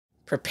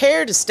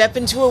Prepare to step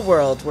into a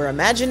world where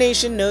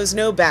imagination knows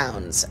no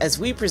bounds as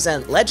we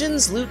present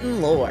Legends, Loot,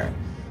 and Lore.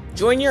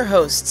 Join your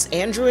hosts,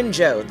 Andrew and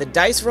Joe, the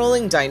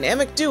dice-rolling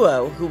dynamic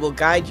duo who will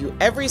guide you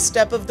every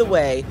step of the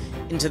way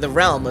into the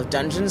realm of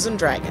Dungeons &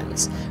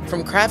 Dragons.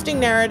 From crafting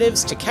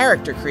narratives to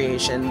character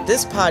creation,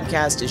 this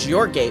podcast is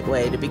your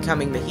gateway to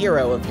becoming the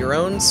hero of your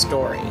own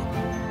story.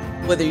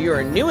 Whether you're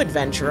a new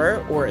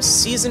adventurer or a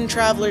seasoned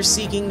traveler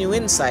seeking new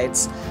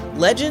insights,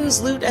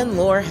 Legends, Loot, and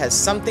Lore has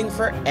something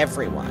for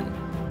everyone.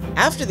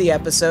 After the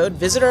episode,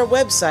 visit our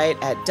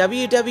website at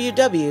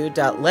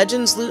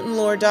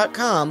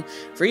www.legendslootandlore.com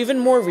for even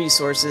more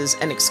resources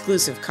and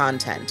exclusive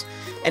content.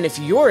 And if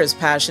you're as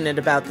passionate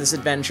about this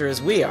adventure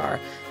as we are,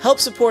 help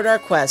support our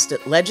quest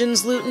at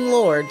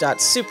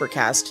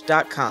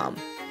legendslootandlore.supercast.com.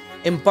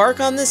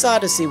 Embark on this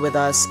odyssey with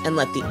us and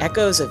let the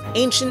echoes of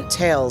ancient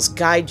tales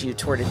guide you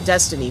toward a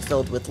destiny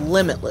filled with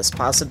limitless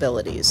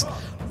possibilities.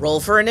 Roll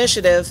for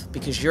initiative,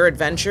 because your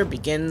adventure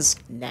begins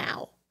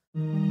now.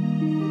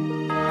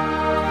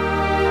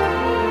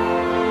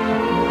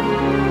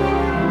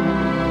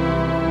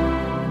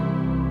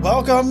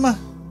 Welcome,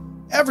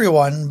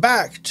 everyone,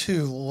 back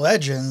to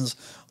Legends,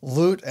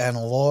 Loot, and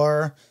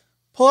Lore.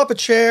 Pull up a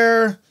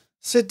chair,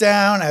 sit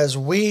down as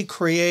we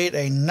create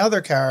another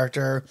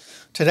character.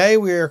 Today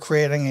we are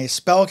creating a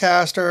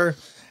spellcaster,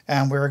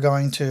 and we're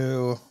going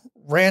to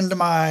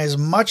randomize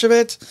much of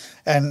it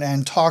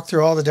and talk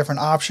through all the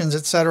different options,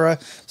 etc.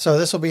 So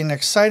this will be an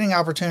exciting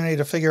opportunity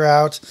to figure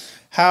out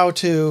how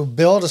to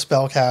build a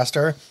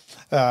spellcaster.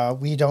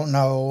 We don't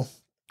know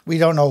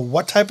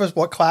what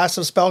class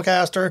of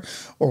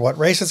spellcaster or what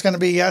race it's going to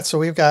be yet. So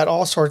we've got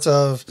all sorts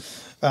of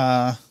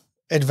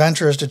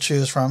adventures to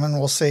choose from, and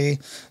we'll see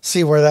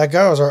where that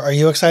goes. Are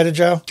you excited,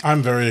 Joe?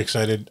 I'm very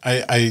excited.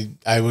 I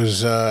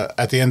was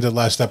at the end of the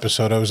last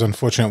episode. I was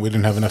unfortunate we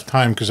didn't have enough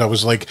time because I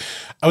was in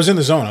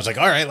the zone. I was like,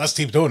 all right, let's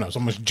keep doing it. I was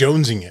almost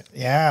jonesing it.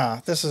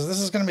 Yeah, this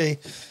is gonna be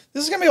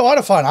a lot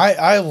of fun.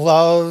 I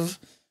love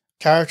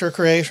character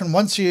creation.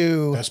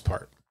 Best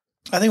part.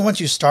 I think once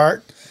you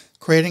start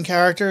creating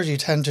characters, you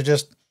tend to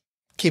just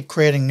keep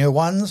creating new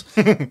ones,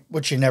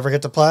 which you never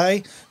get to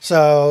play.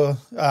 So,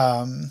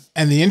 and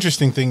the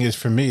interesting thing is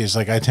for me is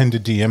I tend to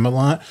DM a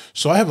lot.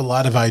 So I have a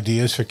lot of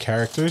ideas for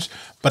characters,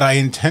 but I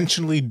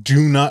intentionally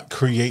do not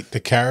create the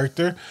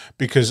character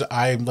because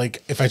I'm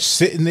if I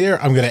sit in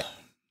there, I'm going to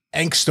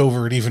angst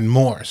over it even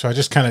more. So I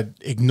just kind of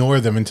ignore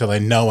them until I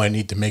know I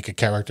need to make a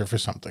character for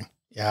something.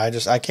 Yeah,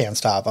 I can't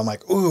stop. I'm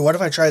like, ooh, what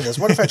if I try this?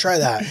 What if I try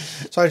that?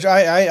 So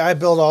I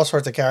build all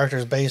sorts of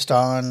characters based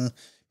on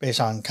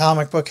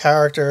comic book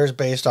characters,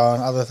 based on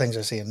other things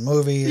I see in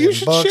movies. You and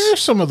should books. share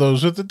some of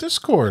those with the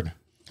Discord.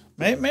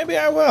 Maybe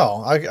I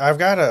will. I've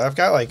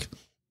got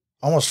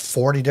almost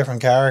 40 different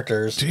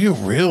characters. Do you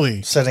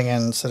really? Sitting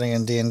in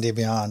D&D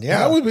Beyond. Yeah,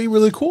 that would be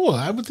really cool.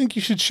 I would think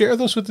you should share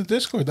those with the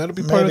Discord. That'll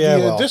be part of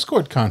the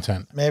Discord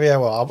content. Maybe I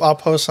will. I'll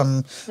post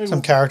some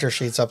character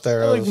sheets up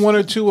there. Like one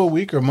or two a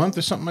week or a month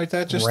or something like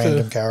that. Just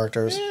random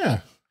characters.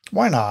 Yeah.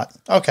 Why not?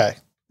 Okay.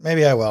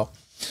 Maybe I will.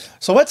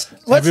 So let's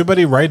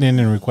everybody write in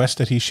and request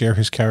that he share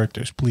his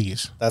characters,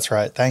 please. That's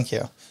right. Thank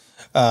you.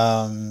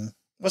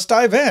 Let's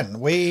dive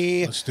in.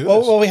 Let's do this.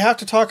 Well, we have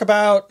to talk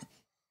about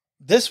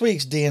this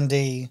week's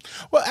D&D.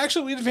 Well,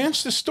 actually, we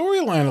advanced the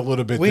storyline a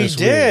little bit. We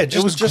did.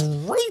 It was just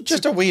great,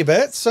 just a wee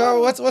bit. So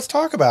let's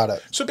talk about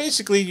it. So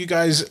basically, you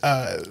guys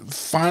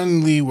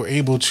finally were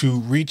able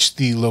to reach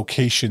the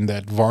location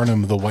that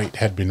Varram the White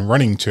had been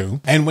running to,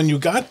 and when you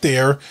got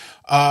there,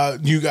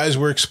 you guys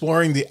were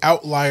exploring the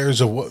outliers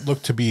of what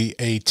looked to be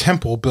a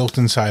temple built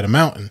inside a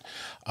mountain.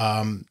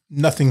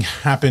 Nothing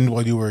happened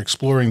while you were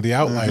exploring the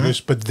outliers,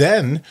 but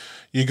then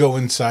you go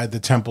inside the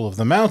temple of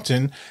the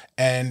mountain,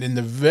 and in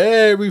the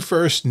very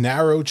first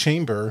narrow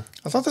chamber...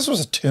 I thought this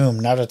was a tomb,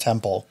 not a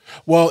temple.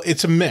 Well,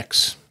 it's a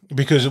mix,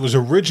 because it was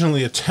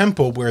originally a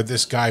temple where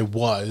this guy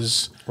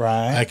was.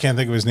 Right. I can't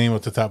think of his name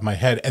off the top of my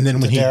head. And then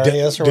when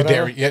Darius.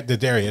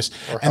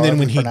 And then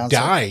when he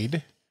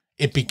died...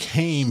 It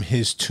became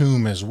his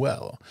tomb as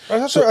well.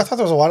 I thought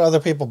there was a lot of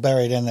other people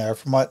buried in there.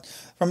 From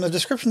the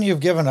description you've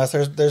given us,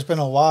 there's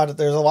a lot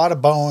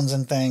of bones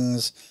and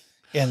things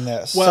in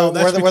this. Well,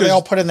 so were they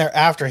all put in there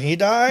after he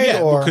died?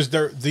 Yeah, or? Because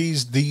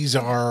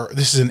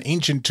this is an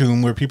ancient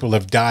tomb where people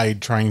have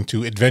died trying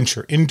to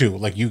adventure into,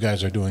 like you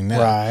guys are doing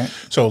now. Right.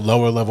 So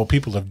lower level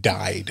people have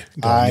died.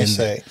 I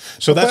see.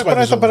 So that's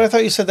why. But I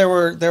thought you said there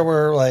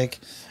were like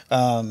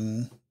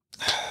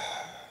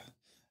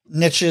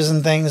niches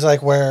and things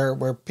like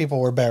where people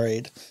were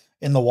buried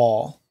in the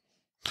wall.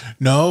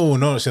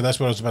 No. So that's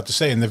what I was about to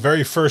say. In the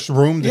very first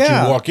room that you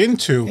walk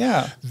into,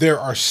 there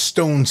are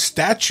stone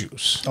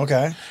statues.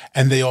 Okay.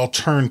 And they all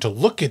turned to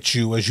look at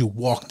you as you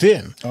walked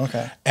in.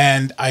 Okay.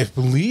 And I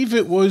believe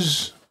it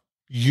was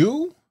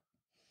you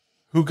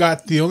who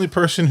got the only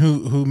person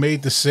who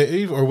made the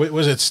save, or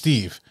was it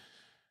Steve?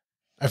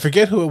 I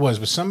forget who it was,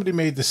 but somebody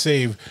made the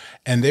save,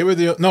 and they were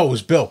it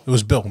was Bill. It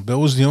was Bill.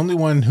 Bill was the only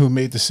one who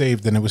made the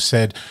save. Then it was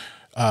said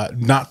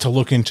not to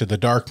look into the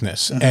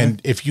darkness. Mm-hmm.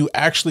 And if you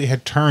actually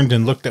had turned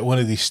and looked at one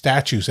of these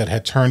statues that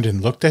had turned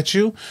and looked at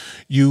you,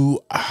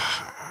 you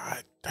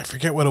I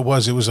forget what it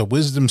was. It was a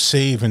wisdom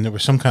save, and there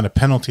was some kind of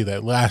penalty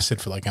that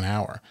lasted for like an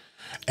hour.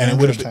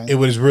 And it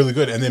was really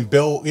good. And then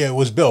Bill, it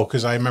was Bill,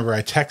 because I remember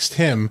I texted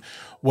him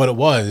what it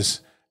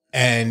was,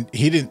 and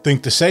he didn't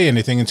think to say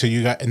anything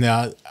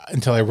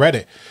until I read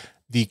it.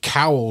 The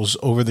cowls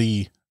over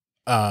the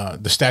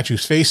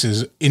statues'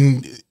 faces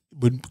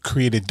would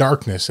create a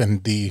darkness,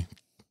 and the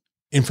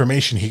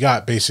information he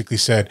got basically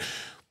said,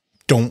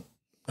 "Don't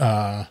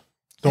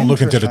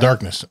look into the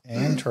darkness."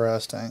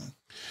 Interesting.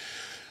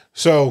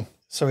 So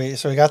we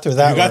got through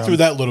that. You got through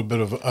that little bit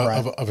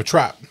of a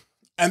trap.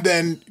 And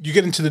then you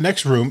get into the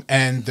next room,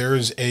 and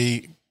there's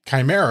a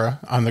chimera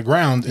on the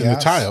ground in the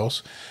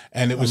tiles,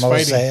 and it was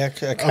fighting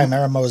a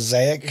chimera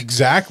mosaic.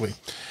 Exactly.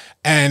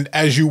 And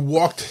as you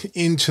walked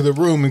into the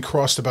room and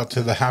crossed about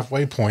to the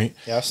halfway point,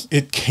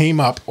 it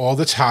came up, all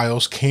the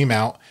tiles came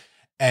out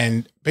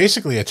and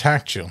basically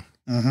attacked you.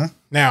 Mm-hmm.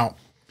 Now,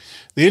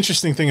 the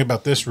interesting thing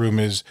about this room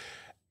is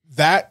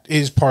that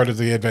is part of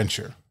the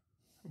adventure,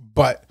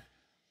 but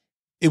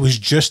it was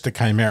just the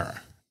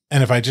chimera.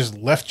 And if I just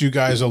left you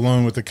guys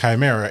alone with the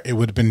chimera, it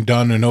would have been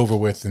done and over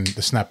with in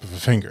the snap of the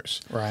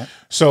fingers. Right.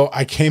 So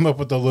I came up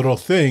with a little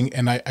thing,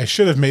 and I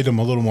should have made them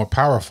a little more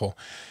powerful.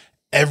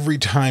 Every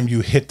time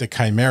you hit the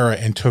chimera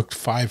and took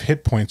 5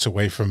 hit points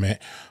away from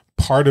it,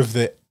 part of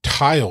the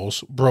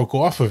tiles broke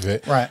off of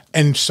it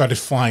and started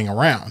flying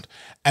around.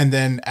 And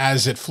then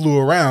as it flew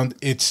around,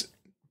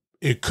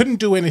 it couldn't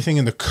do anything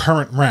in the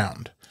current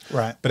round.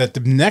 Right. But at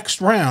the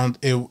next round,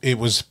 it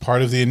was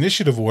part of the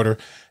initiative order.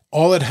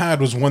 All it had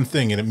was one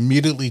thing. It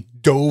immediately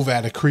dove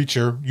at a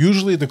creature,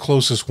 usually the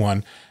closest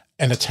one,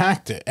 and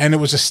attacked it. And it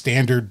was a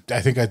standard,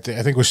 I think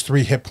it was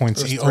 3 hit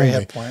points. It was 3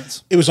 hit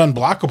points. It was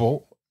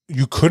unblockable.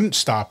 You couldn't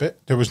stop it.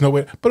 There was no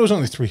way, but it was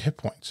only 3 hit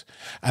points.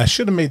 And I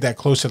should have made that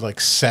closer to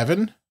like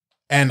 7.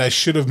 And I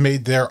should have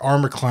made their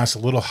armor class a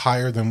little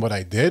higher than what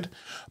I did.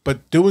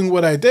 But doing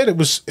what I did, it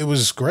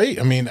was great.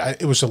 I mean,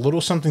 it was a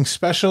little something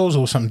special. It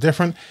was something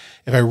different.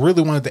 If I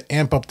really wanted to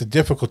amp up the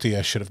difficulty,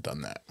 I should have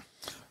done that.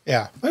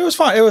 Yeah, but it was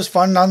fun. It was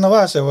fun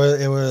nonetheless. It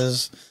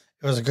was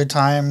a good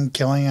time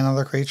killing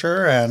another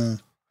creature,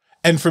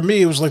 and for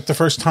me, it was like the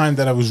first time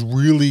that I was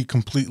really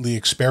completely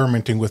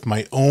experimenting with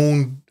my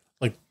own.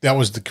 Like that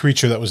was the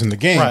creature that was in the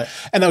game,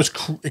 and I was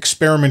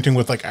experimenting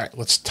with like, all right,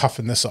 let's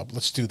toughen this up,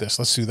 let's do this,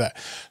 let's do that.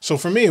 So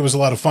for me, it was a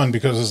lot of fun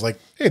because it was like,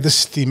 hey, this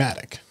is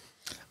thematic.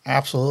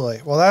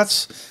 Absolutely. Well,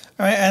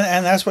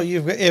 and that's what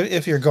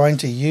if you're going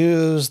to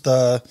use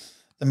the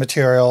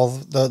material,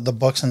 the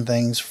books and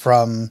things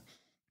from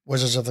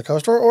Wizards of the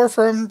Coast or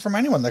from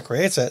anyone that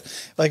creates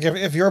it. Like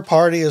if your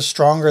party is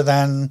stronger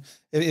than,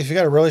 if you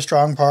got a really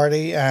strong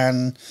party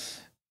and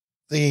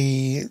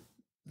the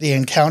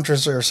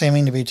encounters are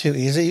seeming to be too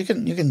easy, you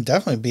can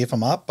definitely beef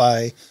them up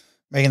by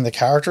making the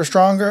character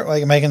stronger,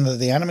 like making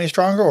the enemy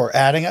stronger or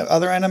adding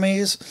other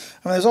enemies.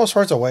 I mean, there's all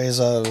sorts of ways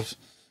of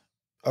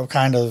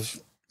kind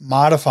of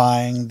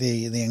modifying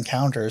the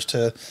encounters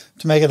to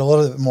make it a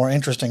little bit more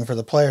interesting for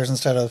the players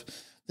instead of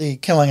the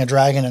killing a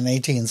dragon in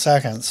 18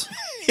 seconds.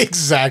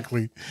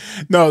 Exactly.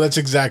 No, that's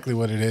exactly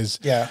what it is.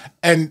 Yeah.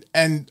 And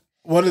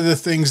one of the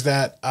things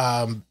that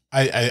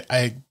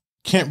I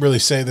can't really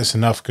say this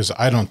enough because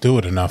I don't do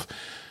it enough.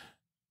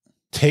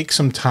 Take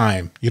some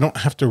time. You don't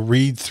have to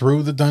read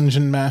through the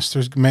Dungeon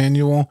Master's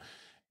manual,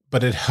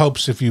 but it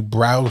helps if you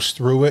browse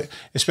through it,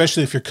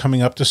 especially if you're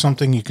coming up to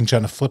something, you can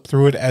kind of flip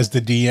through it as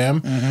the DM.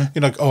 Mm-hmm.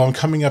 You're like, oh, I'm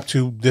coming up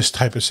to this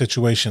type of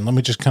situation. Let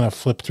me just kind of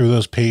flip through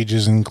those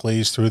pages and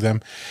glaze through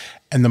them.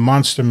 And the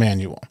monster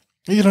manual.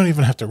 You don't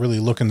even have to really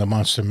look in the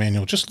monster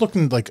manual. Just look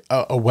in like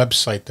a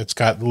website that's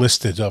got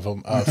listed of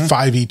them.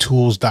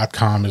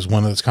 5etools.com is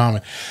one that's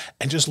common.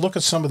 And just look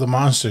at some of the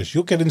monsters.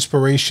 You'll get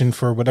inspiration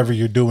for whatever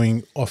you're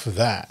doing off of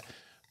that.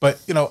 But,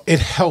 it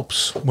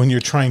helps when you're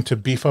trying to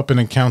beef up an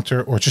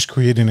encounter or just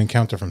create an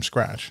encounter from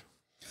scratch.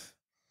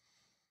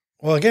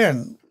 Well,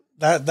 again,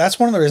 that's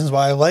one of the reasons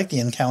why I like the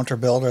encounter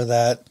builder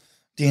that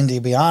D&D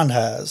Beyond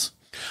has.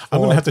 I'm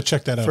going to have to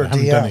check that out. I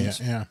haven't done it yet.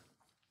 Yeah.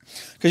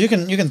 Because you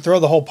can throw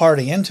the whole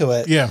party into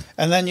it,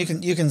 and then you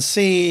can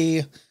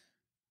see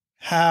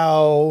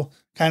how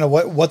kind of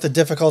what the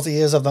difficulty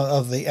is of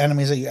the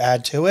enemies that you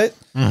add to it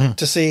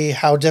to see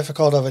how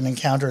difficult of an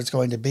encounter it's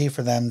going to be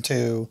for them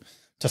to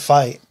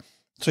fight.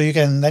 So you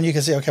can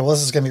see, okay, well,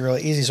 this is going to be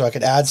really easy, so I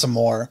could add some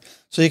more.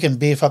 So you can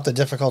beef up the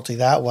difficulty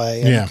that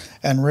way,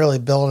 and really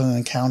build an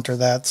encounter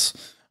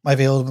that's might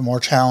be a little bit more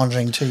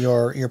challenging to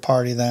your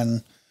party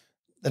than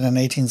an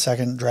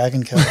 18-second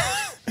dragon kill.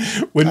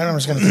 I'm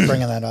just going to keep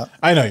bringing that up.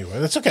 I know you were.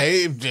 That's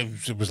okay.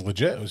 It was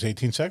legit. It was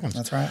 18 seconds.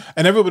 That's right.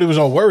 And everybody was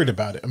all worried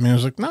about it. I mean, I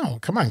was like, no,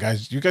 come on,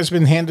 guys. You guys have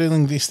been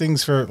handling these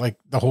things for like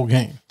the whole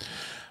game.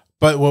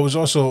 But what was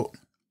also,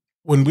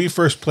 when we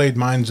first played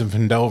Mines of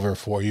Vendelver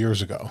 4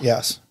 years ago.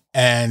 Yes.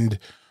 And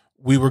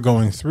we were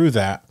going through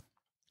that.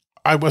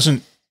 I was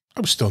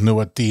still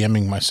new at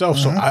DMing myself,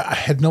 so I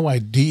had no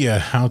idea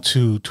how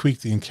to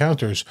tweak the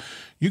encounters.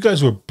 You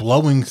guys were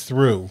blowing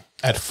through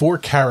at 4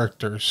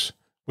 characters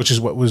which is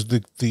what was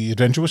the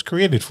adventure was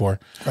created for.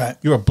 Right.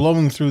 You are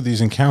blowing through these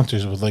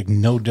encounters with like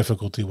no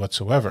difficulty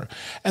whatsoever.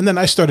 And then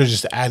I started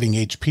just adding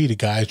HP to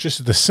guys.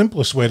 Just the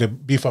simplest way to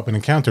beef up an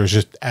encounter is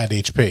just add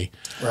HP.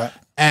 Right.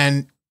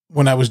 And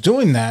when I was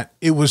doing that,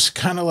 it was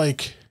kind of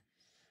like,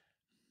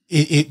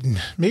 it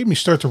made me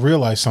start to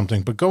realize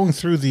something. But going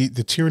through the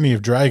Tyranny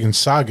of Dragons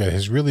saga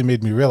has really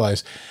made me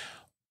realize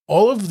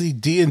all of the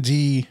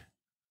D&D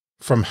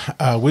from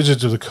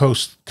Wizards of the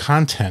Coast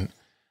content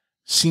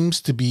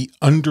seems to be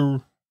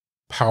underwhelming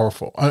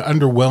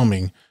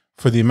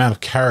for the amount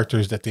of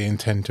characters that they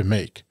intend to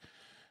make.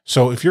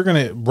 So if you're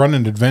going to run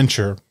an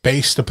adventure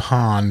based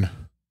upon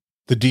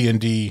the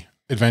D&D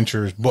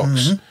Adventures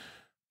books,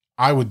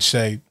 I would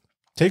say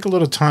take a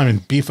little time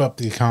and beef up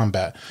the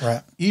combat.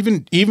 Right.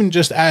 Even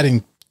just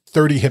adding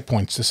 30 hit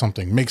points to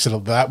something makes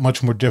it that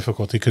much more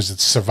difficult because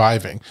it's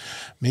surviving.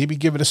 Maybe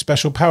give it a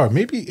special power.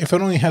 Maybe if it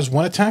only has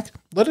one attack,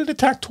 let it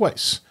attack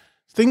twice.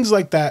 Things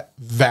like that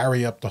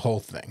vary up the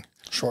whole thing.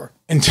 Sure.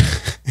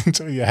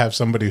 Until you have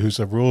somebody who's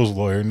a rules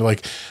lawyer and you're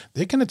like,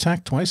 they can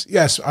attack twice?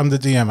 Yes, I'm the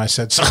DM. I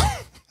said so.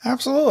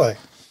 Absolutely.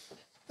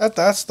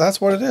 That's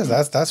what it is.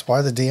 That's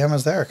why the DM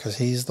is there, because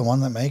he's the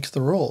one that makes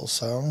the rules.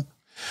 So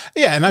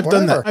yeah, and I've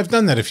whatever. done that. I've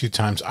done that a few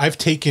times. I've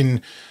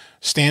taken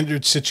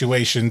standard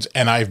situations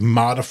and I've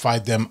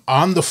modified them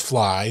on the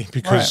fly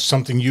because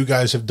something you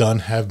guys have done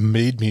have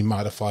made me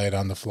modify it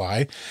on the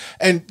fly.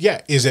 And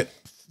yeah, is it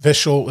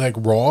official, like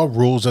raw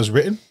rules as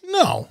written?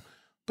 No.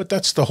 But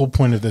that's the whole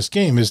point of this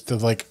game, is to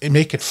like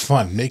make it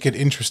fun, make it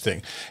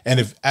interesting. And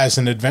if as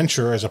an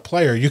adventurer, as a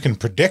player, you can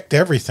predict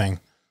everything,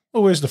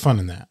 well, where's the fun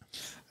in that?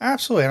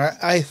 Absolutely. And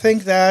I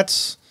think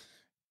that's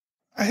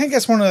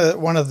one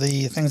of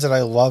the things that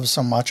I love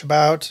so much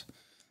about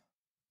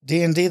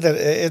D&D, that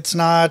it's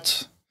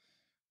not,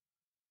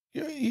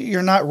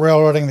 you're not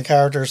railroading the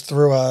characters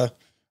through a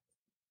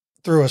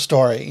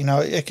story. You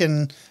know,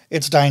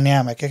 it's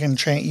dynamic. It can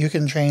change. You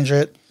can change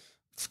it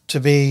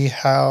to be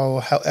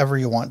however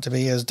you want, to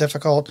be as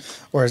difficult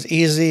or as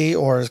easy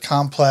or as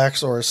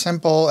complex or as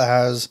simple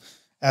as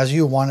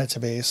you want it to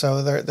be.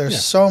 So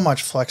there's so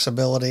much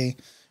flexibility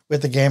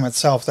with the game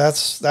itself.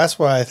 That's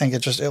why I think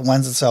it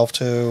lends itself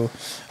to,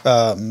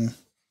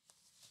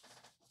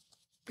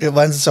 it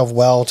lends itself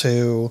well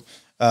to,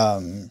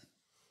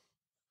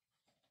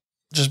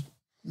 just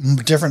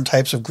different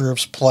types of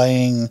groups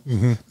playing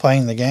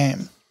the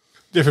game.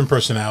 Different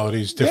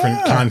personalities,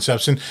 different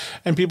concepts,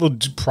 and people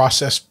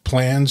process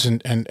plans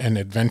and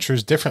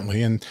adventures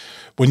differently. And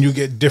when you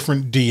get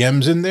different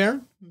DMs in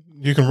there,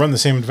 you can run the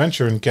same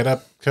adventure and get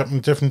up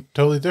something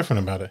totally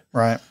different about it.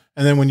 Right.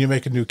 And then when you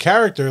make a new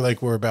character,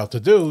 like we're about to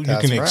do,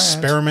 That's you can right.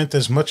 experiment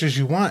as much as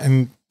you want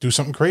and do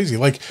something crazy.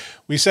 Like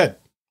we said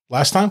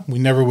last time, we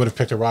never would have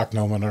picked a rock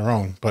gnome on our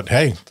own, but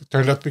hey, it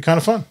turned out to be kind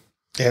of fun.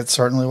 It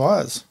certainly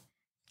was.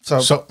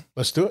 So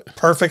let's do it.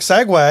 Perfect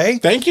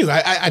segue. Thank you.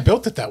 I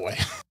built it that way.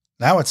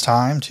 Now it's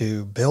time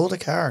to build a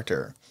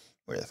character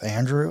with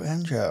Andrew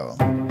and Joe.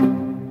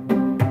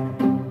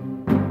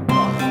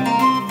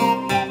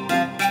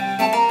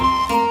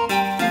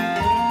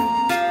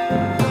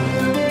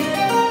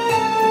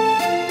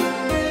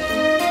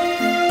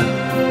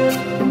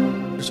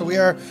 So we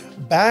are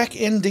back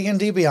in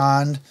D&D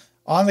Beyond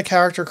on the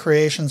character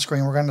creation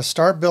screen. We're going to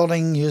start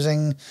building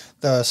using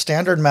the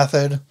standard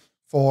method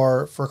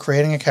for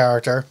creating a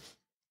character.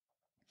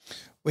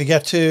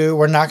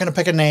 We're not going to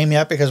pick a name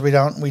yet because we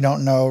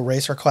don't know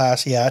race or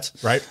class yet.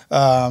 Right.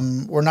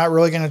 We're not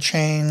really going to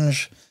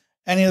change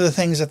any of the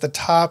things at the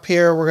top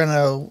here. We're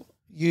going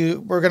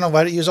to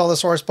let it use all the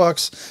source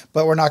books,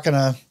 but we're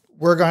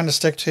going to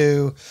stick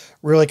to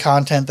really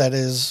content that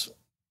is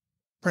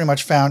pretty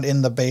much found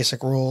in the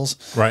basic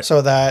rules. Right.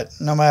 So that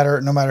no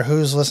matter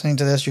who's listening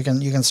to this, you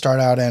can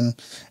start out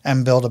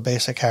and build a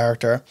basic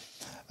character.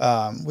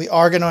 We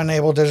are going to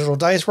enable digital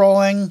dice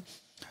rolling.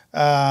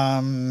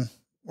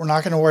 We're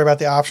not going to worry about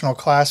the optional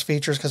class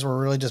features because we're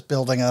really just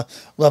building a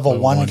level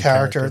one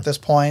character at this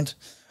point.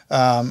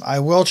 I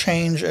will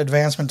change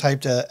advancement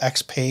type to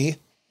XP.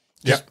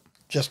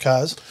 Just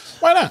because.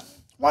 Why not?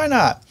 Why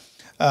not?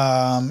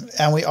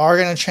 And we are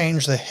going to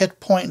change the hit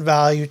point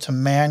value to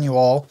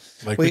manual.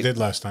 Like we did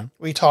last time.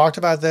 We talked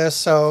about this.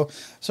 So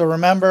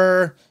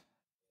remember,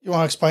 you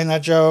want to explain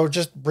that, Joe?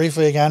 Just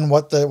briefly again,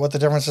 what the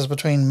difference is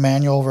between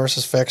manual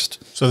versus fixed.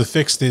 So the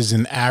fixed is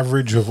an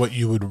average of what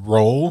you would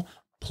roll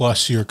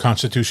plus your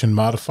constitution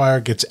modifier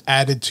gets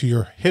added to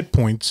your hit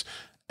points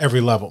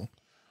every level.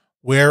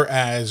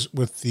 Whereas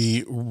with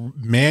the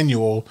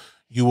manual,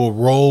 you will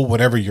roll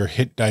whatever your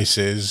hit dice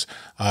is.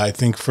 I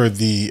think for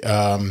the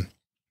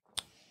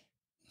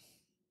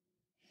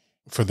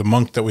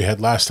monk that we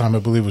had last time, I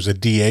believe it was a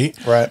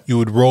D8. Right. You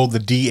would roll the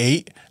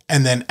D8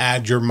 and then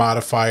add your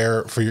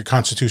modifier for your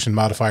constitution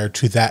modifier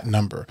to that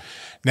number.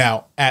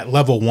 Now, at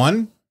level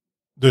 1,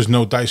 there's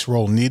no dice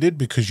roll needed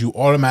because you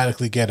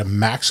automatically get a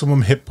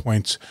maximum hit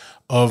points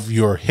of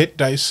your hit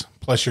dice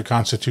plus your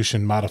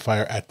constitution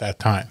modifier at that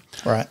time.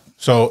 Right.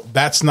 So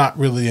that's not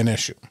really an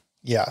issue.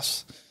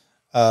 Yes.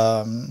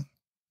 We're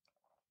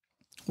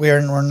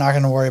not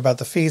going to worry about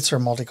the feats or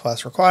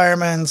multi-class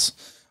requirements.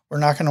 We're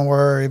not going to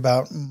worry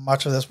about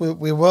much of this.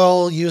 We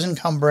will use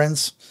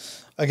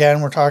encumbrance.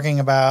 Again, we're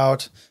talking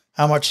about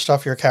how much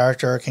stuff your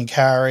character can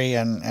carry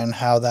and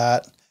how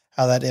that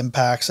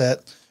impacts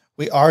it.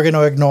 We are going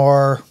to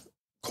ignore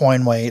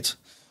coin weight.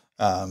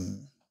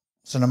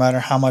 So no matter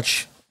how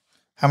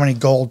many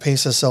gold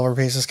pieces, silver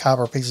pieces,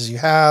 copper pieces you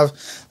have,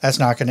 that's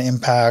not going to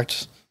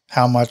impact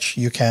how much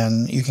you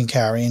can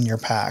carry in your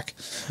pack.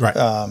 Right.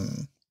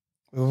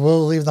 We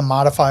will leave the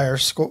modifier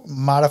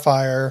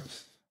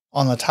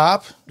on the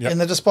top in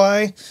the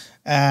display,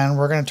 and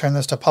we're going to turn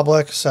this to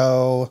public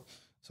so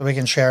we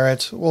can share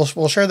it.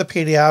 We'll share the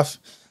PDF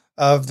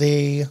of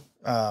the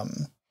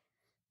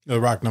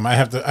Rocknum. I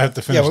have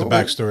to finish the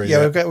backstory.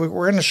 We're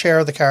going to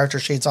share the character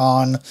sheets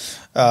on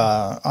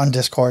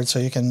Discord, so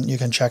you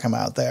can check them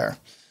out there.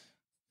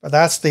 But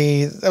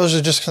those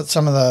are just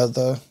some of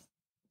the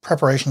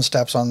preparation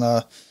steps on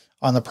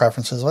the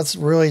preferences. Let's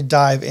really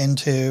dive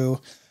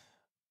into.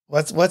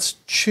 Let's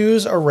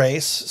choose a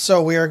race.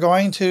 So we are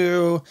going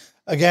to,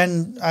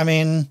 again, I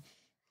mean,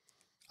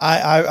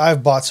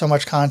 I've bought so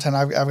much content.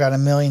 I've got a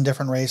million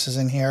different races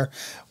in here.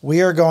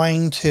 We are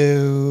going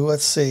to,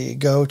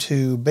 go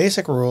to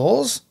basic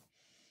rules.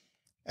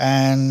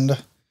 And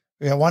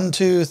we got 1,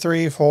 2,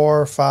 3,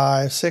 4,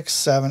 5, 6,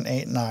 7,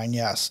 8, 9.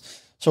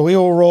 Yes. So we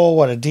will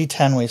roll, a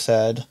D10 we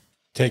said.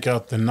 Take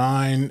out the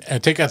 9,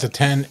 take out the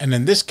 10, and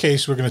in this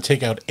case, we're going to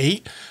take out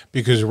 8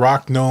 because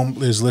Rock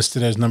Gnome is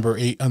listed as number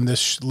 8 on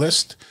this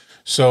list.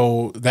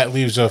 So that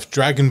leaves us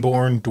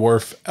Dragonborn,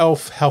 Dwarf,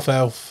 Elf,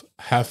 Half-Elf,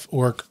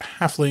 Half-Orc,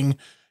 Halfling,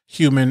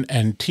 Human,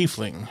 and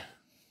Tiefling.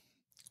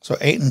 So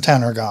 8 and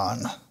 10 are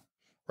gone,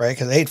 right?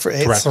 Because 8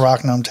 is the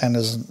Rock Gnome, 10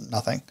 is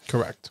nothing.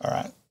 Correct. All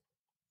right.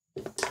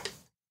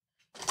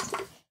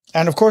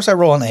 And of course, I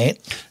roll an 8.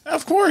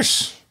 Of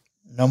course.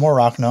 No more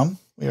Rock Gnome.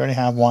 We already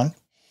have one.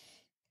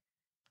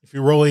 If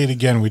you roll 8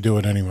 again, we do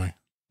it anyway.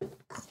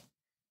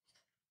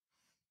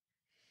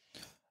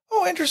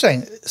 Oh,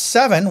 interesting.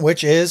 7,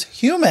 which is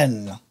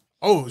human.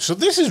 Oh, so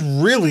this is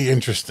really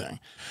interesting.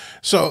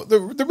 So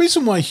the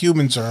reason why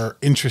humans are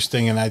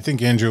interesting, and I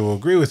think Andrew will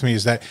agree with me,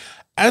 is that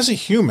as a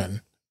human,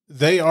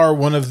 they are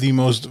one of the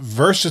most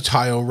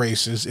versatile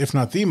races, if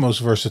not the most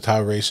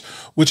versatile race,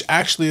 which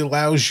actually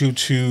allows you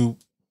to,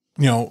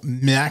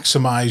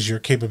 maximize your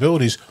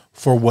capabilities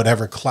for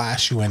whatever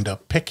class you end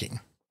up picking.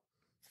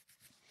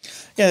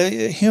 Yeah,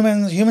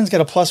 humans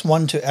get a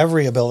 +1 to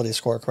every ability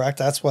score, correct?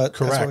 That's what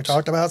we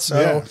talked about.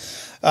 So,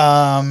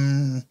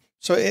 I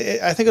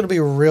think it'll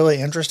be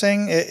really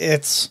interesting.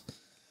 It's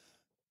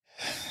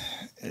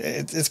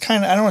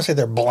kind of, I don't want to say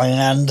they're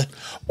bland.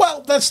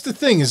 Well, that's the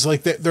thing is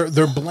like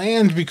they're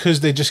bland because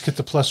they just get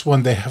the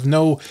 +1. They have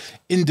no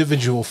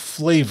individual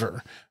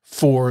flavor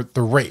for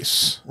the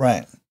race,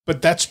 right?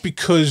 But that's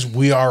because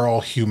we are all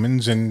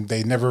humans, and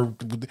they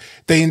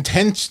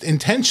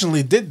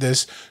intentionally did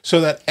this so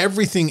that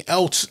everything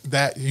else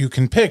that you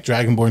can pick,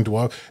 Dragonborn,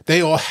 Dwarf,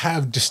 they all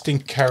have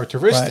distinct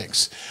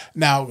characteristics. Right.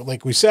 Now,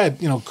 like we said,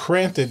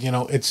 granted,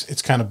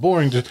 it's kind of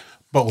boring,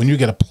 but when you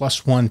get a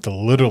 +1 to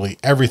literally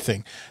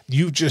everything,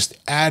 you just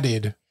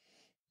added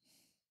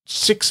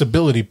 6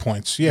 ability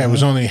points. Yeah, It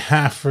was only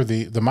half for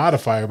the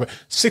modifier, but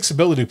 6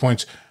 ability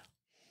points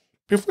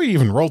before you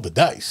even rolled the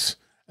dice.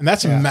 And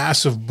that's a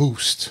massive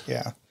boost.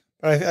 Yeah.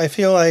 But I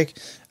feel like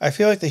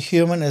the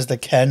human is the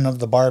Ken of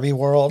the Barbie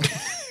world.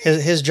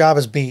 his job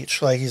is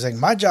beach. Like he's like,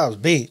 my job is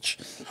beach.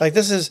 Like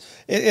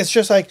it's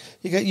just like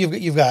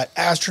you've got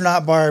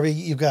astronaut Barbie,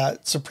 you've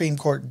got Supreme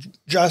Court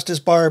Justice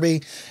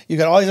Barbie, you've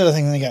got all these other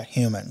things, and you got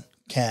human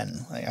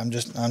Ken. Like I'm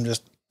just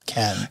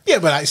Ken. Yeah,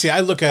 but I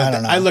look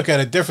at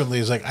it differently.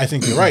 It's like I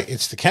think you're right.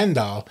 It's the Ken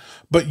doll,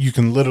 but you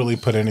can literally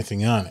put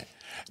anything on it.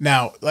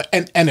 Now,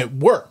 and it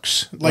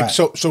works. Like, right.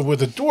 So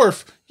with a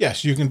dwarf,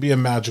 yes, you can be a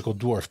magical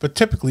dwarf, but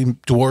typically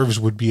dwarves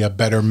would be a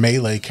better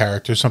melee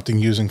character, something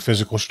using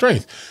physical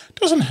strength.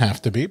 Doesn't have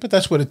to be, but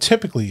that's what it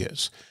typically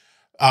is.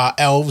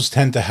 Elves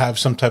tend to have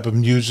some type of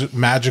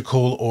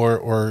magical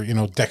or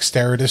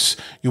dexterous.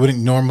 You wouldn't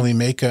normally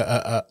make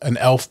an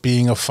elf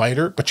being a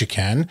fighter, but you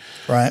can.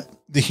 Right.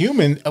 The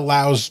human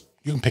allows,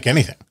 you can pick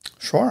anything.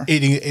 Sure.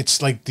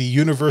 It's like the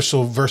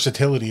universal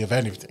versatility of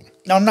anything.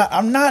 No,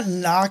 I'm not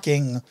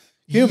knocking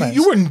humans.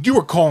 You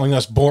were calling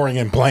us boring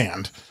and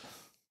bland.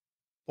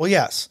 Well,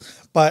 yes,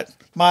 but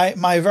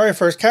my very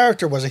first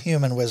character was a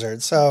human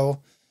wizard, so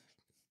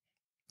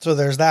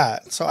there's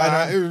that. So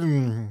I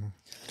don't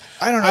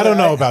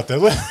know about that.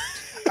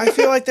 I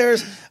feel like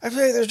there's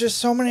just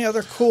so many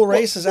other cool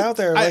races out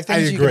there, like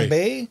things you can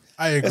be.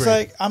 I agree. It's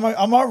like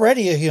I'm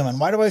already a human.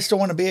 Why do I still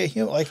want to be a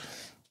human? Like.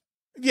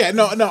 Yeah,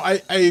 no,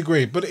 I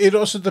agree. But it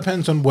also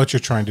depends on what you're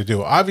trying to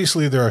do.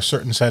 Obviously, there are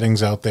certain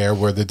settings out there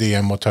where the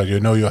DM will tell you,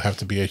 no, you'll have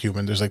to be a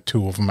human. There's like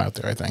 2 of them out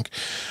there, I think.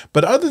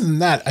 But other than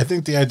that, I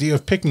think the idea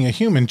of picking a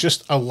human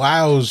just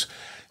allows,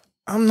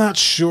 I'm not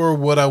sure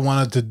what I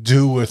wanted to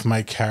do with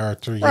my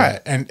character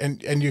yet. Right.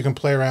 And you can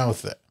play around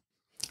with it.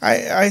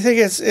 I think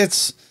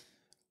it's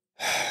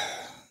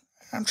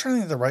I'm trying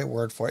to think of the right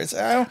word for it.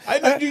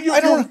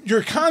 It's,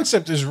 your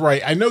concept is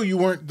right. I know you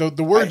weren't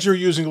the words you're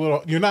using a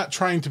little. You're not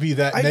trying to be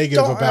that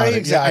negative about it.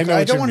 Exactly. Yeah,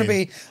 I don't want to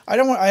be. I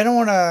don't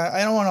want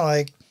to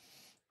like.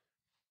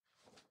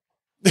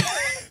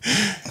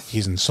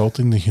 He's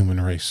insulting the human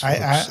race.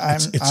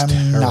 It's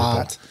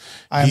terrible.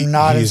 I'm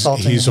not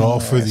insulting. He's all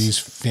for these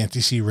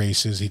fantasy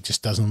races. He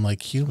just doesn't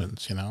like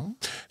humans, you know?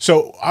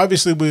 So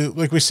obviously,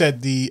 like we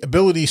said, the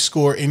ability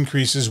score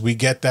increases. We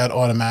get that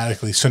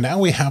automatically. So now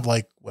we have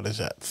like, what is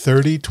that?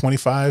 30,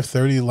 25,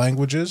 30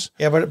 languages?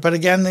 Yeah, but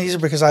again, these are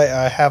because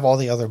I have all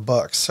the other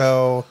books.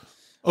 So...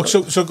 Oh,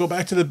 so go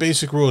back to the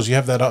basic rules. You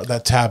have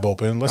that tab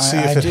open. Let's see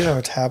if I do have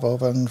a tab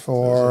open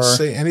for...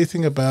 Say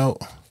anything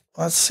about...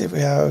 Let's see if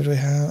do we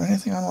have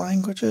anything on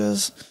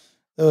languages?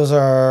 Those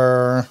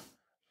are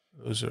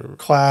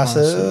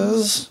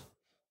classes.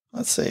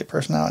 Let's see,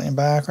 personality and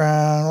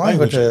background.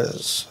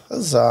 Languages.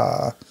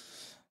 Huzzah.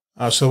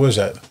 So what is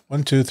that?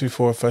 1, 2, 3,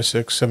 4, 5,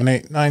 6, 7,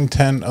 8, 9,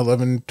 10,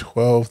 11,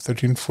 12,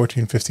 13,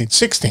 14, 15,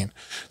 16.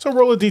 So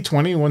roll a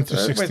d20, 1 through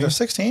 16. Wait, there's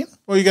 16?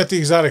 Well, you got the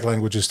exotic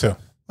languages too.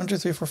 1, 2,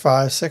 3, 4,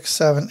 5, 6,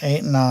 7,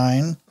 8,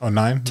 9. Oh,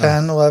 9?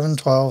 10, 11,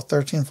 12,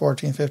 13,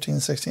 14, 15,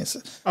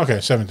 16. Okay,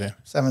 17.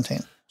 17.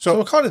 So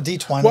we'll call it a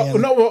d20.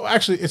 Well,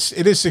 actually,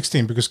 it is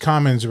 16 because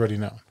common's already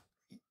known.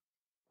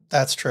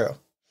 That's true.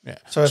 Yeah.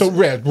 So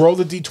red, roll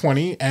the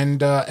d20,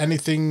 and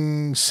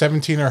anything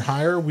 17 or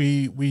higher,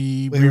 we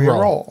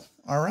re-roll.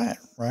 All right,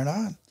 right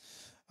on.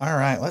 All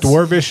right, let's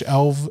Dwarvish,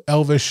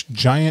 Elvish,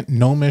 Giant,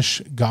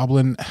 Gnomish,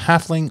 Goblin,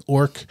 Halfling,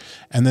 Orc,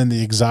 and then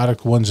the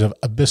exotic ones of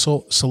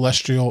Abyssal,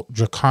 Celestial,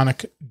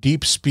 Draconic,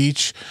 Deep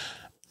Speech,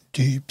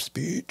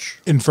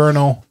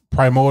 Infernal,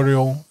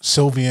 Primordial,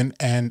 Sylvian,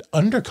 and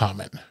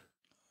Undercommon.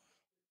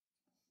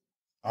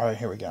 All right,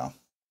 here we go.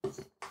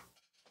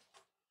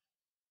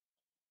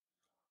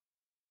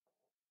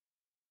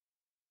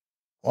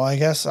 Well, I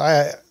guess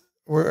are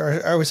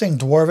we saying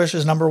Dwarvish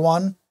is number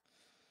 1?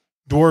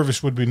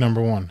 Dwarvish would be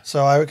number 1.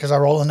 So because I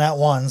rolled in that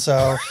 1,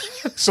 so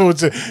so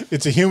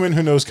it's a human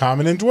who knows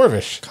Common and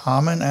Dwarvish.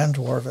 Common and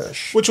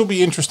Dwarvish, which will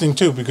be interesting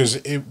too,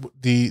 because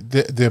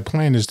the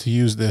plan is to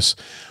use this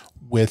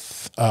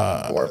with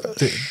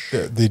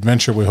the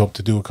adventure we hope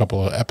to do a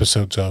couple of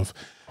episodes of,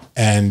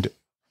 and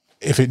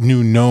if it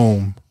knew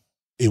gnome,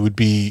 it would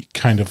be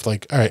kind of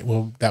like, all right,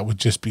 well, that would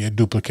just be a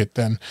duplicate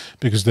then,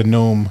 because the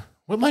gnome.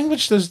 What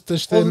language does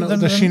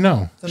she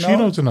know? She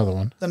knows another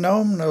one. The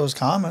gnome knows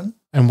Common.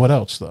 And what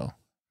else, though?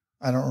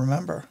 I don't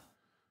remember.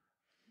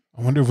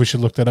 I wonder if we should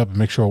look that up and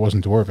make sure it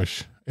wasn't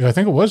Dwarvish. Yeah, I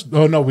think it was.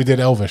 Oh, no, we did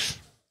Elvish.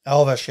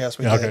 Elvish, yes,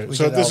 we did. Okay,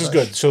 so this is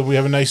good. So we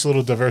have a nice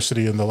little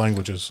diversity in the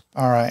languages.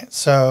 All right,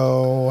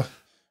 so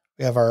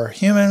we have our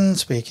human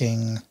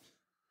speaking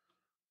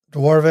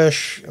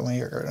Dwarvish, and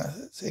we are going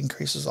to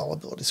increases all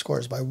ability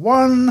scores by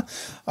 1.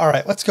 All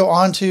right, let's go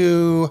on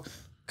to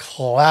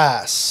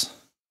class.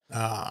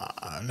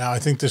 Now I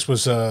think this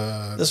was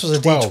a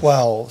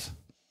D12.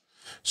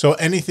 So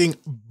anything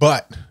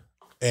but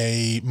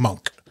a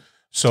monk.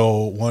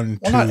 So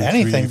 1, 2, not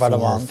anything 3, but 4,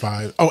 a monk.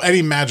 5. Oh,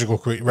 any magical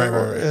creature. Right.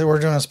 We're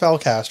doing a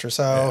spellcaster,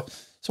 so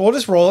we'll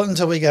just roll it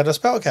until we get a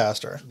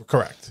spellcaster.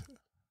 Correct.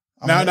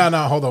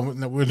 No, hold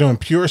on. We're doing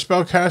pure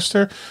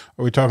spellcaster.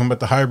 Or are we talking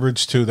about the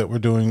hybrids too that we're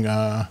doing?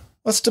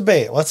 Let's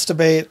debate.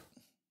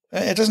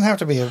 It doesn't have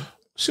to be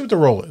see what the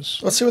roll is.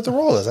 Let's see what the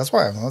roll is. That's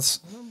why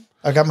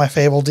I've got my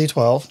Fable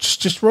D12.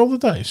 Just roll the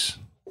dice.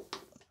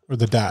 Or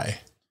the die.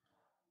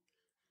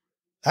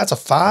 That's a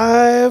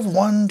 5.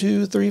 1,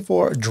 2, 3,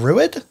 4.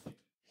 Druid?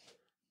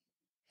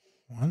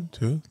 1,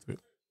 2, 3.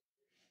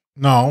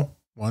 No.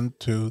 1,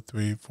 2,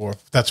 3, 4.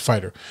 That's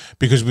fighter.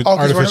 Because with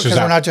artificers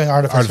we're not doing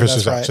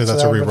artificers. That's right. So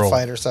that's a reroll.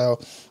 Fighter, so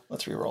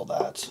let's reroll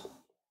that.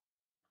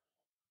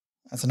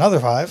 That's another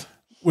 5.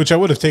 Which I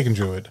would have taken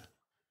druid.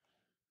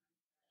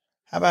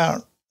 How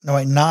about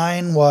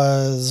 9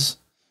 was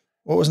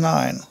what was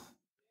 9?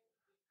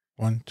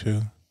 1,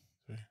 2,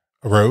 3.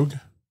 A rogue?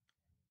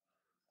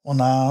 Well,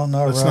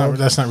 no,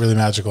 that's not really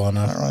magical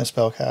enough. Not really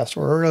spellcaster.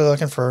 We're really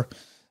looking for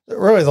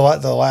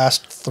the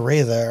last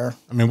 3 there.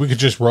 I mean, we could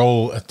just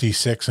roll a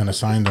d6 and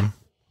assign them.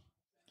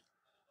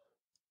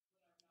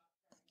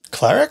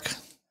 Cleric?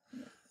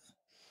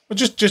 Well,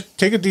 just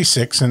take a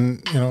d6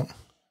 and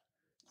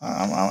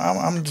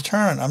I'm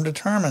determined. I'm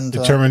determined.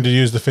 Determined to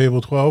use the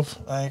Fable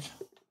 12. Like,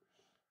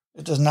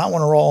 it does not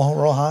want to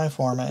roll high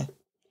for me.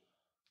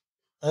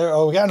 We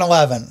got an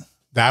 11.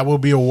 That will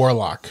be a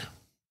warlock.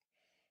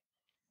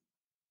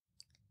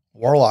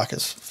 Warlock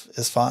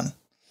is fun.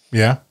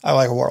 Yeah, I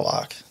like a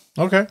warlock.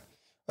 Okay,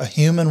 a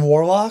human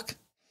warlock.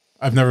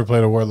 I've never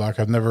played a warlock.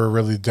 I've never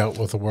really dealt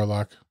with a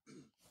warlock.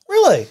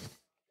 Really?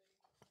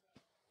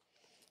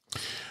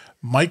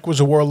 Mike was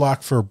a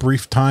warlock for a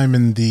brief time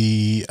in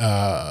the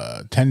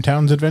 10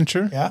 Towns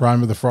adventure,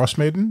 Rime of the Frost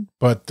Maiden.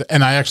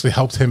 And I actually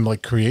helped him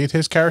create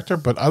his character.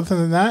 But other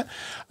than that,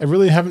 I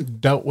really haven't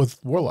dealt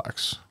with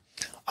warlocks.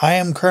 I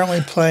am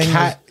currently playing.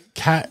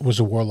 Kat was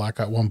a warlock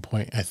at one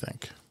point, I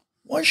think.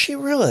 Was she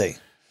really?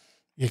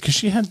 Yeah, because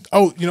she had.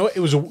 Oh, you know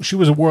what? She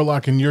was a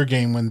warlock in your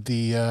game when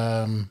the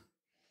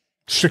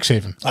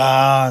Strixhaven.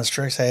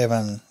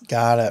 Strixhaven.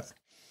 Got it.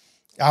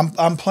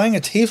 I'm playing a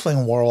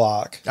tiefling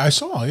warlock. I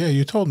saw. Yeah,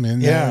 you told me. In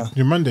Yeah.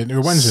 Your Monday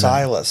or Wednesday.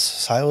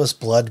 Silas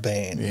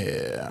Bloodbane.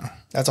 Yeah,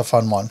 that's a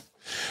fun one.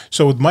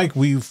 So with Mike,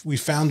 we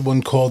found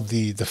one called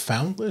the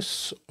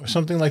Foundless or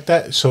something like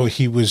that. So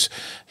he was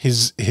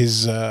his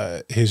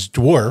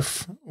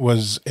dwarf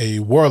was a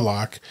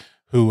warlock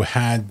who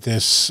had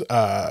this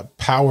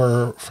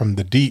power from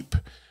the deep,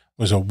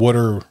 was a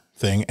water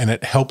thing, and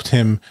it helped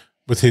him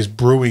with his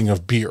brewing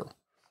of beer.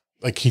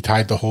 Like he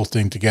tied the whole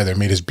thing together,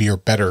 made his beer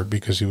better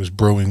because he was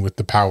brewing with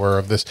the power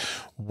of this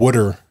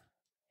water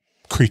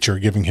creature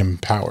giving him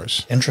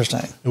powers.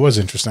 Interesting. It was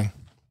interesting.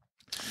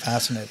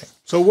 Fascinating.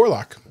 So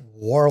Warlock.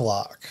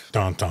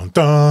 Dun, dun,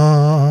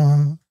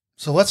 dun.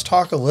 So let's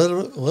talk a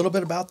little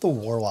bit about the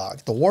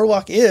Warlock. The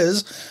Warlock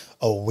is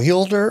a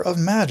wielder of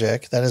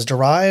magic that is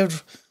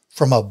derived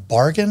from a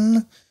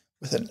bargain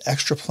with an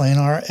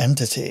extraplanar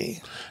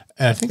entity.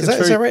 And I think is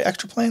that right?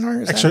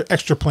 Extraplanar?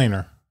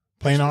 Extraplanar.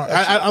 Planar.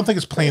 I don't think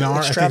it's planar.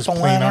 I think it's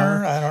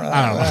planar.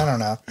 I don't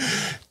know.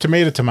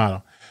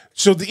 Tomato.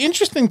 So the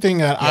interesting thing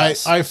that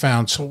I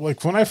found, so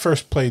like when I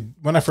first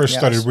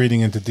started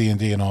reading into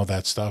D&D and all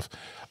that stuff,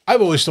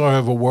 I've always thought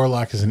of a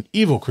warlock as an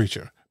evil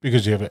creature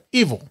because you have an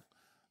evil.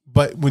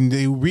 But when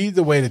they read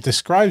the way that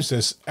describes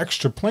this,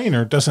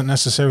 extraplanar doesn't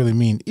necessarily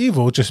mean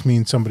evil, it just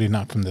means somebody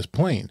not from this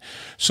plane.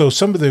 So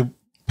some of the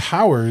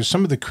powers,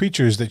 some of the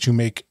creatures that you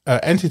make,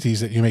 entities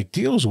that you make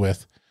deals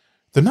with,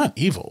 they're not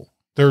evil.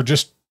 They're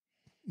just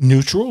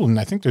neutral, and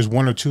I think there's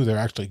one or two that are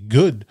actually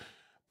good,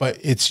 but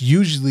it's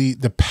usually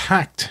the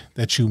pact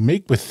that you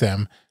make with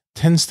them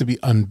tends to be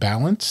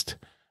unbalanced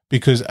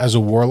because as a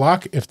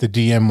warlock, if the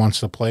DM wants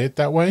to play it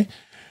that way,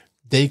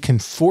 they can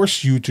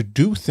force you to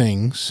do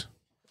things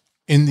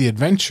in the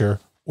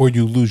adventure or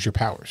you lose your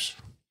powers.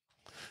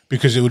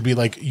 Because it would be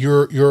like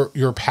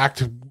your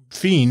pact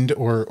fiend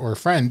or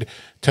friend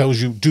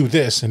tells you do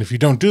this, and if you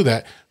don't do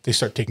that, they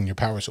start taking your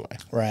powers away.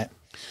 Right.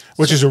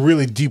 Which is a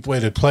really deep way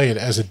to play it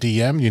as a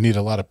DM. You need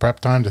a lot of prep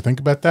time to think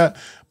about that,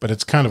 but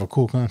it's kind of a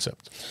cool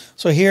concept.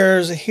 So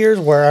here's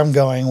where I'm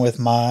going with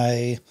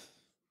my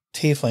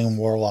tiefling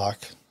warlock,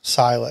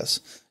 Silas.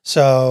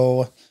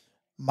 So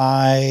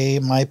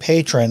my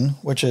patron,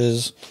 which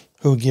is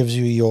who gives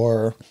you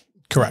your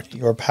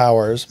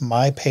powers,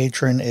 my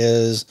patron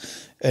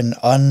is an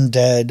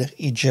undead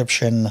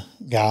Egyptian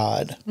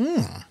god.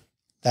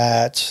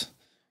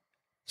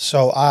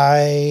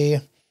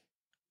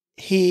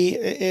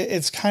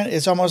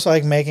 It's almost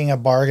like making a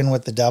bargain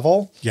with the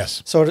devil.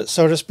 Yes. So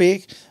to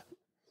speak.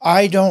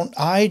 I don't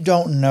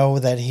know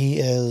that he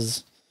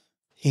is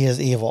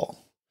evil.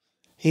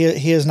 He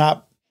has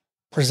not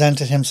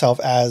presented himself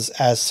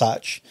as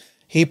such.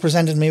 He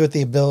presented me with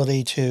the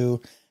ability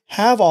to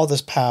have all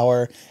this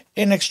power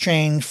in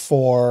exchange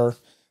for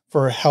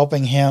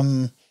helping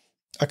him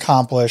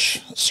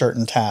accomplish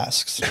certain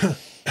tasks.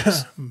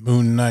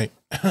 Moon Knight.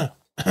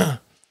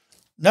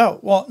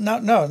 No,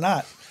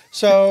 not.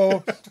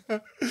 So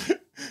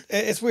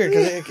it's weird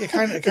because it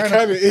kind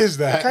of is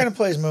that. It kind of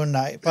plays Moon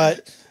Knight,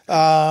 but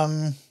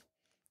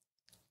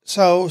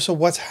so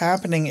what's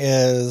happening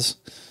is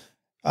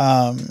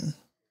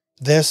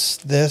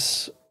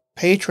this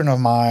patron of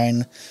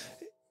mine,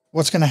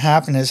 what's going to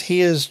happen is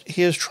he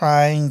is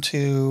trying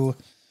to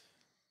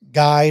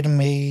guide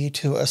me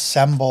to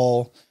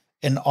assemble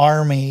an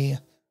army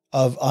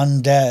of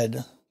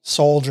undead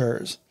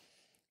soldiers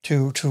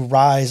to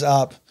rise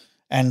up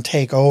and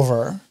take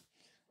over.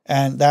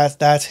 And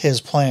that's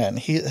his plan.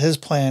 His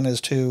plan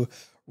is to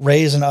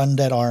raise an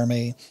undead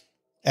army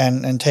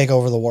and take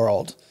over the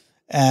world.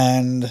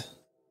 And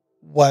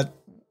what's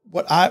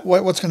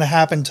going to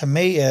happen to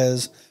me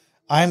is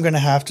I'm going to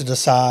have to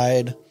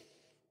decide,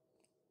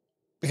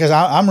 because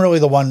I'm really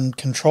the one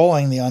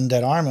controlling the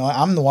undead army.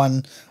 I'm the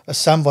one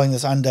assembling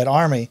this undead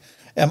army.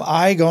 Am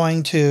I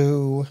going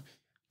to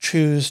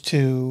choose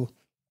to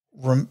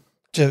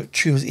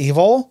choose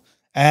evil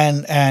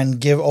and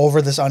give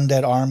over this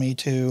undead army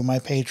to my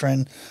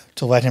patron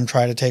to let him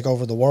try to take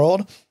over the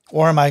world?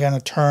 Or am I going to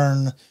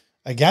turn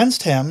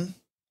against him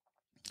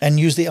and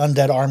use the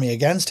undead army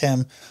against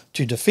him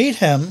to defeat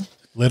him?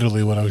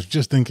 Literally what I was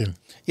just thinking.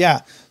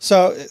 Yeah.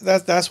 So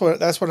that's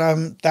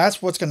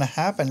what's going to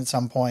happen at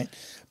some point.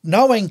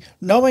 Knowing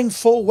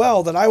full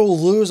well that I will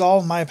lose all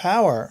of my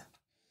power.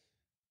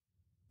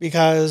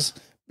 Because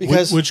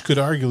which could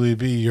arguably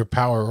be your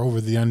power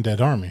over the undead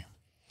army.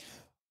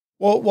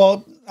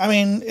 Well, I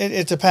mean,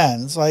 it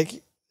depends.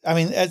 Like, I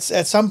mean, at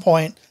some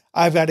point,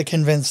 I've got to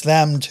convince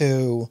them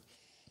to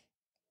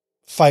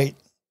fight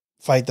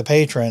the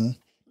patron.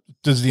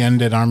 Does the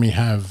undead army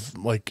have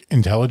like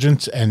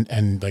intelligence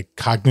and like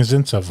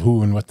cognizance of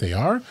who and what they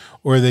are,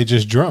 or are they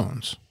just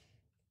drones?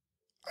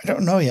 I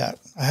don't know yet.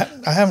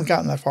 I haven't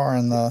gotten that far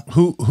in the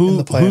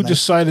who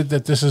decided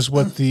that this is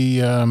what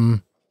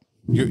the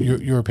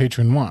your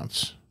patron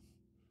wants.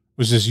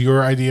 Was this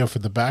your idea for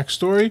the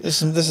backstory?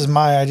 This is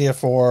my idea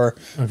for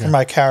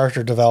my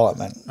character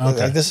development.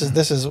 Okay. Like this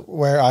is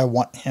where I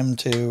want him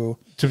to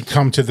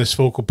come to this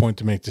focal point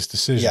to make this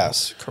decision.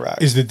 Yes,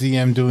 correct. Is the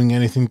DM doing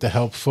anything to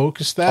help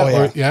focus that?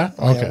 Oh, yeah.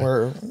 Okay.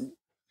 Yeah,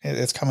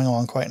 It's coming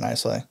along quite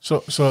nicely.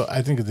 So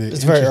I think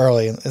it's very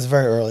early. It's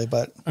very early,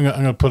 but I'm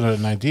gonna put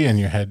an idea in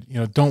your head.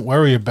 Don't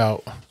worry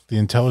about the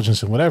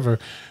intelligence and whatever.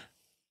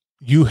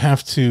 You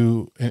have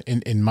to,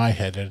 in my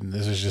head, and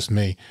this is just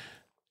me,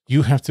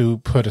 you have to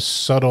put a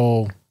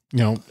subtle,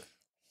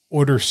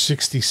 order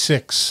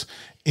 66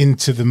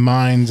 into the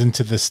minds,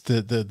 into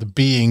the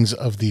beings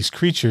of these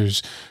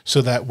creatures,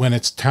 so that when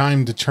it's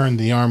time to turn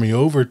the army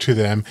over to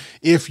them,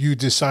 if you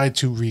decide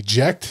to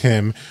reject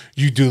him,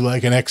 you do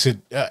like an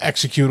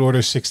execute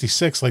order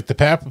 66, like the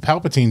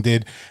Palpatine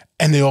did,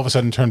 and they all of a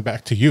sudden turn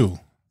back to you.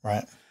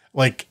 Right.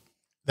 Like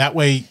that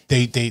way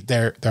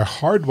they're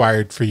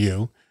hardwired for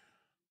you,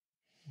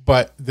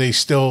 but they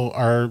still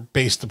are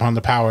based upon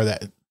the power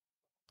that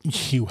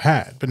you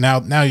had. But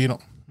now you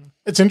don't.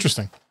 It's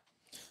interesting.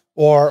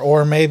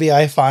 Or maybe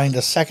I find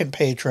a second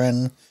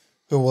patron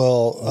who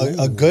will,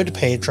 a good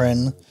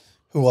patron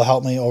who will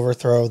help me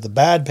overthrow the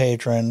bad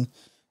patron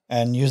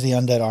and use the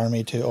undead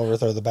army to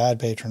overthrow the bad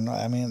patron.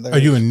 I mean, are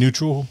you in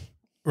neutral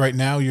right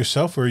now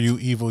yourself, or are you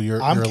evil?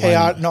 I'm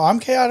chaotic. No, I'm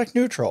chaotic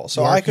neutral.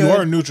 So you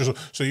are neutral.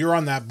 So you're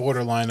on that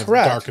borderline of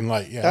dark and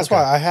light. Yeah, that's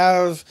why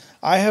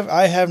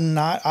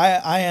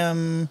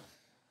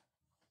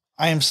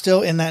I am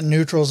still in that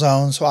neutral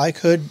zone, so I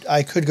could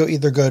go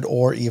either good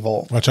or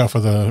evil. Watch out for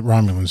the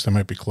Romulans; they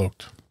might be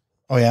cloaked.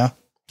 Oh yeah,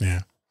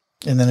 yeah,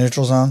 in the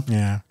neutral zone.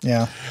 Yeah.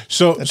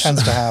 So it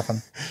tends to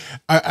happen.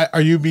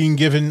 Are you being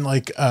given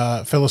like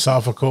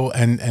philosophical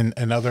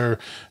and other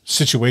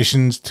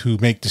situations to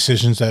make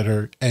decisions that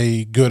are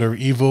good or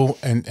evil,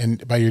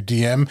 and by your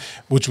DM,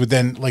 which would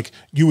then like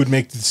you would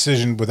make the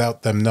decision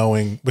without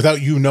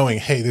you knowing,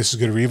 hey, this is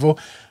good or evil.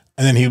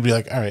 And then he would be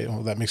like, all right,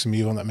 well, that makes him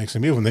evil, and that makes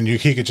him evil. And then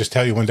he could just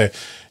tell you one day,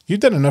 you've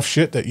done enough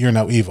shit that you're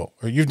now evil,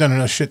 or you've done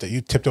enough shit that you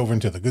tipped over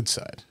into the good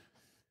side.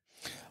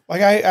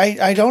 Like,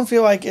 I don't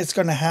feel like it's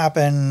going to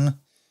happen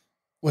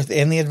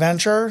within the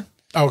adventure.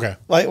 Okay.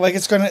 Like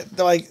it's going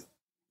to, like,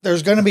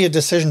 there's going to be a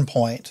decision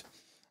point.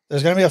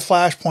 There's going to be a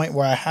flash point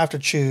where I have to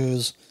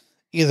choose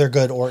either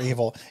good or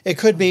evil. It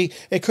could be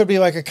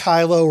like a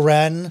Kylo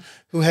Ren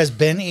who has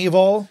been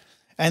evil,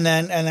 and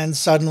then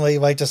suddenly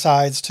like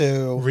decides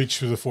to reach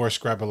through the Force,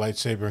 grab a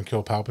lightsaber, and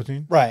kill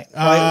Palpatine. Right.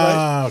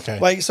 Okay.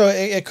 Like so,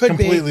 it could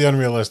be completely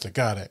unrealistic.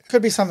 Got it.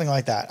 Could be something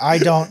like that. I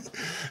don't.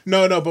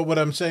 No. But what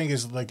I'm saying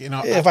is, like,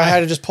 if I had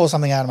to just pull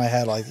something out of my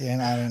head, like, I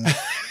mean,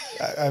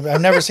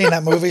 I've never seen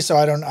that movie, so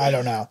I don't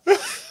know.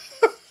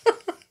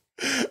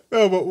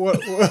 No, but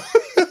what?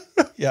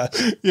 Yeah,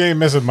 you ain't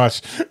missing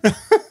much.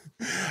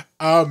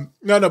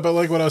 No, but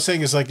like what I was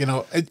saying is like,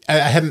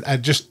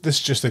 this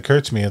just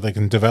occurred to me, like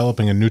in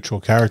developing a neutral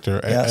character,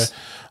 yes.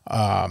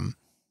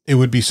 It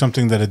would be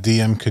something that a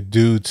DM could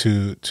do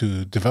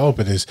to develop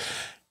it is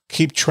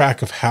keep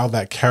track of how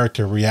that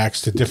character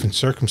reacts to different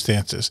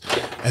circumstances.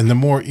 And the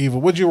more evil,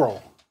 what'd you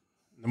roll?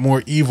 The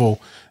more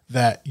evil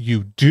that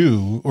you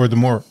do, or the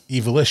more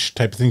evilish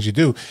type of things you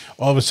do,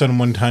 all of a sudden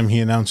one time he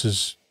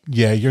announces,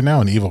 yeah, you're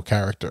now an evil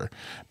character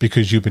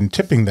because you've been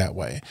tipping that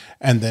way.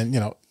 And then,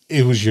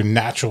 it was your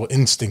natural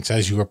instincts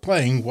as you were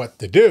playing what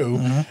to do.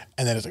 Mm-hmm.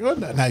 And then it's like, oh,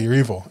 now you're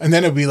evil. And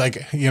then it'd be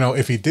like,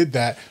 if he did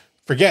that,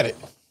 forget it.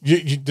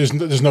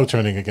 There's no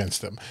turning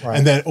against him. Right.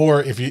 And then,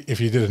 or if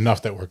you did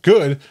enough that were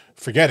good,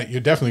 forget it.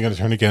 You're definitely going to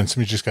turn against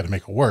him. You just got to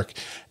make it work.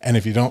 And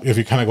if you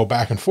kind of go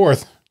back and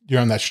forth,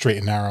 you're on that straight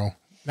and narrow.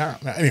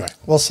 Anyway,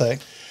 we'll see.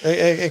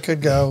 It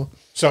could go.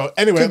 So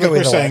anyway, like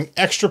we're saying,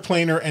 extra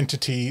planar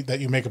entity that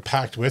you make a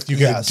pact with. You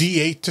get a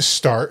D8 to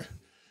start.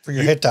 For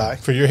your hit die.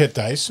 For your hit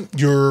dice.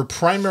 Your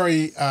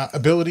primary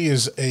ability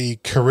is a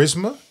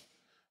charisma.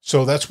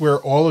 So that's where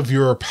all of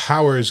your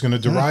power is going to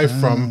derive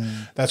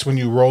from. That's when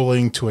you're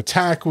rolling to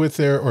attack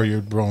with it, or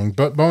you're rolling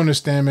bonus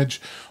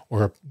damage,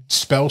 or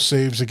spell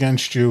saves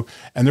against you.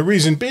 And the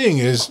reason being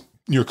is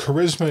your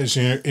charisma is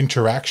your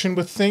interaction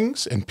with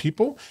things and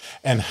people,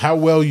 and how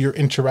well you're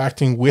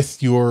interacting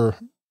with your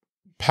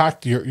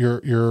pact,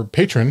 your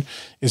patron,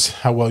 is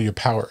how well your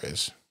power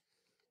is.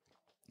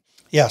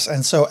 Yes,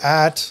 and so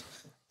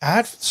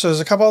so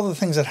there's a couple other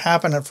things that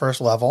happen at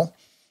first level.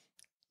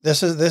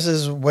 This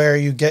is where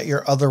you get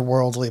your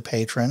otherworldly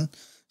patron.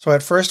 So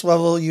at first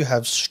level, you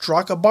have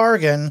struck a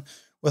bargain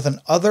with an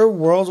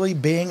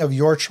otherworldly being of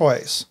your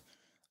choice.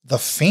 The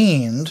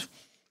Fiend,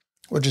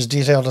 which is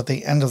detailed at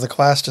the end of the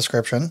class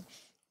description,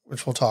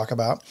 which we'll talk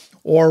about,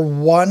 or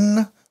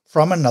one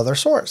from another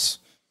source.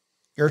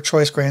 Your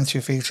choice grants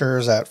you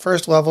features at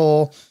first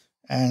level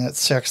and at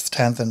 6th,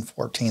 10th, and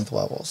 14th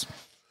levels.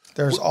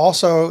 There's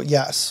also,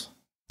 yes.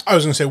 I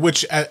was going to say,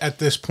 which at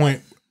this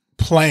point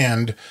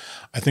planned,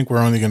 I think we're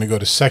only going to go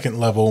to 2nd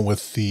level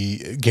with the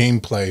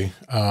gameplay.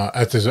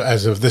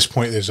 As of this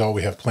point, is all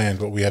we have planned,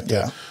 but we have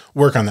to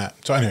work on that.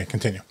 So anyway,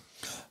 continue.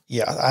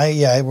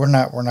 We're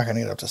not going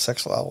to get up to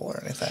 6th level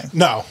or anything.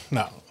 No.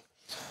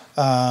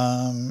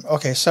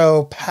 Okay,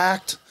 so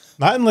pact.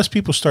 Not unless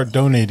people start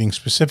donating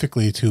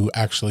specifically to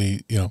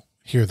actually,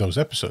 hear those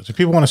episodes. If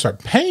people want to start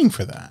paying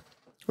for that,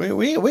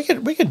 we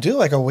could do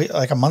like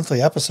a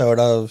monthly episode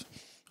of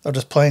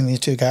just playing these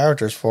two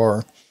characters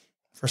for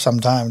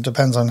some time. It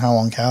depends on how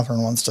long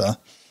Catherine wants to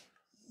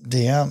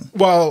DM.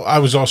 Well, I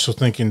was also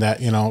thinking that,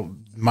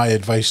 my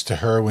advice to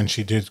her when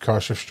she did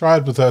Cast of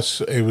Stride with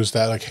us, it was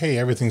that like, hey,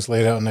 everything's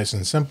laid out nice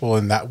and simple.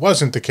 And that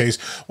wasn't the case.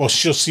 Well,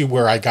 she'll see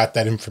where I got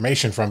that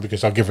information from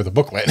because I'll give her the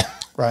booklet.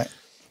 Right.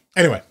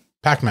 Anyway,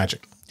 pack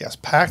magic. Yes,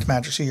 packed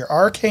magic. So your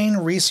arcane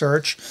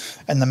research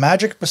and the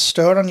magic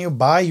bestowed on you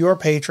by your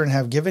patron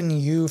have given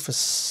you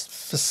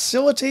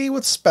facility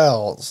with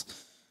spells.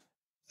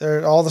 There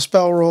are all the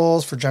spell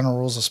rules for general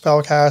rules of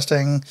spell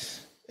casting.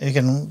 You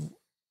can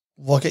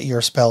look at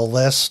your spell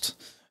list.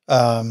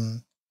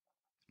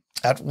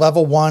 At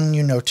level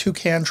 1, 2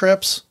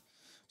 cantrips.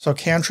 So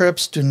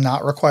cantrips do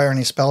not require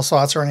any spell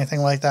slots or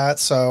anything like that.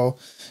 So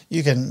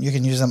you can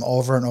use them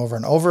over and over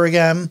and over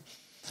again.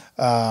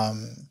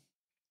 And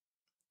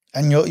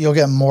you'll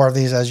get more of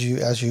these as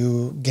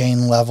you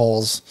gain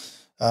levels.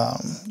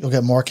 You'll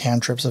get more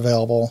cantrips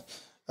available.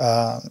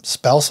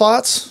 Spell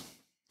slots.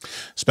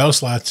 Spell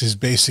slots is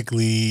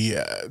basically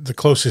the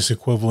closest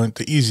equivalent.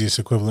 The easiest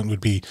equivalent would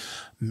be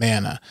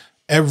mana.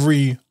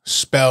 Every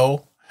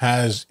spell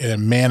has a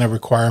mana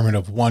requirement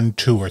of 1,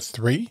 2, or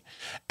 3.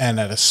 And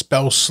at a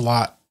spell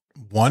slot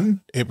 1,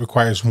 it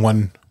requires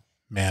 1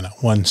 mana,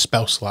 1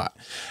 spell slot.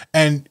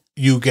 And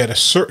you get a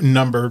certain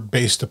number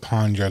based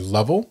upon your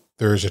level.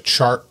 There is a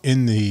chart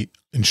in the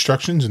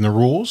instructions and the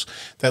rules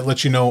that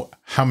lets you know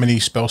how many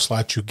spell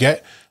slots you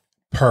get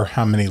per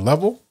how many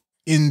level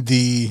in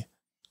the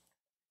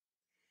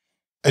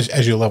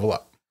as you level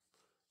up.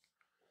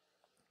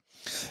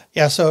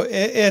 Yeah, so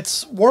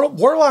it's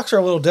warlocks are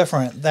a little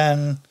different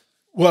than.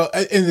 Well,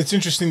 and it's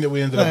interesting that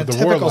we ended up with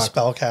the Warlock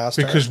spellcaster,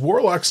 because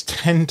Warlocks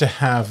tend to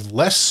have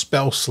less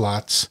spell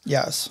slots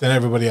than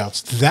everybody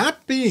else.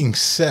 That being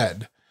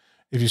said,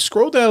 if you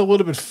scroll down a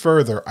little bit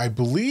further, I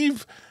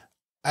believe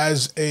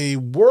as a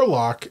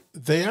Warlock,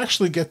 they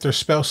actually get their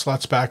spell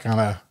slots back on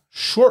a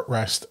short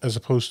rest as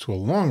opposed to a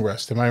long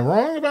rest. Am I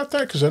wrong about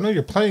that? Because I know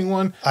you're playing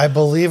one. I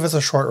believe it's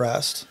a short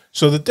rest.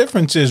 So the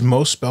difference is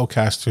most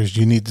spellcasters,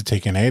 you need to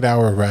take an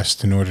 8-hour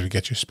rest in order to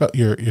get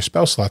your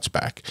spell slots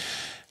back.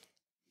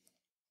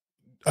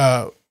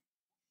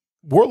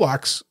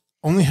 Warlocks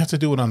only have to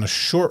do it on a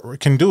short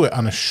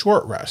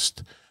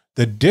rest.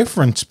 The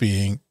difference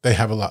being they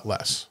have a lot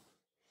less.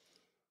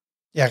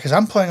 Yeah, because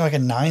I'm playing like a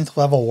 9th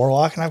level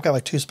Warlock and I've got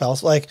like 2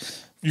 spells. Like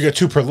you got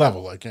 2 per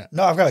level,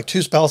 No, I've got like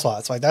 2 spell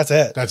slots. Like that's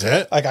it. That's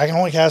it? Like I can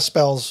only cast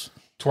spells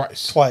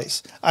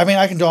twice. I mean,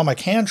 I can do all my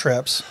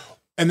cantrips.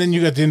 And then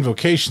you got the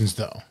invocations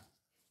though.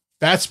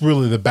 That's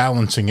really the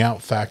balancing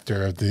out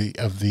factor of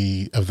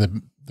the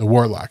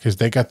Warlock, is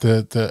they got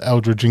the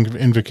Eldritch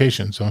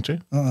invocations, don't you?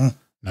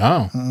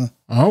 No.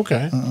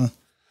 Okay.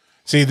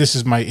 See, this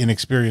is my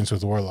inexperience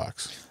with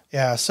Warlocks.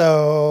 Yeah,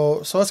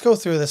 so let's go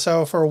through this.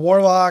 So for a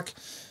Warlock,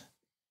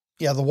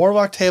 the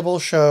Warlock table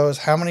shows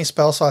how many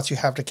spell slots you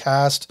have to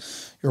cast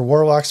your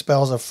Warlock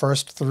spells of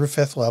 1st through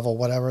 5th level,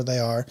 whatever they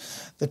are.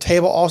 The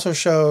table also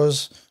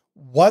shows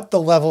what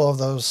the level of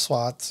those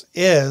slots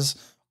is.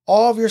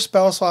 All of your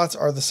spell slots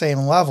are the same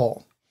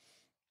level.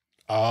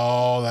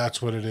 Oh,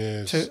 that's what it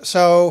is.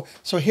 So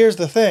here's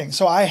the thing.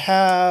 So I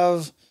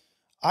have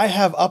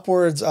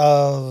upwards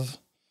of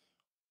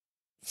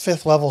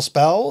 5th level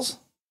spells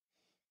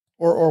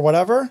or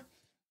whatever.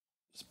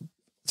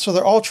 So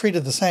they're all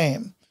treated the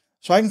same.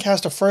 So I can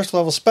cast a 1st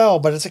level spell,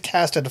 but it's a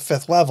cast at a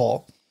 5th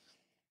level.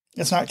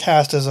 It's not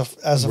cast as a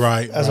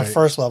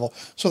 1st level.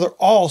 So they're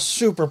all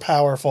super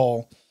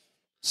powerful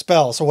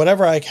spell. So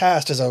whatever I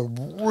cast is a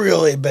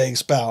really big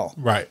spell.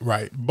 Right.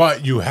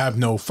 But you have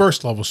no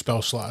 1st level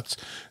spell slots.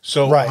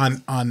 So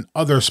on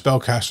other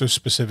spellcasters,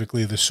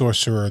 specifically the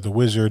sorcerer or the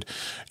wizard,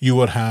 you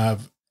would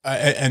have,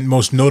 and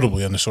most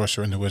notably on the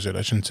sorcerer and the wizard,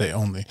 I shouldn't say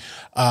only,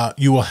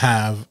 you will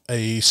have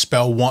a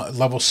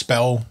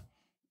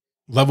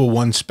level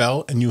 1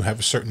 spell, and you have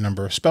a certain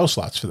number of spell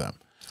slots for them.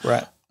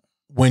 Right.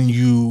 When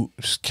you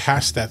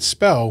cast that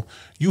spell,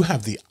 you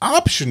have the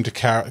option to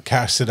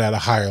cast it at a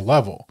higher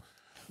level,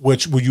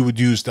 which you would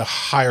use the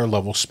higher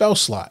level spell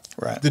slot.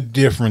 Right. The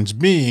difference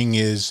being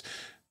is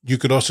you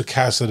could also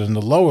cast it in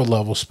the lower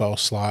level spell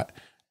slot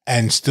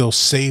and still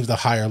save the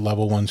higher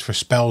level ones for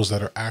spells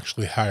that are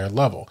actually higher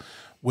level.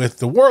 With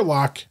the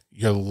Warlock,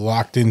 you're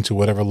locked into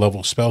whatever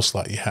level spell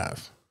slot you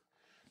have.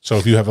 So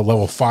if you have a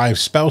level 5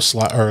 spell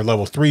slot or a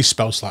level 3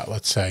 spell slot,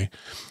 let's say,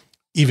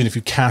 even if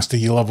you cast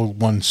a level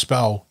 1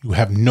 spell, you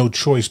have no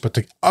choice but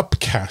to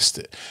upcast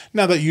it.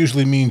 Now that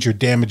usually means your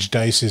damage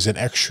dice is an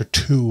extra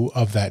 2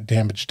 of that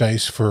damage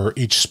dice for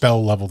each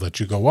spell level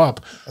that you go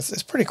up.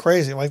 It's pretty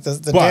crazy. Like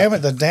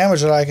the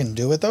damage that I can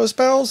do with those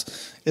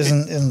spells is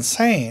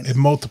insane. It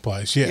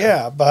multiplies, yeah.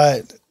 Yeah,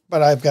 but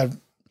I've got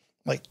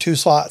like 2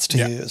 slots to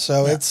use,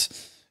 so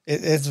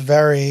it's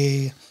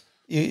very.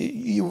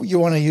 You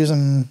want to use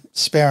them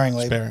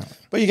sparingly.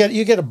 But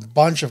you get a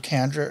bunch of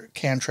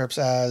cantrips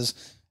as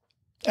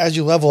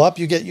you level up.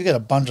 You get a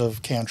bunch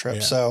of cantrips.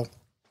 Yeah. So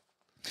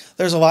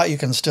there's a lot you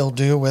can still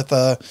do with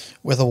a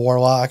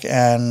Warlock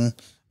and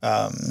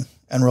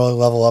really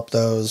level up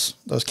those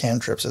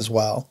cantrips as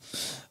well.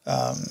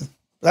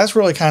 That's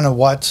really kind of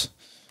what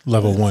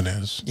level 1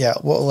 is. Yeah,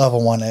 what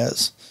level 1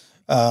 is.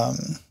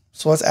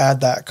 So let's add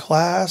that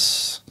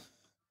class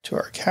to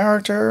our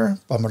character.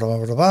 Bum, bum,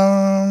 bum, bum,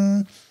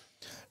 bum.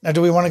 Now,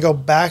 do we want to go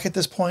back at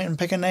this point and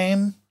pick a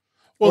name?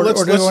 Well,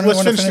 let's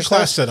finish the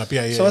class setup.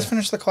 Yeah. So let's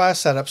finish the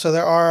class setup. So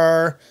there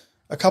are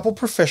a couple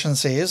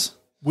proficiencies.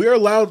 We're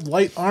allowed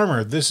light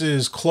armor. This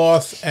is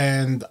cloth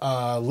and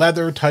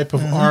leather type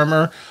of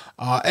armor.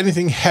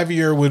 Anything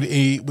heavier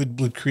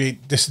would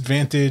create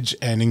disadvantage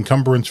and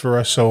encumbrance for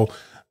us. So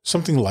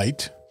something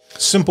light,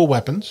 simple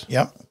weapons.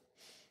 Yep.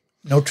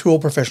 No tool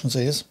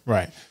proficiencies.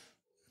 Right.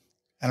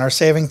 And our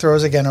saving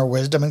throws again are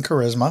wisdom and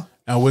charisma.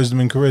 Now,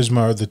 wisdom and charisma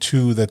are the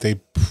two that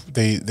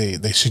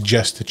they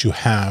suggest that you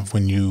have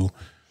when you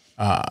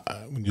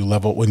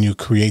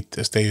create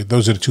this.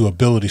 Those are the two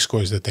ability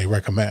scores that they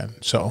recommend.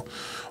 So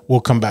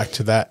we'll come back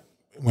to that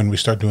when we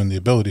start doing the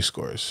ability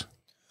scores.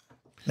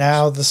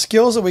 Now, the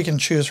skills that we can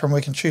choose from,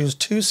 we can choose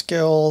 2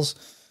 skills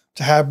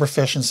to have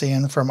proficiency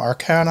in from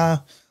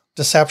Arcana,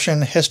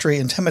 Deception, History,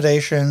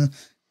 Intimidation,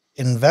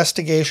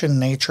 Investigation,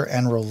 Nature,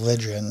 and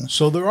Religion.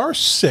 So there are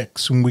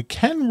 6, and we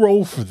can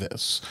roll for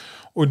this.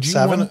 Or do you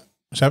want to...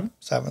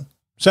 7?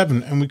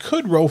 7, and we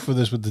could roll for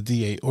this with the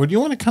D8. Or do you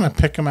want to kind of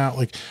pick them out?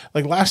 Like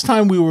last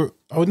time we were...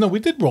 Oh, no, we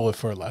did roll it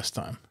for it last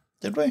time.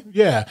 Did we?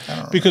 Yeah,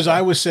 because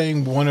I was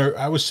saying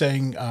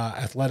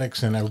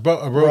athletics and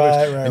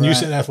aerobics, and you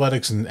said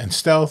athletics and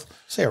stealth.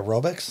 Say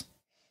aerobics?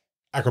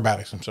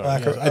 Acrobatics, I'm sorry.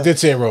 I did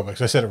say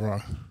aerobics. I said it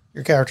wrong.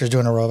 Your character's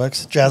doing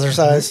aerobics.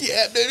 Jazzercise?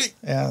 Yeah, baby.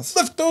 Yes.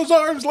 Lift those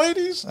arms,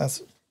 ladies. Oh,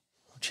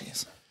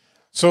 jeez.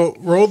 So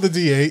roll the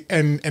D8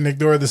 and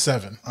ignore the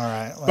 7. All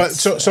right.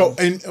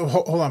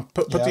 Hold on.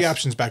 Put the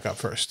options back up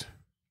first.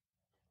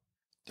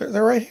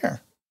 They're right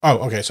here. Oh,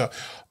 okay. So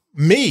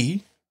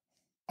me...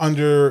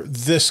 Under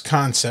this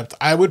concept,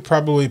 I would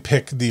probably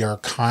pick the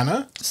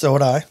Arcana. So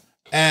would I.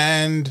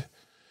 And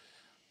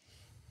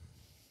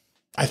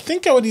I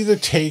think I would either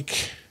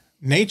take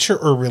Nature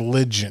or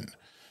Religion.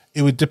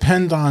 It would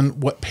depend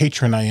on what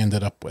patron I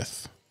ended up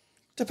with.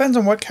 Depends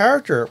on what kind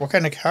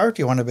of character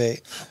you want to be.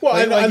 Well,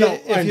 I know.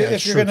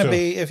 If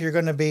you're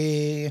going to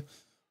be.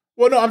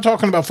 Well, no, I'm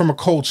talking about from a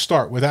cold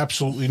start with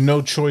absolutely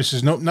no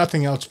choices,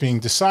 nothing else being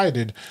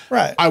decided.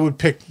 Right. I would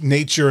pick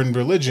Nature and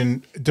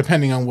Religion,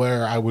 depending on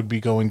where I would be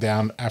going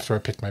down after I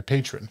picked my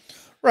patron.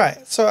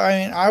 Right. So, I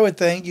mean, I would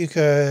think you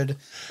could,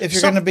 if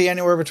you're going to be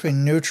anywhere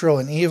between neutral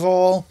and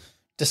evil,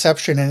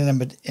 Deception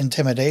and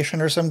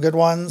Intimidation are some good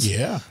ones.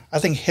 Yeah. I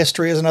think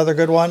History is another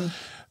good one.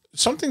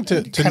 Something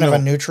to kind of a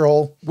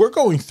neutral. We're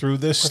going through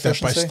this step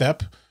by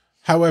step.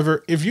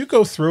 However, if you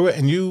go through it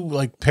and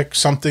you pick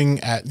something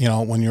at,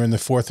 when you're in the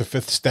 4th or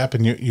 5th step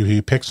and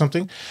you pick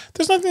something,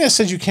 there's nothing that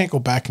says you can't go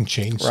back and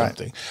change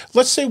something.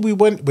 Let's say we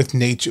went with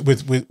nature,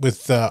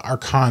 with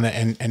Arcana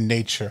and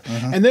Nature,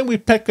 and then we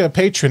pick a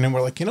patron and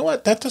we're like, you know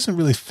what, that doesn't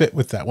really fit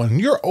with that one.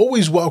 You're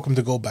always welcome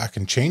to go back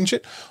and change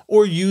it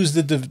or use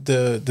the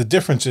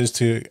differences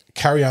to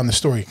carry on the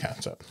story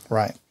concept.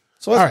 Right.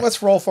 So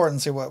let's roll for it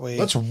and see what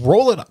let's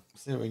roll it up.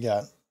 See what we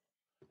got.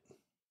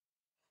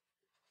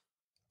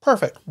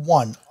 Perfect.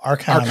 1,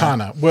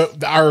 Arcana. Well,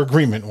 our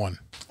agreement 1.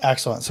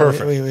 Excellent. So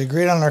perfect. We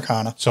agreed on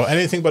Arcana. So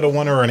anything but a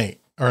 1 or an 8.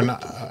 Or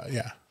not,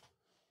 yeah.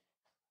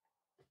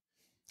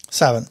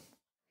 7.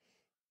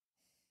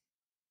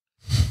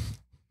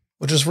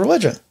 Which is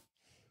Religion.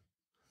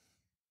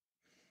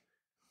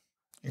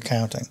 You're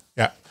counting.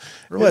 Yeah.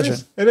 Religion.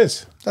 It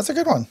is. That's a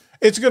good one.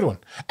 It's a good one.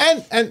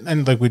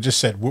 And like we just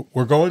said,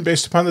 we're going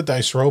based upon the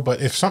dice roll,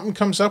 but if something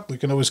comes up, we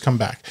can always come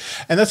back.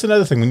 And that's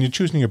another thing. When you're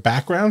choosing your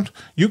background,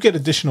 you get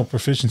additional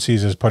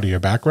proficiencies as part of your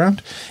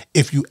background.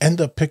 If you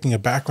end up picking a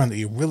background that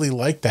you really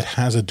like that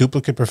has a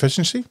duplicate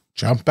proficiency,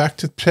 jump back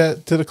to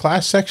the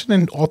class section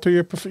and alter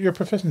your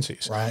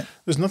proficiencies. Right.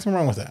 There's nothing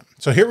wrong with that.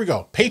 So here we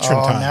go. Patron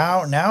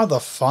time. Now the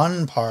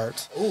fun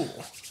part. Ooh.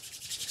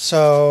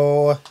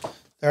 So...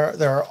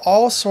 There are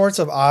all sorts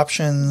of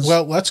options.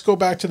 Well, let's go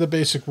back to the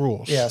basic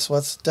rules. Yes,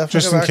 let's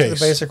definitely go back to the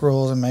basic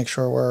rules and make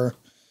sure we're...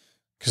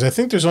 Because I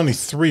think there's only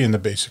 3 in the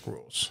basic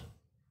rules.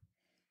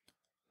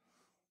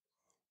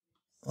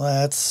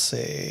 Let's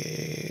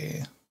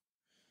see.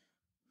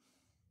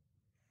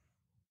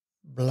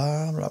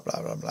 Blah, blah,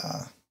 blah, blah,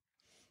 blah.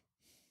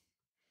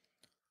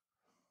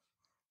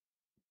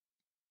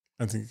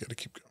 I think you got to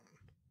keep going.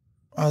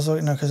 I was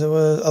looking, because it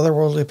was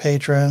Otherworldly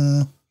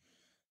Patron...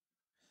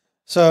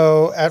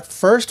 So at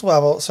first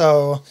level,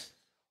 so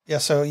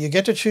you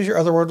get to choose your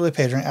otherworldly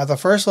patron. At the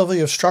first level,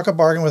 you've struck a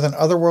bargain with an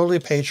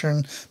otherworldly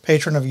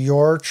patron of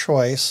your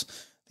choice,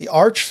 the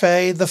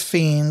Archfey, the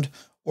Fiend,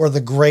 or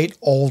the Great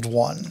Old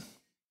One.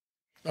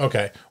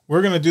 Okay,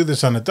 we're going to do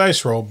this on a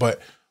dice roll,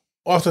 but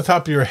off the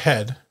top of your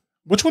head,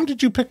 which one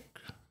did you pick?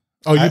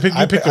 Oh, I picked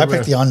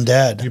the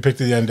undead. You picked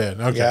the undead.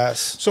 Okay. Yes.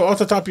 So off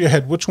the top of your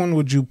head, which one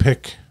would you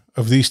pick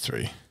of these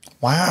 3?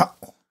 Wow.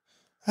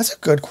 That's a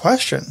good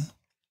question.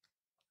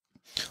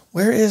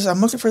 I'm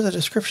looking for the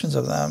descriptions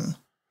of them.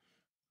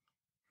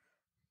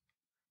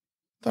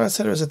 Thought I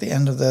said it was at the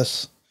end of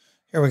this.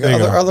 Here we go.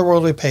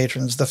 Otherworldly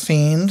patrons. The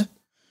Fiend. Is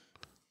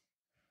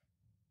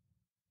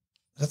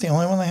that the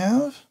only one they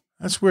have?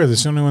 That's weird.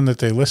 That's the only one that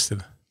they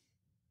listed.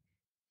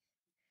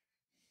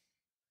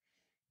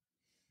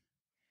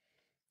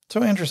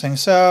 So interesting.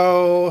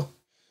 So,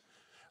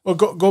 Well,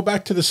 go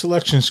back to the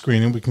selection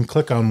screen and we can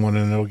click on one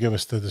and it'll give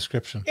us the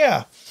description.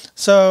 yeah.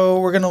 So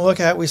we're going to look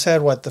at, we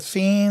said what? The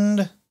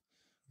Fiend.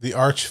 The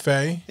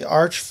Archfey. The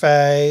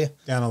Archfey.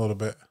 Down a little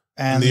bit.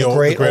 And the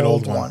great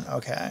old one.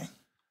 Okay.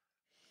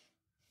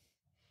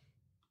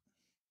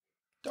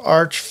 The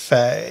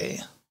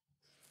Archfey.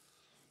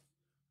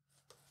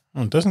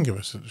 Oh, it doesn't give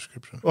us a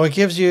description. Well, it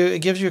gives you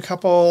a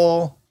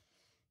couple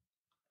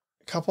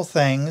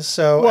things.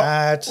 So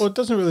well, it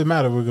doesn't really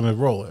matter. We're going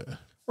to roll it.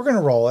 We're going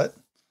to roll it.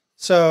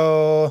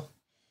 So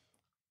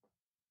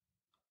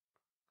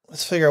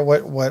let's figure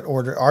out what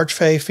order.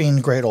 Archfey,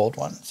 Fiend, Great Old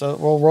One. So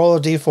we'll roll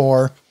a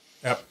d4.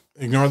 Yep.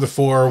 Ignore the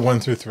 4, 1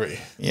 through 3.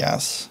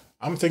 Yes.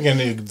 I'm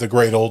thinking the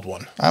Great Old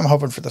One. I'm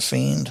hoping for the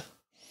Fiend.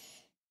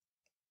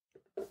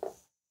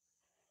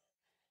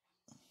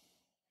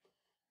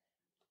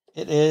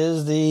 It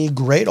is the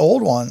Great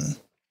Old One.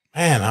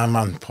 Man, I'm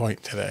on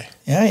point today.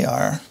 Yeah, you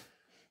are.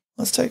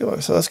 Let's take a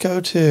look. So let's go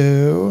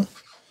to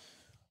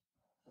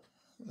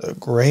the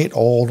Great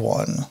Old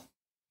One.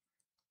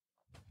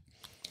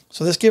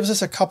 So this gives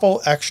us a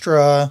couple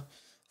extra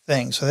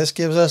things. So this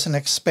gives us an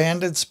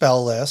expanded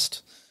spell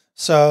list.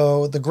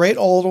 So the Great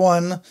Old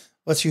One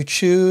lets you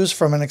choose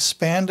from an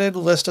expanded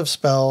list of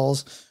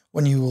spells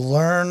when you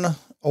learn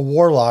a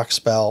Warlock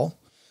spell.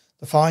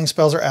 The following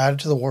spells are added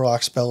to the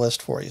Warlock spell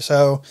list for you.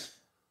 So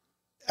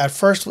at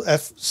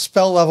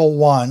spell level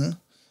 1,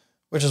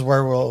 which is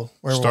where we'll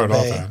start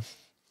off at.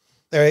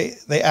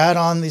 They add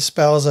on these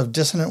spells of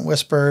Dissonant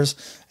Whispers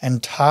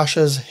and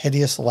Tasha's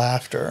Hideous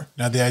Laughter.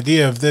 Now, the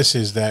idea of this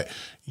is that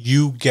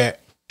you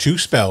get 2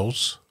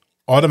 spells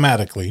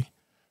automatically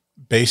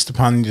based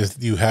upon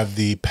you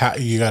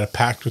got a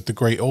pact with the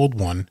Great Old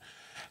One,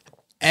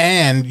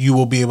 and you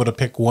will be able to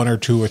pick 1 or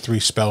 2 or 3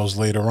 spells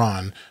later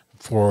on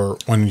for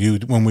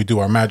when we do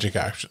our magic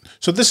action.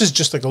 So this is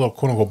just like a little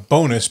quote unquote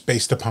bonus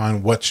based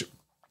upon which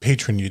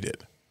patron you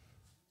did.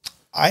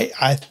 I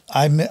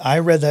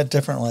read that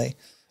differently.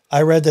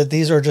 I read that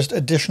these are just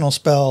additional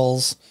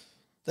spells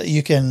that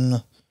you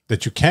can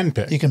pick.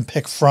 You can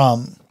pick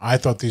from. I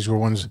thought these were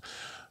ones.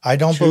 I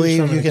don't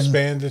believe you can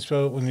expand this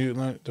spell when you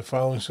learn the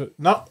following. So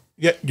no,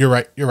 yeah, you're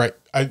right. You're right.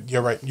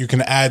 You're right. You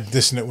can add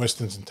Dissonant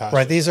Whispers and Tasha.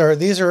 Right. These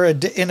are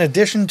in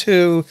addition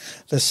to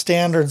the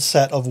standard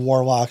set of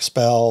Warlock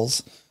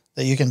spells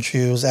that you can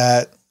choose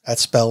at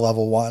spell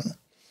level 1.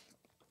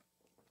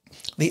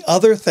 The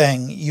other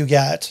thing you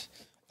get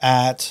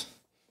at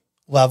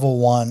level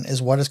 1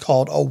 is what is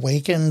called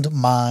Awakened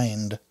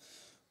Mind.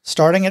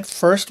 Starting at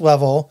first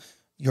level,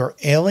 your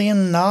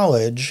alien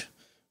knowledge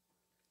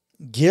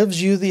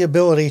gives you the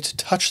ability to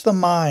touch the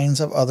minds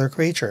of other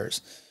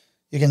creatures.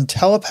 You can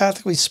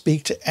telepathically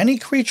speak to any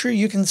creature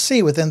you can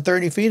see within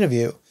 30 feet of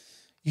you.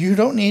 You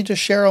don't need to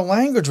share a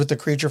language with the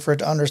creature for it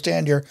to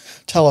understand your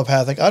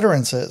telepathic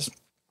utterances.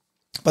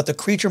 But the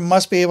creature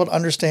must be able to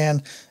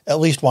understand at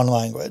least one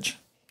language.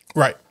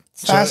 Right.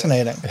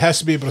 Fascinating. So it has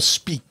to be able to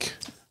speak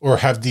or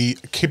have the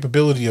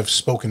capability of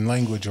spoken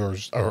language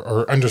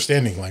or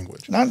understanding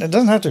language. It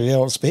doesn't have to be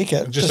able to speak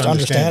it. Just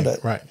understand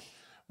it. Right.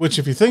 Which,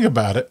 if you think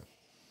about it,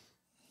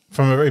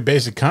 from a very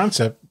basic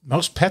concept,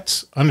 most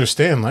pets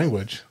understand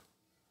language,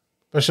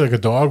 especially like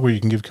a dog where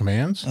you can give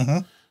commands.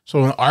 Mm-hmm.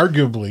 So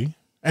arguably,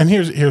 and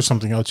here's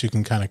something else you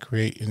can kind of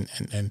create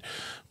and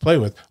play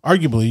with.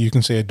 Arguably, you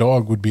can say a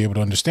dog would be able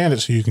to understand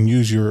it, so you can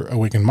use your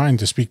awakened mind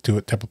to speak to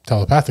it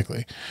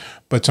telepathically.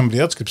 But somebody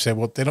else could say,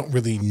 well, they don't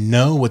really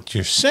know what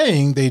you're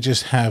saying. They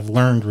just have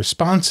learned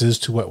responses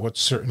to what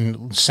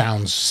certain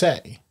sounds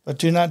say. But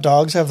do not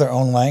dogs have their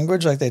own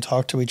language, like they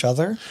talk to each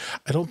other?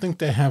 I don't think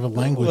they have a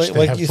language.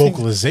 They have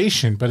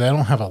vocalization, but I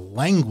don't have a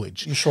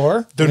language. You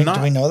sure? Do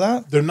we know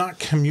that? They're not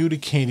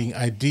communicating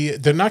idea.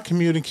 They're not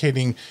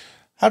communicating.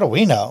 How do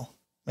we know?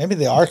 Maybe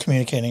they are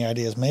communicating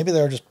ideas. Maybe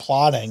they're just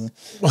plotting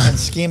and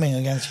scheming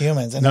against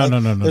humans. And no.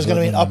 There's going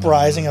to be an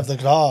uprising of the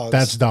dogs.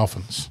 That's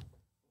dolphins.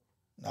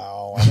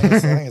 No, I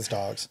think it's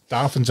dogs.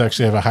 Dolphins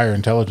actually have a higher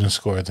intelligence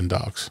score than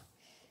dogs.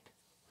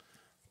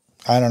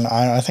 I don't know.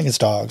 I think it's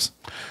dogs.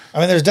 I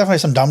mean, there's definitely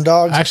some dumb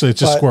dogs. Actually, it's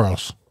just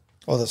squirrels.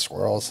 Oh, the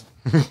squirrels.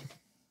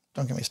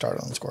 Don't get me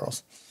started on the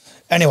squirrels.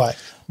 Anyway.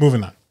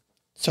 Moving on.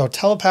 So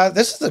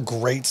this is a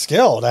great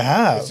skill to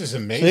have. This is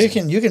amazing.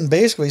 So you can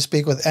basically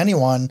speak with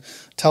anyone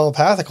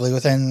telepathically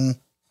that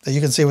you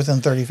can see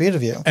within 30 feet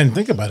of you. And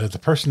think about it. If the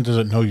person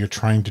doesn't know you're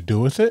trying to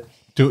do it,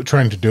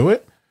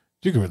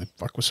 you can really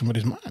fuck with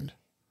somebody's mind.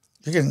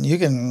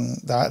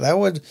 That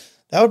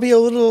would be a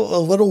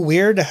little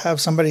weird to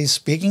have somebody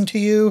speaking to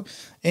you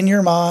in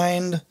your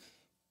mind.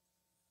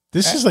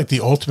 This is like the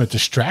ultimate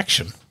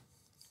distraction.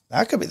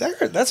 That could be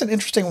that's an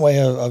interesting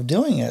way of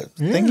doing it.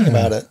 Yeah, thinking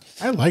about it.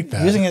 I like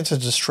that. Using it to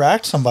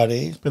distract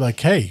somebody. Be like,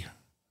 hey,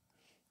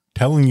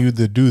 telling you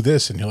to do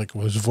this, and you're like,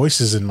 well, there's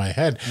voices in my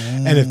head.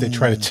 And if they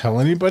try to tell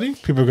anybody,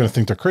 people are going to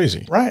think they're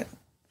crazy. Right.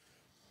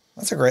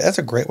 That's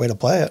a great way to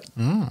play it.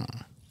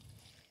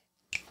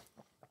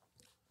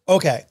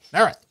 Okay.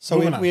 All right. So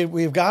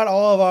we've got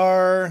all of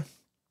our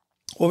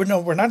Well,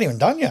 no, we're not even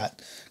done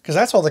yet because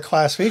that's all the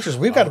class features.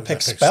 We've got to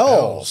pick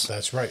spells.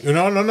 That's right.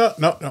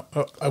 No.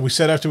 We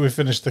said after we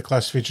finish the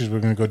class features,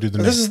 we're going to go do the.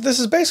 This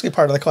is basically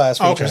part of the class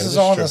features. Okay, this is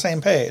all on the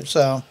same page.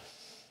 So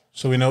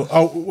we know.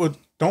 Oh, well,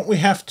 don't we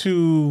have?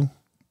 Can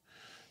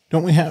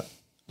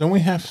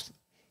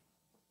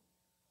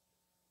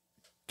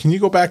you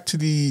go back to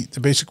the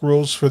basic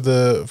rules for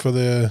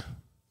the?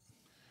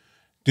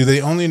 Do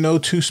they only know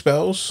 2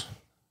 spells?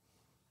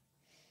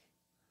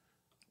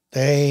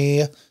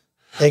 They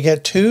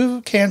get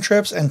 2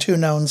 cantrips and 2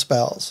 known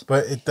spells.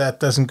 But that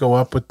doesn't go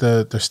up with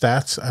the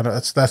stats.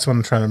 That's what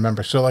I'm trying to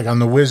remember. So like on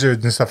the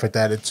wizards and stuff like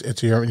that,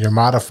 it's your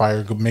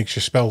modifier makes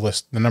your spell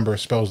list, the number of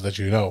spells that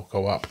you know,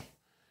 go up.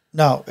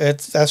 No,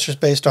 that's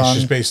just based on. It's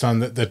just based on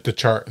the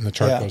chart, and the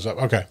chart goes up.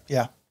 Okay.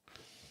 Yeah.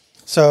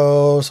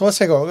 So let's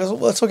take a look.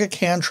 Let's look at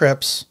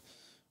cantrips.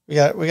 We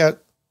got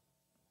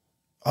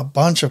a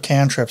bunch of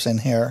cantrips in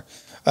here.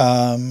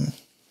 I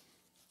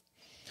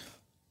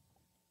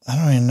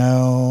don't even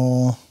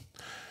know.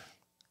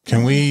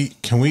 Can we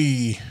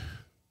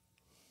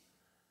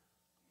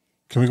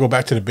go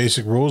back to the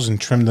basic rules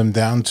and trim them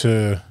down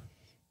to?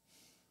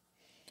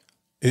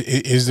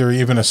 Is there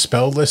even a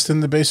spell list in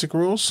the basic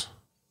rules?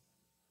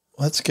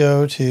 Let's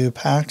go to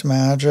Pact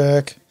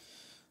Magic,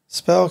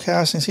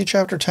 Spellcasting. See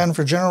Chapter 10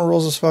 for general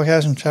rules of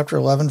spellcasting, Chapter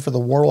 11 for the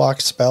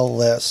Warlock spell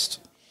list.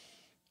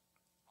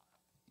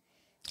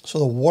 So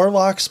the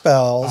Warlock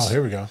spells. Oh,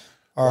 here we go.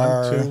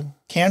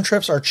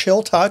 Cantrips are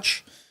Chill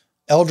Touch,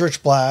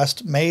 Eldritch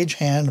Blast, Mage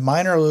Hand,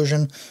 Minor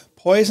Illusion,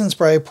 Poison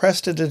Spray,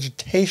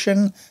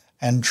 Prestidigitation,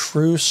 and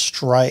True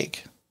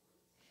Strike.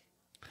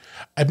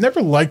 I've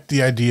never liked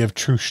the idea of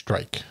True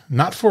Strike.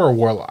 Not for a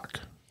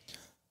Warlock.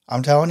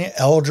 I'm telling you,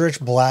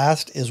 Eldritch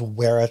Blast is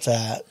where it's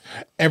at.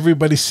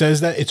 Everybody says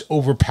that. It's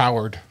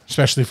overpowered,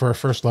 especially for a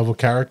first level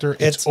character.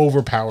 It's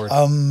overpowered.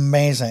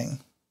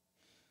 Amazing.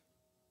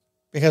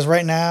 Because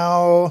right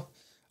now,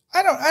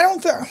 I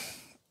don't think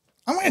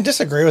I'm going to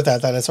disagree with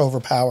that it's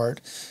overpowered.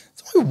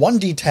 It's only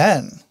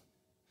 1d10.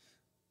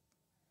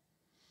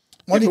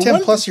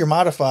 1d10 plus your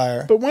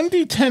modifier. But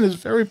 1d10 is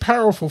very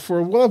powerful for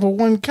a level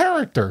 1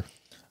 character.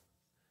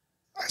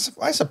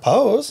 I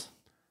suppose.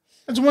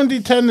 It's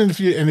 1d10, and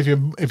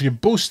if you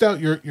boost out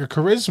your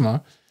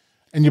charisma,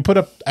 and you put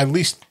up at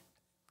least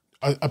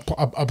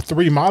a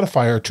 3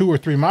 modifier, 2 or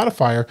 3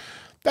 modifier,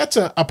 that's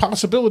a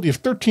possibility of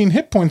 13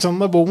 hit points on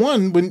level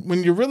 1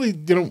 when you're really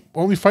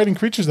only fighting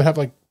creatures that have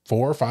like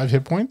 4 or 5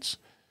 hit points.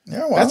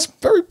 Yeah, well, that's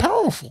very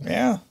powerful.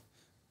 Yeah.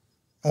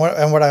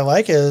 And what I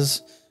like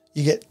is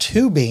you get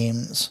 2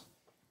 beams.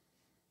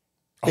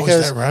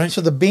 Because, is that right?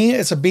 So the beam,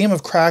 it's a beam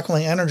of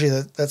crackling energy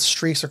that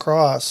streaks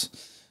across,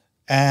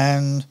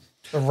 and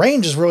the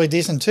range is really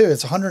decent too.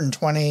 It's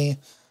 120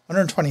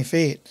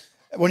 feet.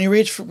 When you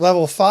reach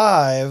level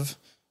 5,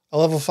 a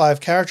level 5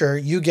 character,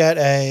 you get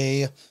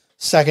a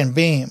second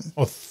beam.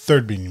 Oh,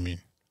 third beam, you mean?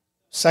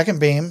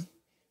 Second beam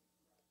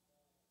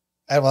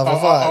at level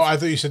 5. Oh, I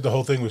thought you said the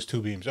whole thing was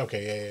 2 beams.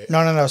 Okay,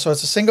 yeah. No. So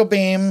it's a single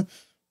beam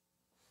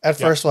at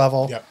first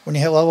level. Yep. When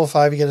you hit level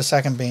 5, you get a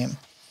second beam.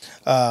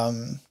 So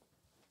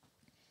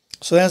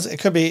then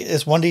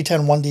it's 1d10,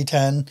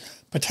 1d10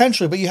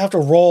 potentially, but you have to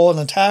roll an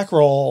attack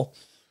roll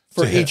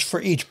for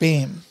each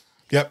beam.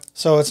 Yep.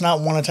 So it's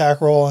not one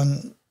attack roll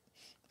and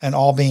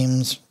all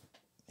beams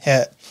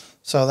hit.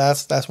 So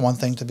that's one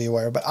thing to be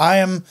aware. But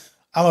I'm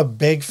a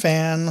big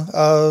fan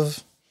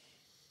of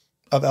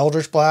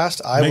Eldritch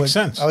Blast. Makes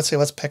sense. I would say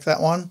let's pick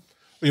that one.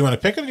 You want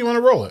to pick it or you want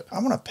to roll it?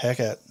 I'm going to pick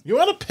it. You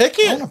want to pick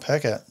it? I want to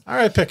pick it. All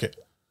right, pick it.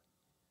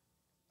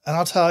 And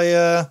I'll tell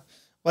you,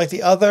 like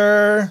the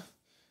other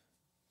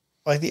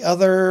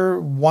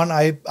one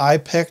I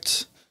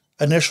picked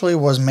initially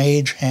was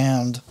Mage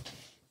Hand.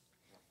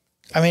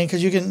 I mean,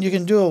 because you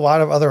can do a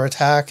lot of other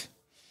attack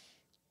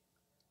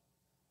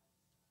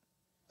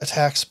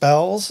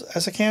spells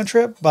as a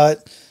cantrip,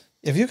 but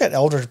if you get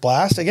Eldritch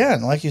Blast,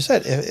 again, like you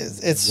said,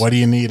 it's what do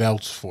you need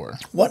else for?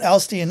 What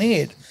else do you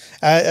need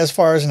as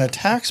far as an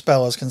attack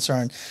spell is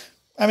concerned?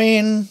 I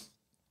mean,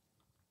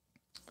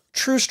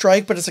 True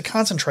Strike, but it's a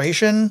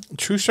concentration.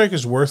 True Strike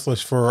is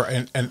worthless for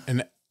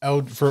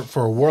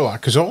for a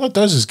Warlock, because all it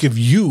does is give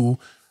you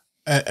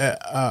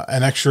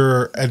an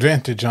extra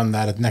advantage on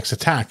that next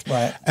attack.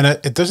 Right. And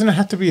it doesn't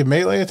have to be a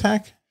melee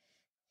attack.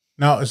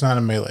 No, it's not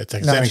a melee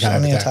attack. It's No, any just kind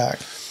of any attack.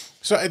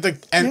 So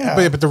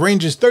Yeah. but the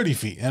range is 30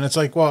 feet, and it's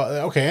like,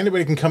 well, okay,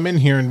 anybody can come in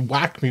here and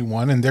whack me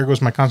one, and there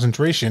goes my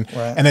concentration,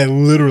 Right. and I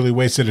literally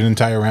wasted an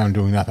entire round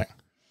doing nothing.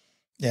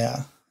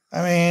 Yeah.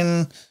 I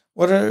mean,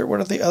 what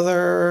are the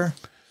other?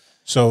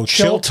 So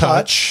Chill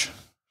Touch,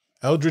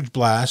 Eldritch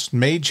Blast,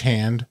 Mage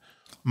Hand,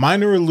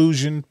 Minor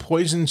Illusion,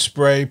 Poison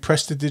Spray,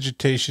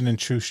 Prestidigitation, and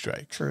True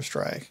Strike. True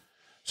Strike.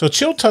 So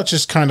Chill Touch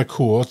is kind of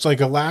cool. It's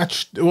like a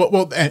latch.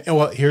 Well,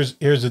 here's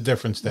the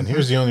difference then. Mm-hmm.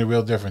 Here's the only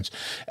real difference.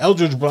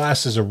 Eldritch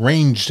Blast is a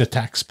ranged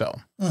attack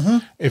spell. Mm-hmm.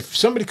 If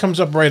somebody comes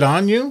up right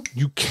on you,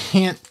 you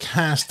can't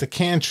cast a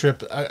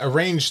cantrip, a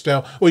ranged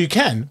spell. Well, you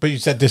can, but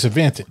it's at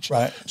disadvantage.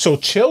 Right. So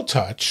Chill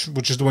Touch,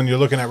 which is the one you're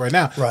looking at right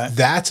now, Right.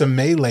 that's a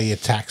melee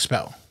attack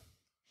spell.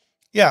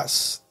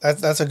 Yes,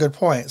 that's a good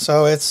point.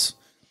 So it's,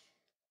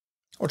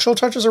 well, chill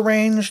touch is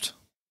arranged.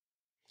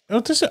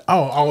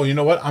 Oh, you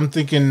know what? I'm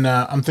thinking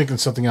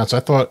something else. I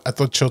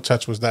thought chill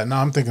touch was that. No,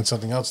 I'm thinking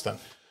something else then.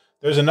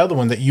 There's another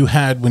one that you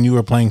had when you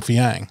were playing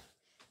Fiang.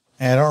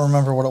 I don't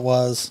remember what it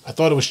was. I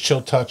thought it was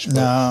chill touch. But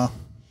no.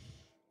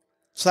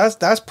 So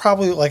that's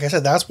probably, like I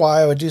said, that's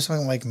why I would do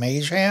something like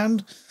Mage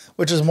Hand,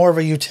 which is more of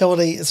a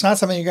utility. It's not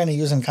something you're going to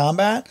use in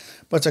combat,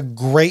 but it's a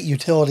great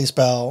utility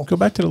spell. Go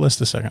back to the list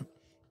a second.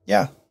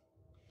 Yeah.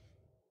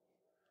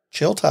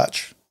 Chill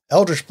touch,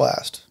 Eldritch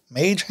Blast,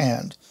 Mage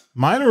Hand.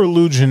 Minor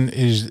illusion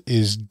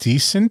is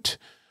decent,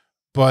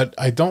 but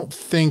I don't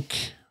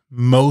think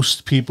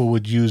most people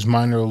would use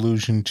minor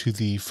illusion to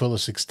the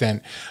fullest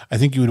extent. I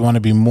think you would want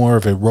to be more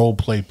of a role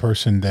play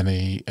person than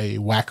a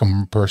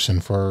whack-em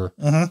person for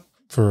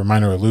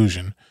minor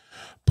illusion.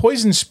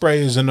 Poison spray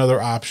is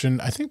another option.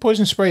 I think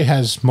poison spray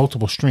has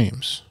multiple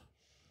streams.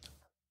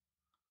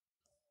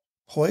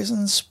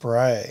 Poison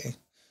spray.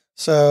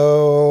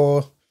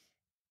 So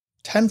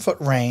 10-foot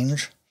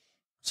range.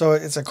 So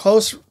it's a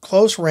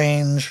close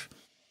range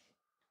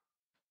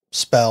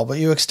spell, but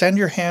you extend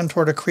your hand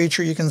toward a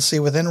creature you can see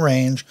within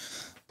range,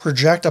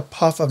 project a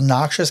puff of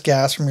noxious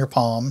gas from your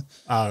palm.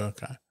 Oh,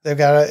 okay. They've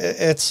got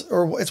it's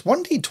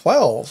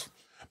 1d12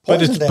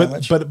 poison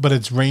damage. But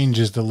its range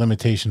is the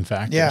limitation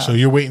factor. Yeah. So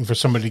you're waiting for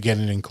somebody to get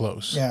it in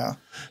close. Yeah.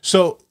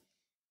 So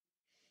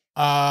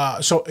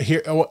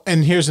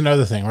here's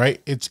another thing, right?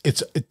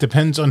 It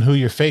depends on who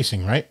you're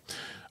facing, right?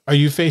 Are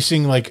you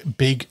facing like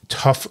big,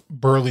 tough,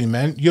 burly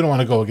men? You don't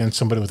want to go against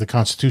somebody with a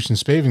Constitution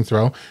saving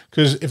throw,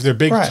 because if they're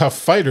big, tough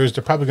fighters,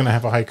 they're probably going to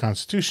have a high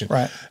Constitution.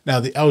 Right. Now,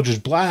 the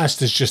Eldritch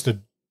Blast is just a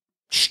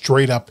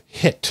straight up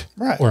hit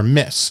or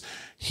miss.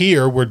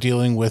 Here, we're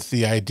dealing with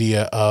the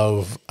idea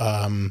of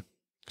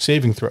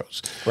saving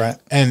throws. Right.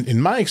 And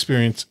in my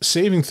experience,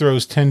 saving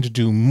throws tend to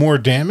do more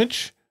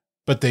damage,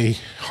 but they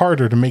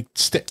harder to make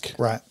stick.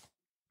 Right.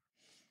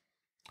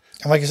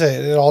 And like I say,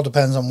 it all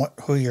depends on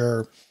who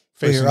you're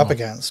up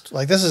against.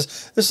 Like this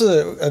is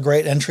a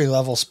great entry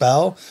level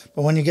spell,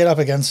 but when you get up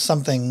against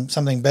something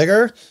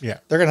bigger, they're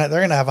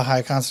gonna have a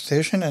high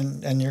constitution,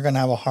 and you're gonna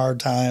have a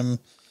hard time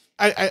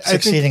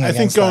succeeding. I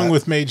think going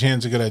with Mage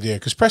Hand's a good idea,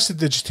 because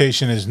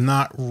prestidigitation is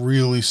not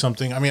really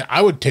something. I mean,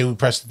 I would take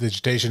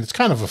prestidigitation. It's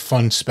kind of a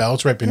fun spell.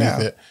 It's right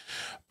beneath it,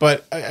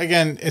 but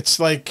again, it's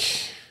like,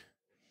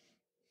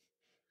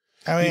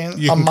 I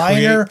mean,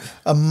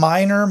 a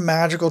minor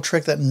magical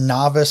trick that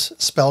novice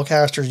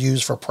spellcasters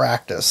use for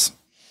practice.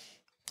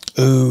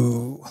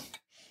 Ooh,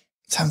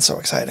 sounds so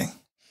exciting.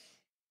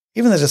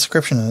 Even the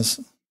description is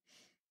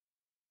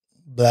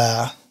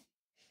blah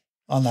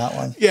on that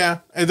one. Yeah,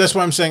 and that's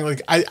why I'm saying,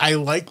 like, I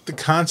like the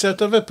concept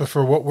of it, but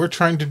for what we're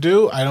trying to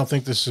do, I don't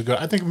think this is good.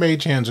 I think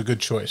Mage Hand's a good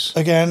choice.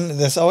 Again,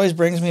 this always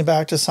brings me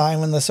back to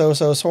Simon the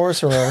So-So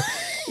Sorcerer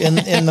in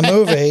the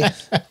movie.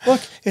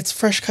 Look, it's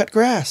fresh cut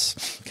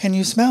grass. Can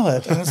you smell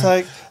it? And it's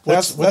like,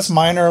 that's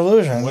minor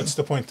illusion. What's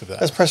the point of that?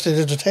 That's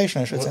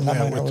prestidigitation, I should say, not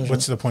minor illusion.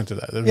 What's the point of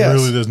that? It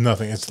really does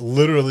nothing. It's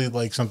literally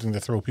like something to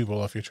throw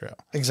people off your trail.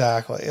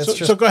 Exactly.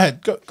 So go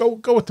ahead.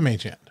 Go with the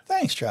Mage Hand.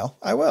 Thanks, Joe.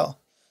 I will.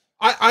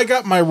 I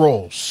got my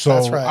rolls, so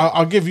that's right.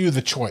 I'll give you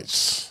the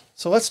choice.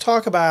 So let's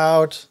talk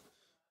about.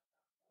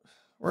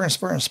 We're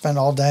gonna spend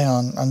all day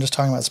on just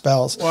talking about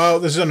spells. Well,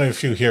 there's only a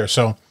few here.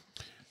 So,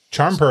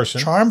 charm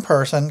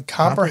person,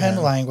 comprehend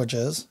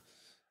languages,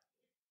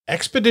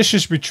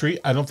 expeditious retreat.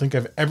 I don't think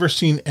I've ever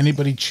seen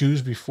anybody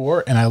choose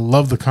before, and I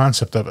love the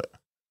concept of it.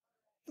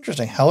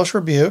 Interesting. Hellish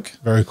rebuke,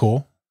 very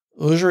cool.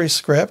 Illusory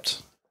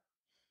script,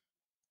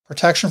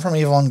 protection from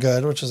evil and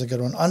good, which is a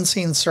good one.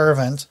 Unseen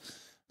servant.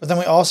 But then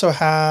we also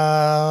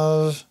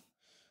have,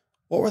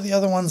 what were the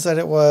other ones that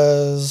it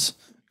was?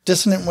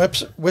 Dissonant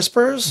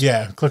whispers?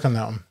 Yeah, click on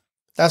that one.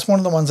 That's one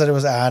of the ones that it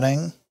was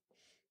adding,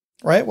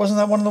 right? Wasn't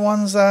that one of the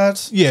ones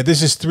that? Yeah,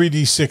 this is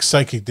 3d6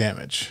 psychic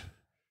damage.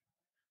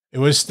 It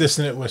was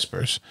dissonant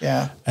whispers.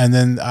 Yeah. And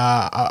then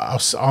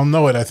I'll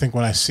know it, I think,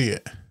 when I see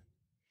it.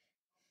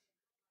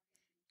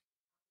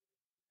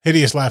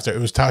 Hideous laughter. It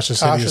was Tasha's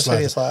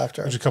hideous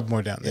laughter. There's a couple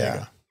more down. There you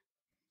go.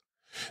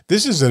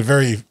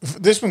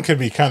 This one could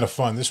be kind of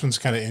fun. This one's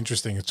kind of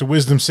interesting. It's a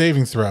wisdom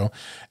saving throw.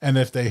 And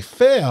if they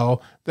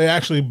fail, they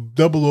actually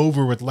double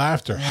over with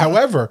laughter. Mm-hmm.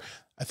 However,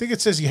 I think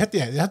it says you have to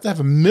have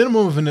a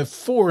minimum of a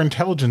 4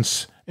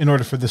 intelligence in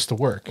order for this to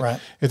work. Right.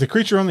 If the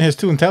creature only has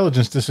 2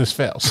 intelligence, this just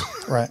fails.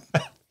 Right.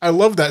 I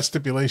love that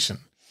stipulation.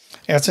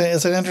 Yeah,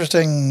 it's an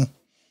interesting,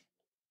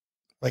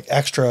 like,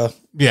 extra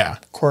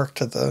quirk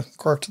to the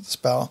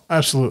spell.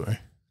 Absolutely.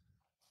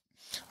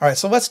 All right,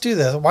 so let's do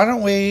this. Why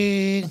don't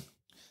we...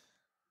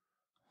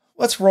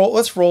 Let's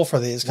roll for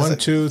these. 1,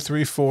 2,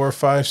 3, 4,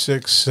 5,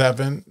 6,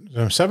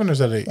 7. 7 or is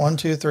that 8? 1,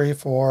 2, 3,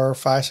 4,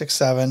 5, 6,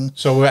 7.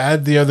 So we'll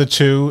add the other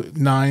 2,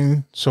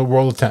 9. So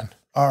roll a 10.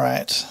 All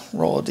right.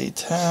 Roll a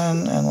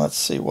d10 and let's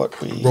see what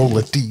we... Roll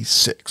a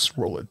d6.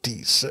 Roll a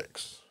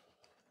d6.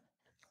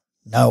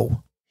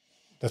 No.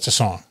 That's a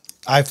song.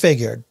 I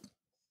figured.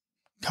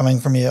 Coming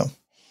from you.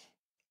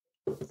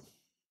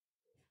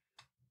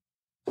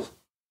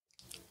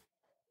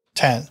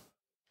 10.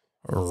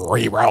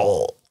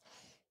 Reroll.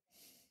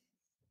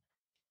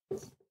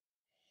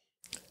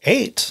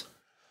 8.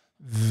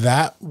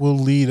 That will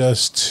lead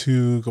us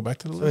to go back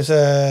to the So we list.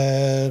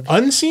 said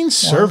Unseen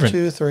Servant.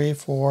 1, 2, 3,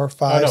 4,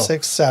 5,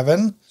 6,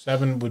 7.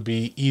 7 would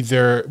be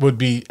That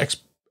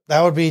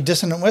would be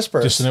Dissonant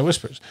Whispers. Dissonant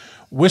Whispers.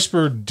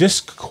 Whisper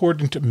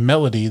discordant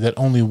melody that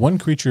only one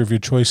creature of your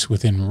choice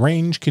within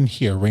range can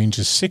hear. Range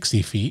is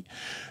 60 feet.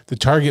 The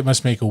target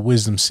must make a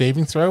wisdom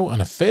saving throw. On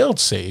a failed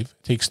save,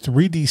 it takes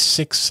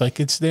 3d6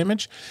 psychics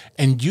damage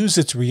and use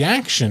its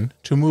reaction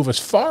to move as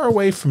far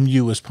away from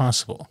you as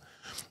possible.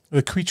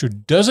 The creature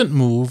doesn't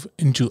move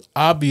into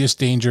obvious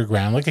danger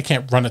ground, like it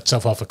can't run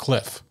itself off a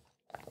cliff,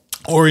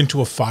 or into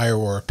a fire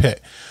or a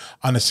pit.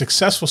 On a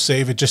successful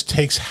save, it just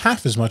takes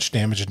half as much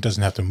damage and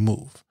doesn't have to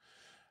move.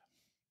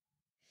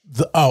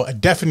 A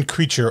deafened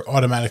creature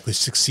automatically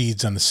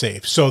succeeds on the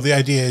save. So the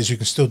idea is you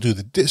can still do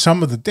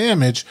some of the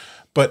damage,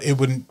 but it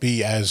wouldn't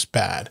be as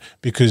bad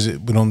because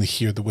it would only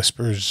hear the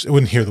whispers. It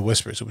wouldn't hear the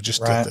whispers. It would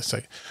just get this.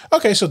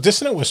 Okay, so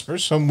Dissonant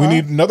Whispers. So we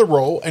need another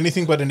roll.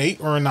 Anything but an 8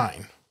 or a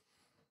 9.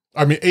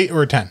 I mean, 8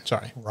 or a 10.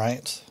 Sorry.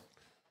 Right.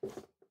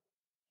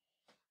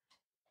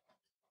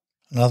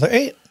 Another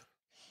 8.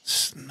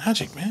 It's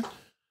magic, man.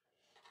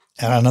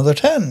 And another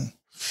 10.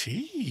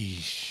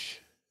 Sheesh.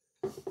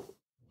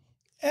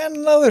 And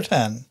another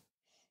 10.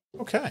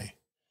 Okay.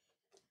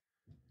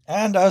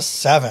 And a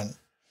 7.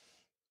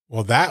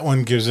 Well, that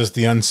one gives us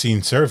the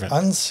Unseen Servant.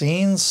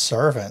 Unseen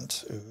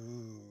Servant. Ooh.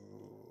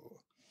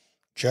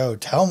 Joe,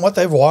 tell them what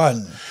they've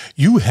won.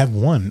 You have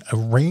won a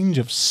range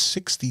of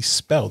 60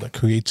 spell that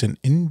creates an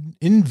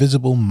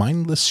invisible,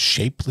 mindless,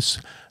 shapeless,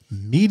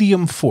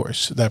 medium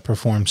force that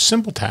performs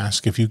simple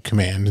tasks if you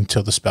command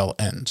until the spell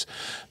ends.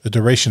 The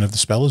duration of the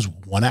spell is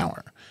 1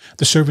 hour.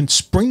 The servant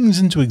springs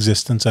into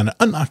existence on an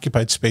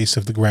unoccupied space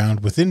of the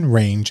ground within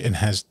range and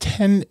has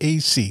 10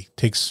 AC.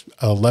 Takes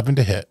 10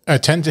 to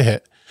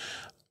hit.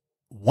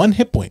 1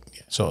 hit point,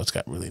 so it's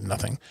got really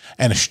nothing,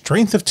 and a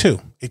strength of 2.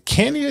 It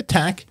can't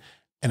attack,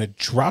 and it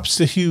drops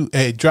to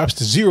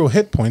 0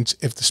 hit points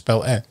if the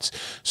spell ends.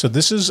 So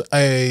this is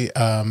a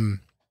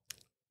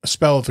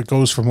spell. If it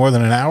goes for more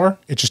than an hour,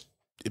 it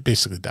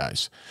basically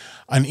dies.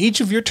 On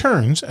each of your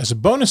turns, as a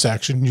bonus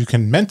action, you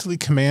can mentally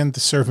command the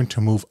servant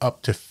to move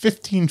up to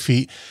 15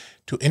 feet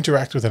to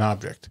interact with an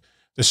object.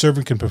 The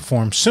servant can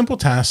perform simple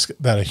tasks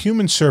that a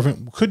human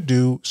servant could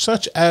do,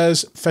 such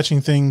as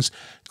fetching things,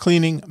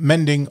 cleaning,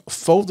 mending,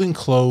 folding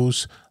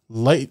clothes,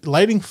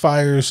 lighting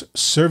fires,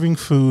 serving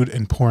food,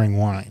 and pouring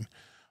wine.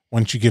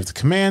 Once you give the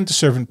command, the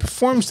servant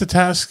performs the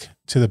task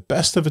to the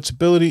best of its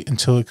ability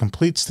until it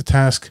completes the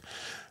task,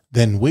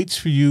 then waits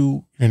for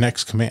your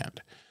next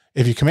command.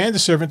 If you command the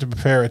servant to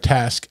prepare a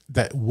task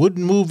that would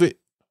move it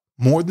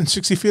more than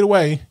 60 feet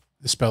away,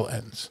 the spell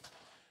ends.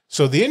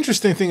 So the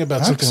interesting thing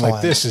about something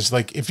like this is,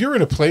 like, if you're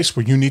in a place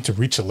where you need to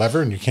reach a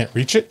lever and you can't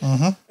reach it,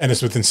 and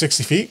it's within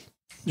 60 feet,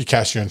 you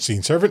cast your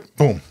Unseen Servant,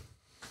 boom.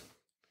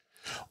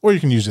 Or you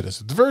can use it as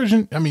a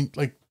diversion. I mean,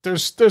 like,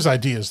 there's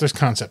ideas, there's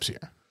concepts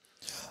here.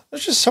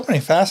 There's just so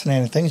many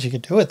fascinating things you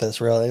could do with this,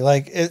 really.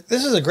 Like,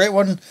 this is a great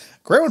one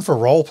for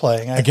role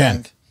playing, I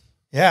think.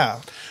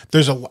 Yeah.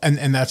 There's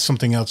and that's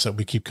something else that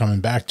we keep coming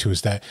back to,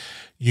 is that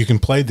you can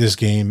play this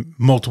game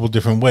multiple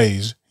different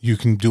ways. You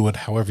can do it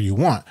however you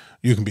want.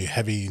 You can be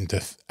heavy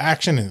into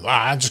action and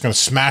I'm just going to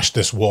smash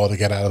this wall to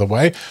get out of the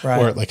way. Right.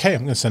 Or like, hey,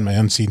 I'm going to send my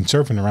Unseen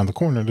Servant around the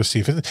corner to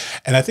see if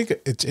it, and I think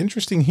it's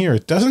interesting here.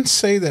 It doesn't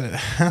say that it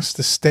has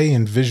to stay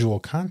in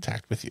visual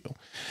contact with you.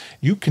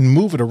 You can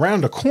move it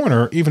around a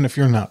corner even if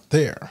you're not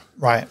there.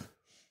 Right.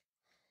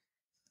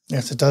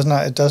 Yes, it does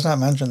not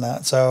mention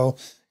that. So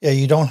yeah,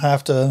 you don't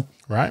have to.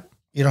 Right.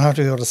 You don't have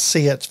to be able to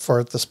see it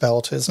for the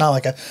spell to. It's not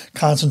like a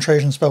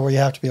concentration spell where you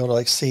have to be able to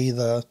like see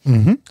the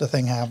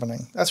thing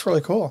happening. That's really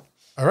cool.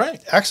 All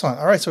right. Excellent.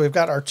 All right. So we've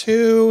got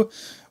two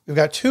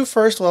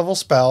first level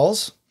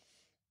spells,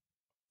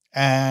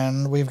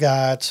 and we've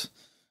got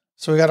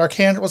our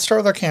let's start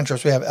with our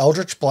cantrips. We have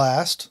Eldritch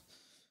Blast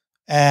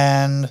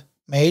and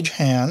Mage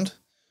Hand,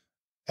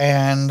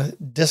 and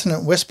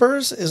Dissonant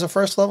Whispers is a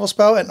first level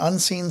spell, and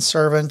Unseen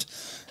Servant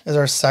is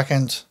our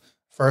second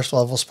first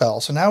level spell.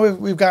 So now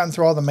we've gotten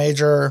through all the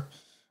major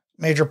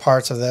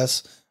parts of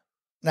this.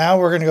 Now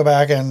we're going to go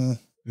back and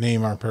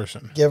name our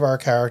person. Give our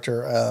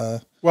character.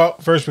 Well,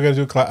 first we got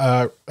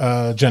to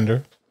do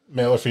gender,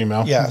 male or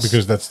female. Yes,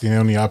 because that's the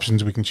only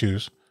options we can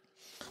choose.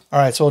 All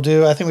right, so we'll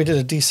do. I think we did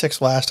a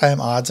D6 last time.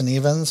 Odds and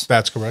evens.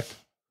 That's correct.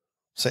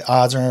 Say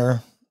odds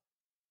are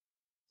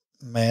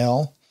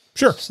male.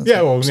 Sure.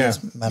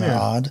 Since men are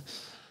odd.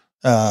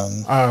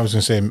 I was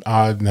going to say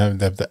odd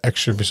and have the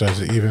extra besides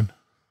the even.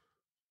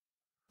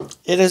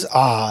 It is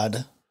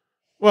odd.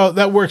 Well,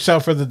 that works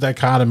out for the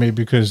dichotomy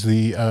because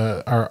the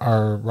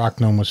our rock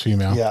gnome was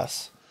female.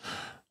 Yes.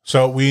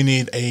 So we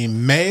need a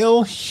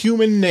male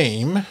human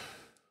name.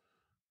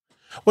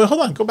 Well,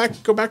 hold on. Go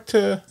back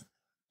to.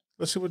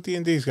 Let's see what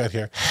D&D's got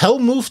here.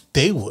 Helmuth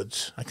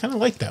Daywoods. I kind of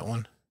like that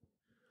one.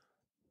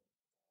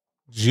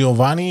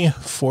 Giovanni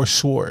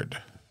Forsword.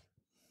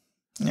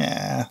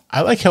 Yeah.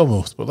 I like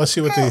Helmuth, but let's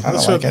see what I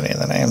don't like any of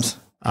the names.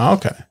 Oh,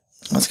 okay.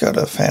 Let's go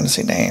to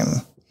fantasy name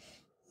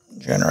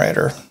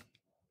generator.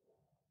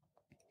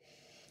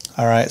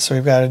 All right, so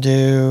we've got to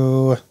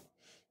do.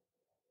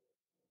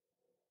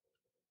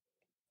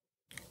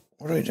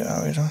 What do? We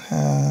don't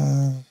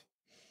have.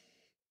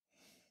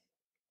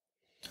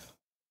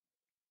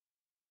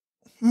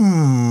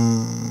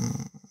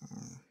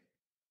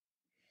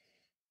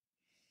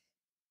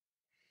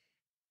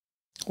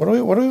 What do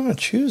we want to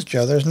choose,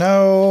 Joe? There's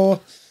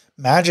no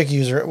magic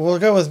user. We'll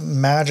go with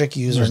magic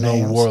user There's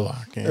names. no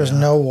warlock. Yeah. There's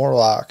no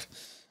warlock.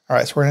 All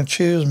right, so we're going to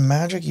choose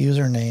magic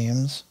user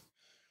names.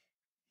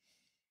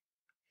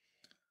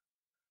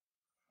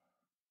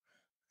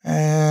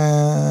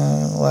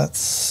 And let's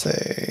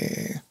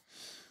see.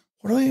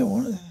 What do we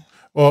want?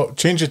 Well,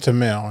 change it to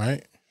male,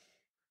 right?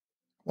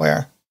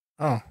 Where?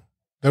 Oh,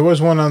 there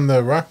was one on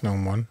the Rock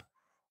Gnome one.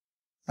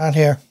 Not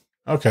here.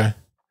 Okay,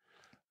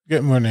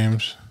 get more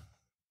names.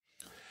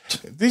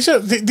 These are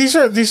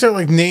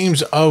like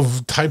names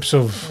of types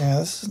of. Yeah,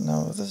 this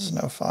is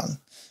no fun.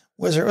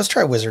 Wizard. Let's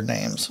try wizard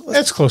names.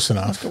 That's close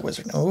enough. Let's go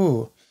wizard.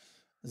 Ooh,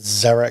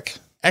 Zarek.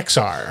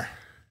 XR.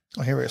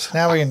 Oh, here we go. So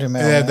now we can do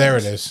male. Yeah, names. there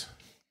it is.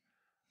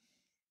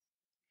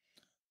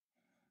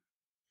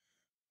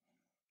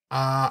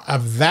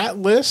 Of that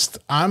list,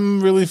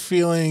 I'm really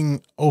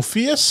feeling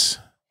Ophius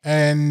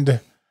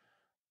and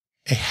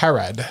a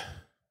Herod.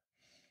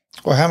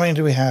 Well, how many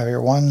do we have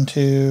here? 1,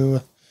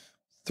 2,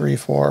 3,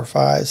 4,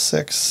 5,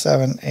 6,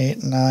 7,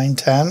 8, 9,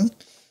 10.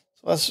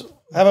 So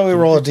how about we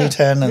roll a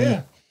D10 and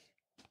yeah.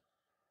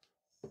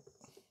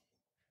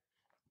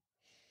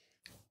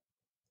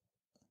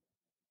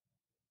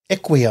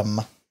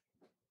 Iquium.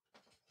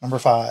 Number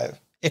 5.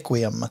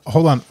 Iquium.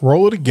 Hold on.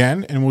 Roll it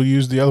again, and we'll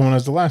use the other one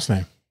as the last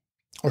name.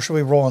 Or should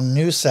we roll a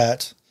new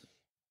set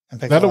and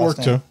pick That'll the work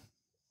last name?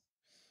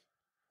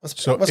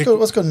 too.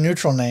 Let's go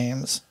neutral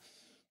names.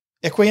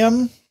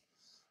 Iquium.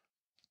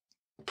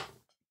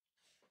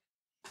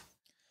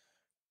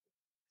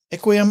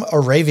 Iquium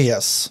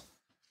Aravius.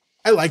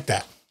 I like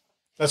that.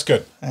 That's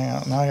good. Hang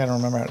on, now I got to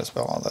remember how to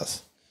spell all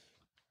this.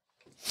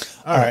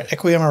 All right.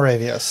 Iquium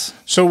Aravius.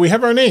 So we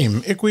have our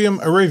name, Iquium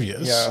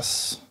Aravius.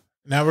 Yes.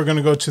 Now we're going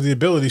to go to the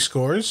ability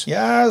scores.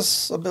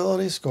 Yes,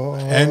 ability score.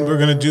 And we're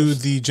going to do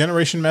the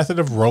generation method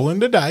of rolling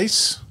the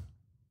dice.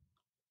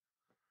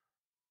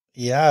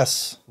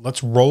 Yes.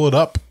 Let's roll it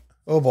up.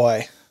 Oh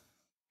boy.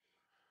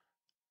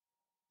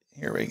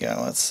 Here we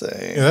go. Let's see.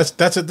 Yeah,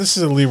 that's it. This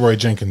is a Leroy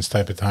Jenkins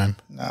type of time.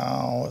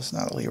 No, it's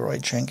not a Leroy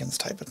Jenkins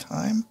type of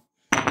time.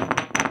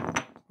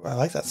 Ooh, I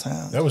like that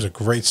sound. That was a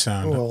great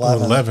sound. Ooh,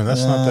 11. 11.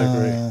 That's not that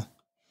great.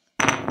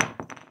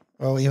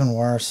 Oh, even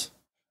worse.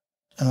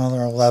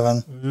 Another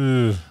 11.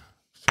 Ooh, so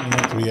you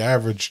have to be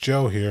average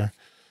Joe here.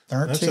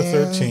 13. That's a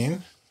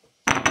 13.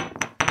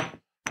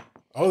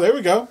 Oh, there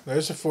we go.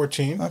 There's a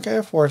 14. Okay,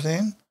 a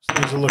 14.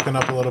 Things are looking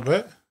up a little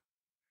bit.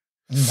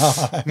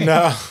 9.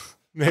 No,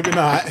 maybe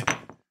not.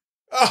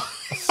 Oh,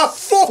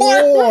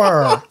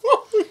 4.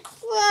 Holy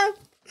crap.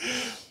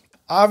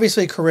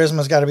 Obviously,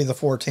 charisma's got to be the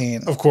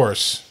 14. Of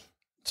course.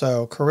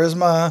 So,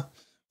 charisma,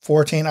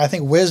 14. I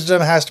think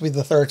wisdom has to be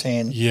the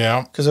 13.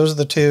 Yeah. Because those are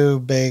the two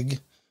big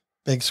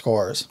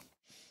scores.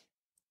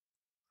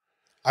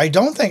 I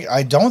don't think.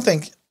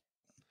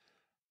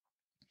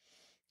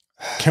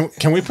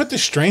 Can we put the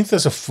strength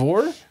as a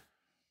 4?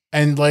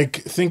 And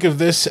like think of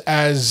this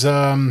as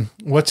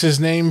what's his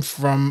name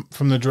from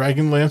the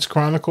Dragonlance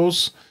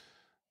Chronicles?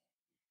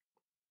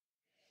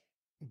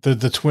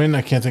 The twin,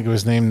 I can't think of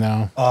his name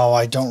now. Oh,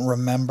 I don't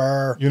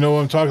remember. You know what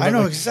I'm talking about? I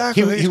know like,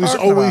 exactly what he you're was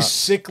talking always about.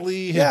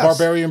 sickly. His Yes.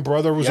 barbarian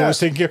brother was Yes. always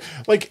taking care.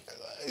 Like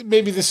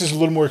maybe this is a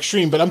little more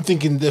extreme, but I'm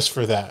thinking this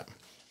for that.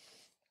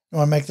 You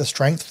want to make the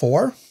strength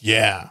 4?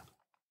 Yeah.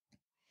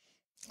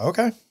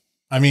 Okay.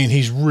 I mean,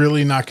 he's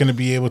really not going to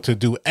be able to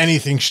do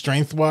anything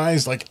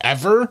strength-wise, like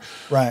ever.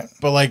 Right.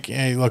 But like,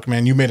 hey, look,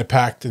 man, you made a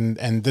pact,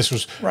 and this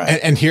was right.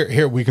 And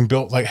here we can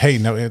build like, hey,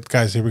 no,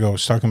 guys, here we go.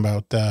 It's talking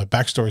about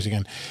backstories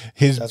again.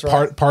 His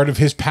part of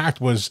his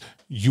pact was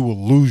you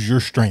will lose your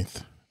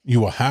strength. You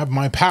will have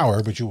my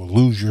power, but you will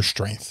lose your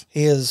strength.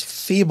 He is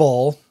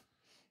feeble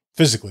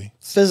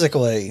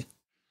physically,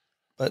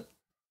 but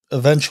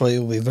eventually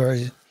will be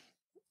very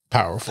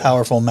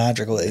powerful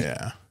magically.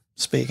 Yeah.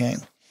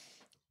 Speaking.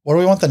 What do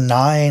we want the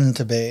 9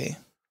 to be?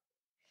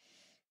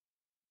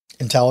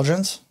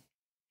 Intelligence?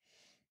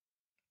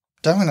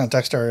 Definitely not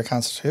dexterity or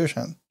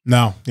constitution.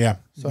 No, yeah.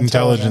 So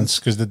intelligence,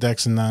 because the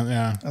dex and that,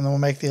 yeah. And then we'll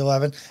make the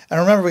 11. And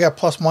remember, we got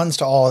 +1s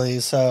to all of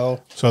these, so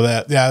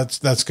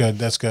that's good.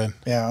 That's good.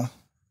 Yeah.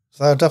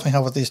 So that would definitely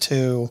help with these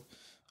two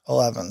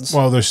 11s.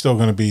 Well, they're still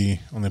going to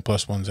be only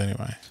 +1s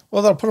anyway.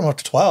 Well, that'll put them up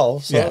to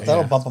 12, so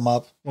that'll bump them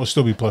up. Well,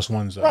 still be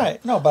 +1s though.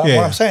 Right. No, but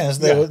what I'm saying is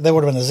they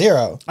would have been a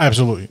 0.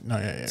 Absolutely. No,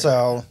 yeah.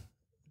 So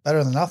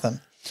better than nothing.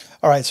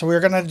 All right, so we're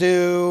going to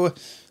do...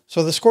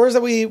 So the scores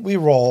that we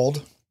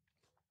rolled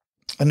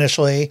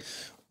initially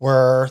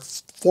were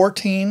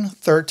 14,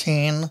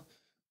 13,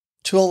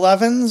 2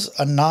 11s,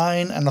 a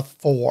 9, and a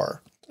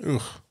 4.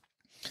 Ugh.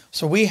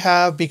 So we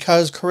have,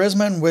 because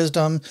charisma and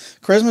wisdom...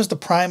 Charisma is the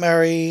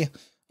primary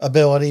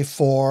ability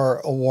for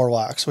a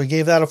warlock. So we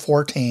gave that a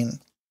 14.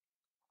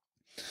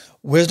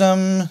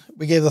 Wisdom,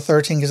 we gave the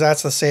 13 because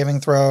that's the saving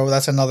throw.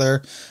 That's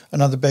another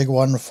big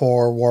one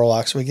for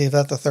Warlocks. So we gave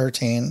that the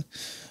 13.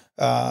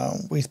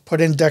 We put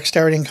in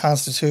Dexterity and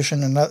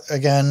Constitution, and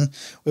again,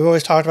 we've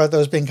always talked about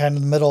those being kind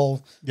of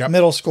middle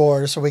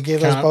scores. So we gave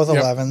those both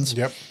 11s.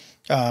 Yep.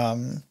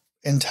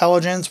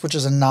 Intelligence, which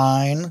is a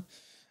 9.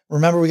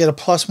 Remember, we get a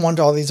 +1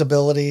 to all these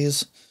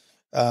abilities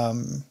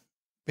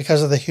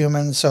because of the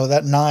human. So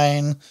that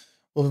 9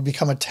 will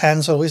become a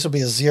 10. So at least it'll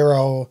be a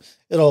 0.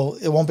 It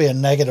won't be a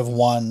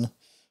 -1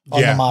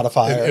 on the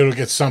modifier. It'll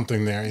get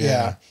something there.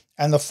 Yeah.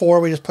 And the 4,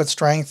 we just put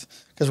strength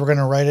because we're going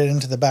to write it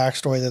into the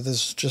backstory that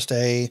this is just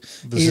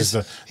he's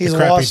the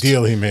crappy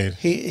deal he made.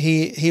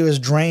 He was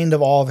drained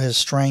of all of his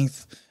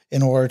strength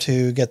in order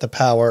to get the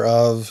power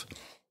of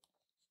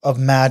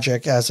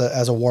magic as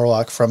a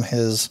warlock from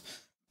his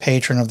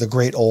patron of the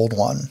Great Old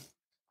One.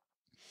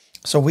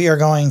 So we are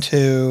going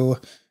to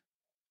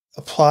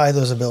apply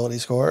those ability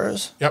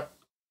scores. Yep.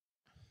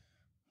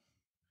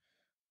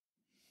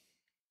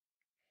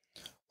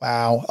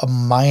 Wow, a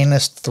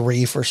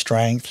 -3 for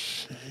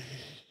strength.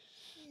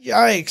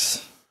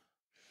 Yikes.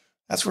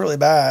 That's really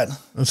bad.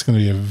 That's going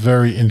to be a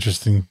very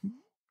interesting.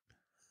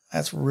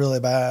 That's really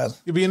bad.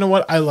 But you know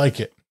what? I like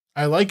it.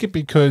 I like it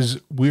because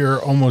we're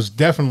almost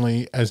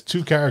definitely, as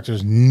two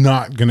characters,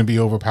 not going to be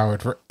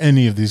overpowered for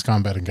any of these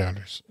combat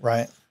encounters.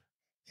 Right.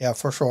 Yeah,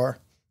 for sure.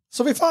 This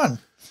will be fun.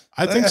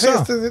 I think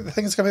so. I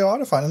think it's going to be a lot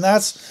of fun. And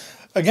that's,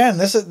 again,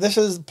 this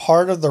is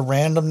part of the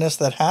randomness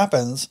that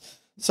happens.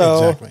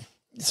 So, exactly.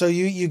 So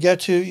you get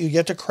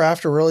to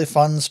craft a really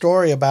fun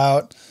story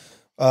about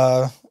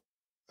a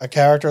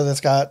character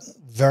that's got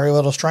very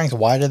little strength.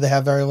 Why did they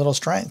have very little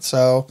strength?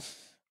 So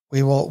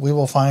we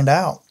will find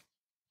out.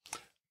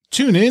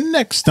 Tune in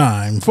next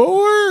time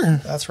for.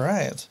 That's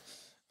right.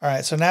 All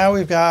right. So now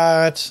we've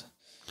got.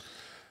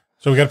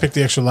 So we got to pick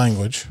the extra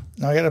language.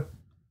 No, we got to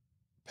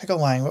pick a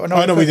language.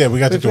 No, we did. We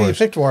got the Dwarves. We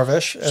picked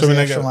Dwarvish as the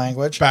extra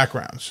language.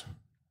 Backgrounds.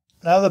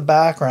 Now the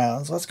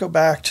backgrounds. Let's go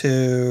back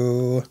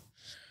to.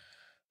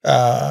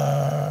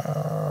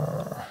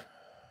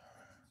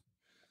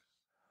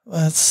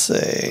 Let's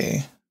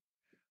see.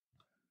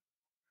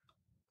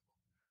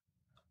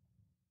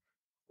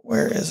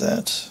 Where is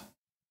it?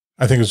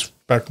 I think it's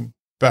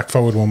back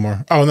forward one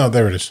more. Oh no,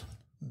 there it is.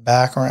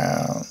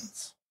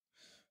 Backgrounds.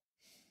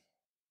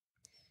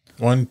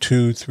 1,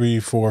 2, 3,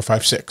 4,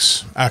 5,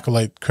 6.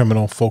 Acolyte,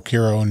 criminal, folk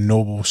hero,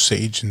 noble,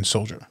 sage, and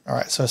soldier. All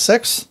right, so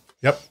 6.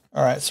 Yep.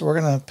 All right, so we're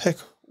gonna pick.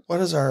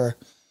 What is our?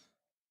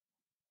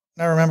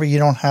 Now remember, you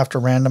don't have to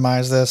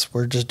randomize this.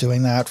 We're just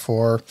doing that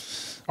for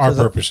our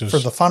purposes, for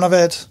the fun of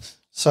it.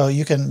 So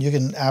you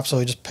can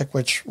absolutely just pick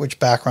which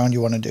background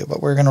you want to do.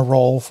 But we're gonna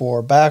roll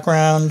for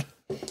background.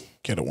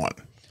 Get a 1.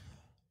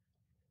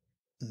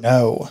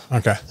 No.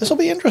 Okay. This will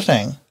be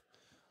interesting.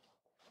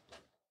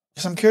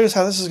 Because I'm curious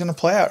how this is going to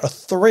play out. A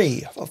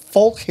 3, a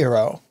folk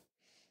hero.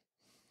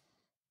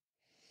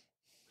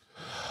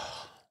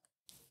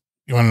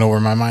 You want to know where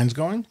my mind's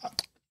going?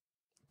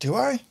 Do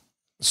I?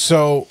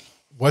 So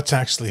what's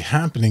actually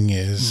happening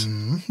is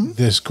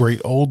this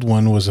great old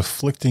one was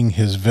afflicting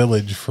his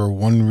village for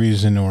one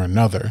reason or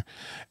another.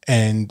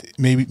 And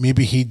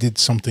maybe he did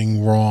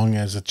something wrong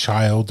as a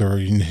child or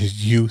in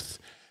his youth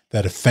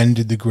that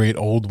offended the great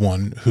old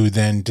one, who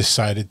then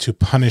decided to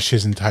punish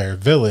his entire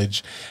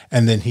village.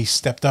 And then he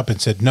stepped up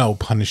and said, no,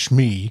 punish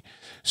me.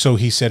 So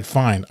he said,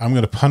 fine, I'm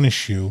going to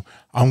punish you.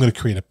 I'm going to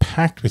create a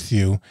pact with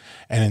you.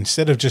 And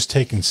instead of just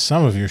taking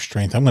some of your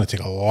strength, I'm going to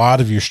take a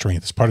lot of your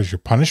strength as part of your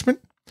punishment.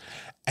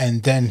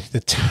 And then the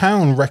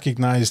town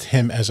recognized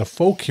him as a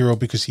folk hero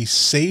because he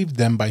saved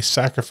them by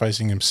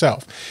sacrificing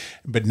himself.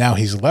 But now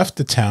he's left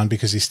the town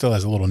because he still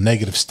has a little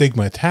negative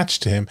stigma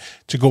attached to him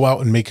to go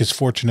out and make his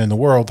fortune in the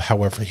world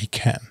however he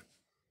can.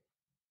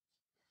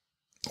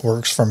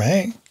 Works for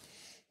me.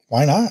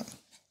 Why not?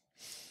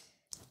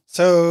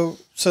 So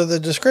the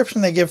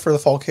description they give for the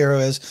folk hero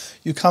is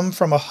you come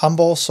from a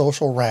humble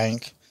social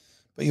rank,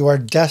 but you are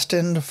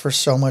destined for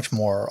so much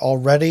more.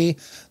 Already,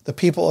 the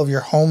people of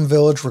your home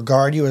village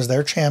regard you as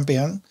their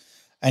champion,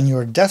 and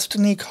your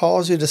destiny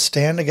calls you to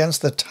stand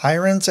against the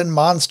tyrants and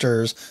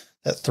monsters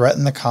that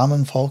threaten the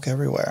common folk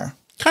everywhere.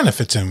 Kind of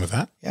fits in with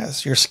that.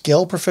 Yes, your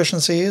skill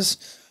proficiencies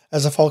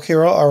as a folk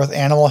hero are with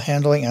animal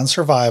handling and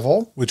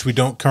survival. Which we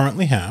don't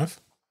currently have.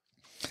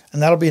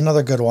 And that'll be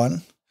another good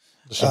one.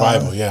 The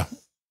survival, yeah.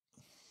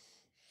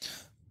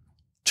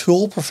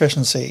 Tool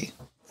proficiency,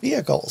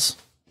 vehicles.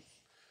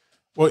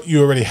 Well,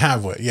 you already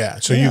have one, yeah.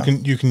 So you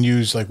can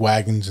use like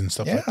wagons and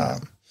stuff like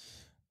that.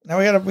 Now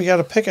we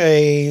gotta pick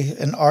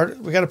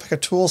a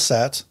tool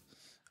set,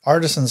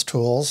 artisan's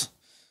tools.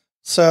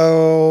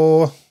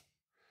 So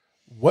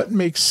what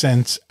makes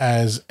sense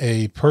as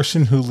a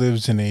person who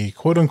lives in a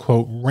quote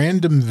unquote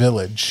random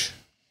village?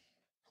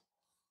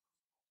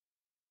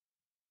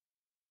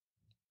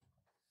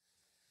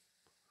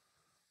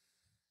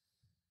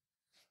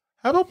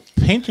 How about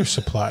painter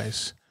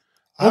supplies?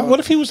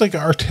 What if he was like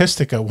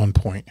artistic at one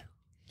point?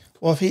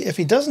 Well, if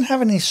he doesn't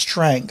have any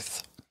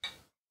strength,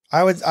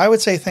 I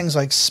would say things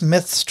like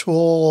smith's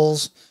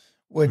tools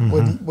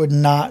would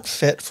not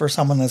fit for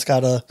someone that's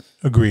got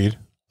Agreed.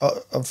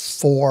 a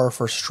 4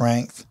 for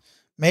strength.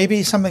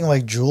 Maybe something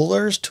like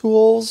jeweler's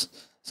tools,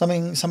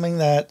 something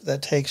that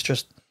takes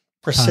just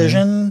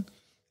precision.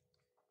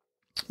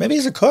 Maybe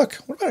he's a cook.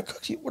 What about a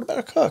cook? What about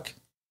a cook?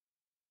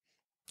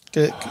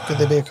 Could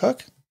they be a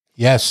cook?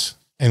 Yes.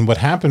 And what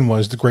happened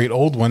was the great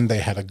old one, they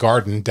had a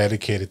garden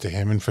dedicated to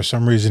him. And for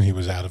some reason he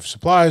was out of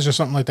supplies or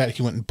something like that.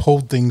 He went and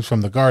pulled things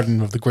from the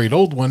garden of the great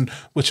old one,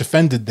 which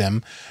offended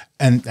them.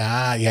 And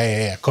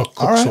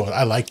cook right. sword.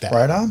 I like that.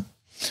 Right on.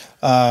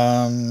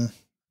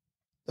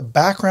 The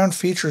background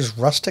features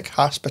rustic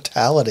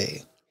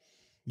hospitality.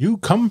 You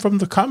come from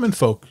the common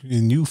folk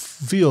and you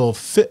feel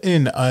fit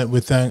in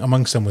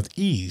amongst them with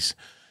ease.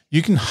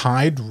 You can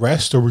hide,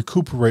 rest, or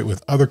recuperate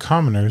with other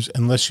commoners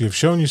unless you have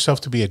shown yourself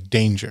to be a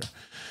danger.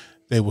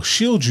 They will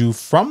shield you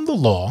from the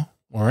law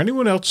or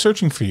anyone else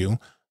searching for you,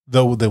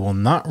 though they will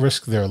not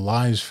risk their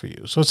lives for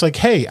you. So it's like,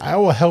 hey, I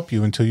will help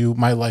you until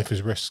my life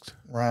is risked.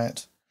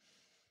 Right.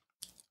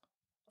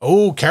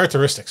 Oh,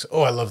 characteristics.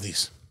 Oh, I love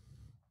these.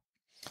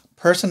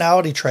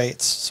 Personality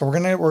traits. So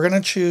we're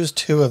gonna choose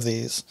 2 of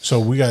these.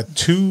 So we got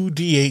 2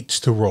 D8s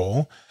to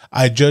roll.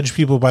 I judge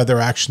people by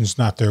their actions,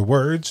 not their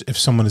words. If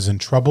someone is in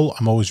trouble,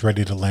 I'm always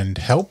ready to lend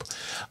help.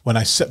 When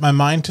I set my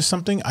mind to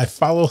something, I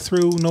follow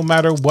through no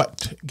matter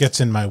what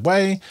gets in my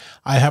way.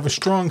 I have a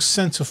strong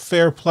sense of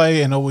fair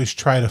play and always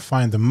try to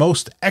find the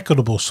most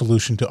equitable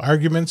solution to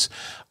arguments.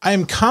 I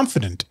am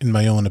confident in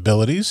my own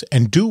abilities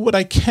and do what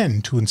I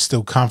can to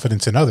instill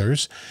confidence in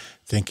others.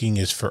 Thinking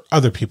is for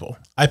other people.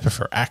 I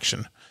prefer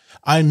action.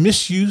 I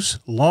misuse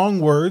long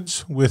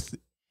words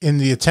in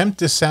the attempt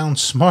to sound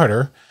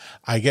smarter.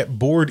 I get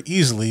bored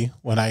easily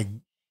when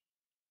am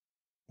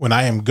I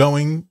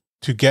going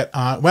to get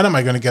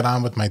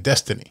on with my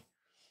destiny?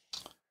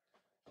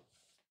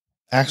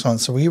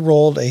 Excellent. So we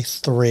rolled a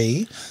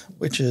 3,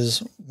 which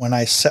is when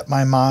I set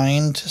my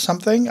mind to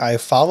something, I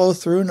follow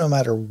through no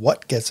matter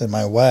what gets in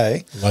my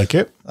way. Like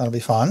it. That'll be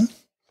fun.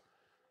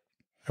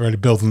 Already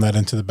building that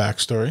into the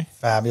backstory.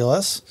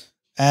 Fabulous.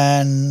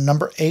 And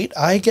number 8,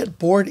 I get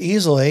bored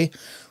easily.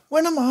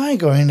 When am I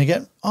going to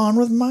get on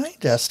with my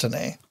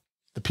destiny?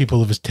 The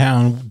people of his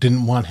town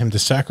didn't want him to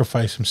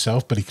sacrifice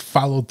himself, but he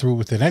followed through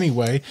with it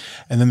anyway.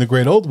 And then the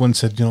great old one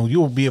said, you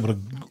will be able to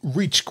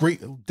reach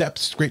great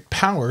depths, great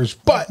powers,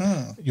 but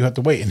you have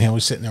to wait. And he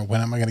was sitting there,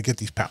 when am I going to get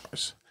these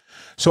powers?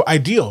 So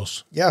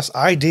ideals. Yes,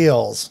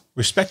 ideals.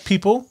 Respect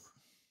people.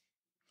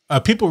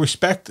 People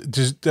respect,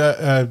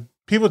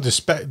 people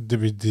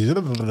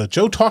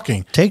Joe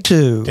talking. Take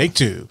 2. Take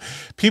 2.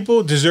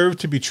 People deserve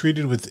to be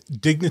treated with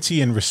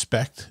dignity and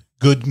respect.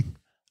 Good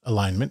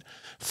alignment.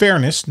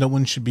 Fairness. No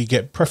one should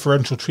get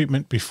preferential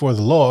treatment before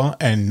the law,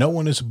 and no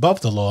one is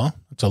above the law.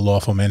 It's a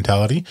lawful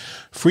mentality.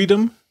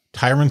 Freedom.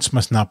 Tyrants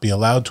must not be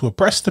allowed to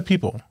oppress the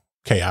people.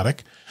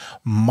 Chaotic.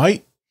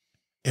 Might.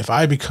 If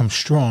I become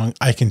strong,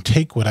 I can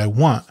take what I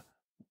want,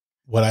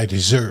 what I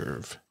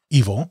deserve.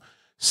 Evil.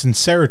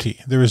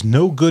 Sincerity. There is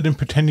no good in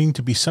pretending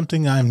to be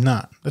something I'm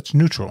not. That's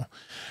neutral.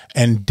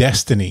 And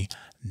destiny.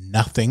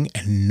 Nothing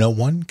and no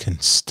one can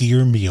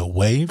steer me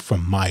away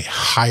from my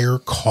higher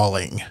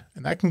calling.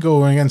 And that can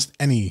go against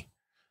any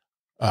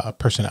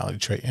personality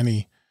trait.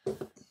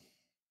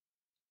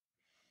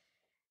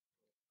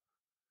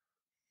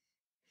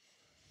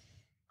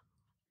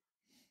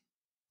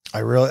 I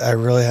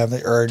really have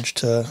the urge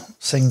to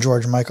sing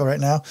George Michael right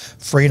now.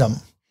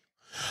 Freedom.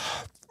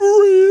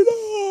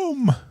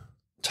 Freedom.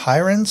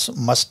 Tyrants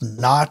must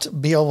not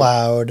be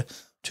allowed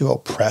to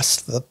oppress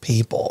the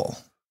people.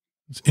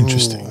 It's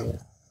interesting. Ooh.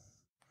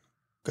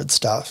 Good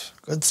stuff.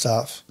 Good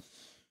stuff.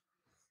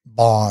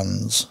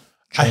 Bonds.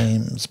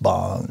 James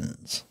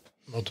Bonds.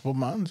 Multiple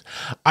bonds.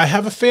 I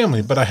have a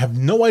family, but I have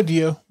no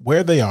idea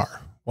where they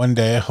are. One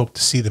day I hope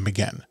to see them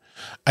again.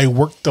 I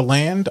work the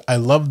land, I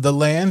love the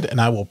land,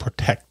 and I will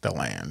protect the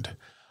land.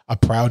 A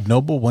proud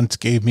noble once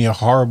gave me a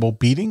horrible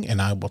beating,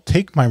 and I will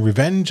take my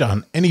revenge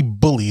on any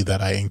bully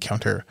that I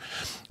encounter.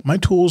 My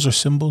tools are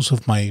symbols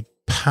of my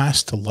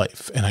past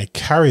life, and I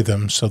carry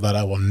them so that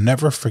I will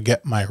never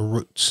forget my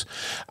roots.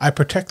 I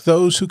protect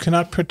those who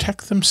cannot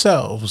protect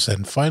themselves,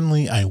 and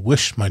finally I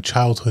wish my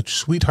childhood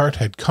sweetheart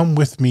had come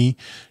with me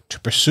to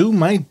pursue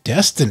my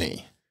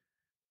destiny.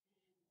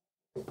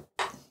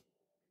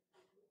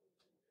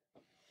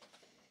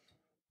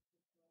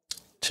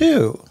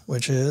 Two,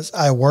 which is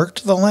I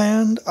worked the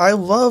land, I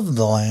love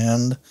the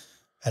land,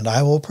 and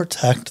I will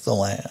protect the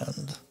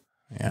land.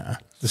 Yeah.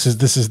 This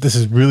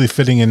is really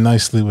fitting in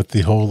nicely with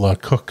the whole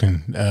cook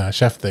and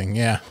chef thing.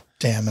 Yeah.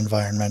 Damn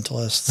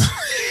environmentalists.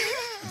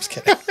 I'm just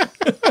kidding.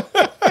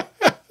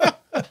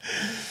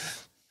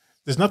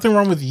 There's nothing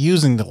wrong with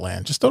using the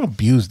land. Just don't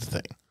abuse the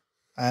thing.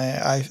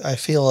 I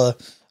feel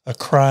a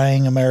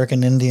crying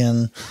American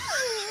Indian.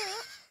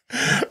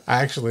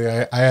 Actually,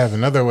 I have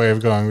another way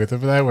of going with it,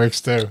 but that works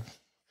too.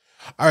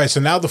 All right. So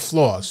now the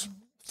flaws.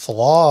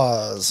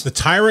 Flaws. The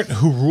tyrant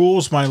who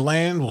rules my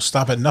land will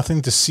stop at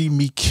nothing to see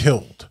me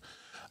killed.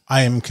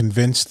 I am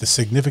convinced the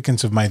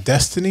significance of my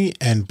destiny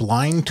and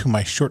blind to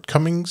my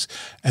shortcomings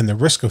and the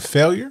risk of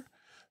failure.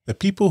 The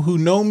people who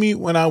know me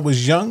when I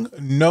was young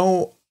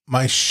know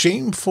my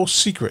shameful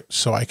secret,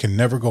 so I can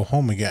never go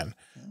home again.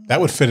 That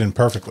would fit in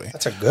perfectly.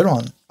 That's a good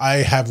one.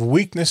 I have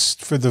weakness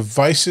for the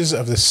vices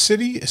of the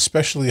city,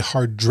 especially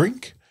hard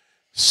drink.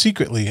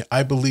 Secretly,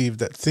 I believe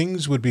that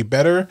things would be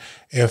better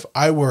if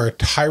I were a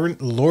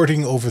tyrant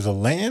lording over the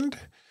land.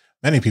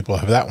 Many people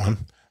have that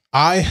one.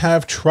 I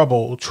have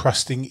trouble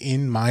trusting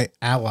in my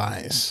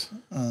allies.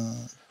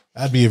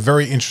 That'd be a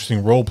very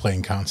interesting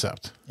role-playing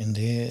concept.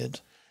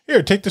 Indeed.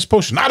 Here, take this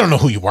potion. I don't know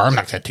who you are. I'm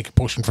not going to take a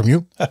potion from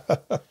you.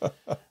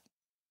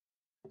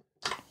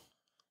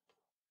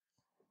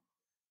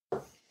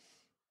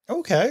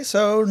 Okay,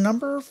 so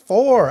number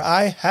 4.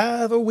 I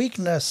have a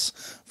weakness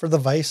for the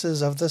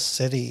vices of the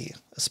city,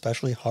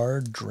 especially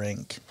hard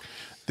drink.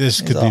 This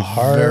He's could a be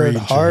very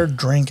hard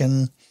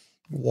drinking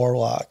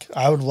warlock.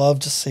 I would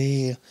love to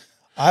see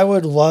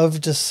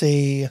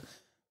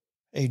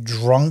a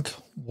drunk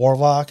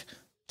warlock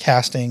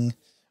casting.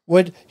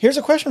 Here's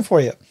a question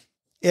for you.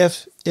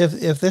 If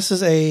this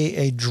is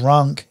a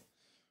drunk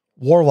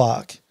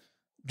warlock,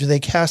 do they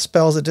cast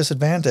spells at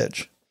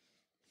disadvantage?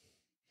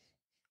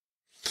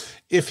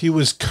 If he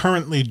was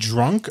currently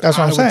drunk, That's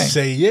what I'm I would saying.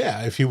 say,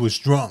 yeah, if he was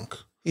drunk.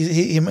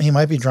 He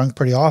might be drunk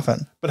pretty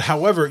often. But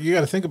however, you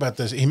got to think about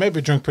this. He might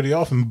be drunk pretty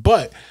often,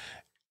 but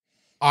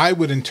I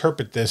would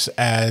interpret this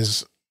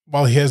as,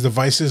 while he has the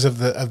vices of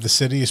the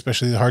city,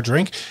 especially the hard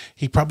drink,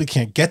 he probably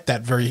can't get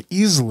that very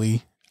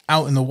easily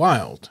out in the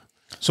wild.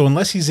 So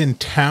unless he's in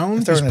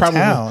town,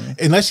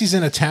 unless he's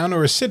in a town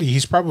or a city,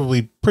 he's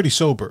probably pretty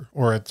sober,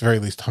 or at the very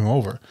least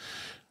hungover.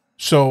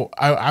 So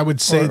I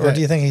would say or do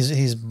you think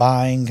he's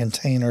buying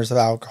containers of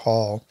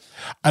alcohol?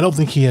 I don't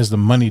think he has the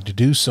money to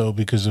do so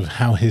because of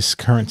how his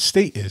current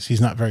state is.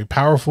 He's not very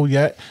powerful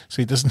yet,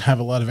 so he doesn't have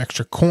a lot of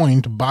extra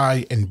coin to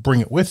buy and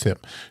bring it with him.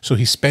 So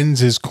he spends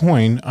his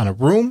coin on a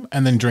room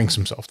and then drinks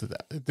himself to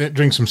death.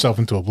 Drinks himself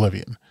into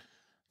oblivion.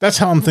 That's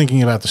how I'm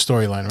thinking about the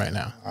storyline right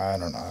now. I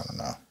don't know.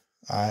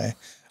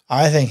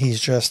 I think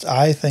he's just.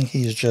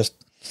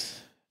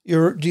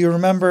 Do you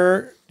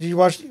remember? Did you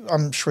watch?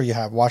 I'm sure you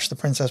have watched The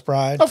Princess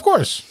Bride. Of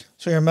course.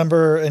 So you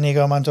remember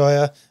Inigo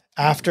Montoya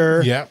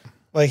after? Yeah.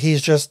 Like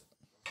he's just.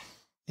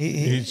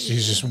 He's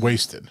just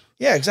wasted.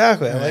 Yeah,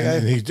 exactly.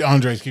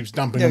 Andre keeps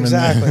dumping him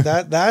exactly. in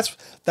there.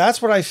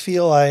 That's what I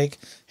feel like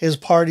his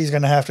party's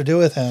going to have to do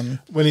with him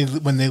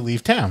when they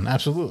leave town.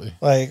 Absolutely.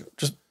 Like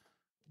just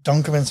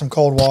dunk him in some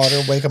cold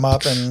water, wake him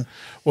up, and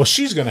well,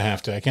 she's going to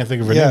have to. I can't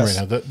think of her name right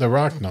now. The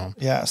rock gnome.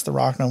 Yes, the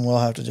rock gnome will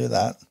have to do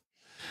that.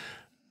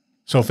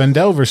 So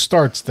Fendelver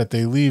starts that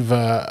they leave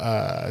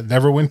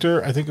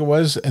Neverwinter, I think it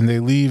was, and they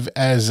leave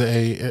as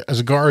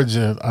guards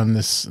on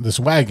this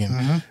wagon.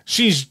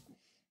 Mm-hmm.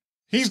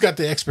 He's got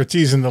the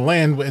expertise in the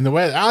land in the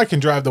way. I can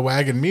drive the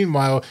wagon.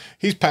 Meanwhile,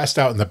 he's passed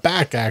out in the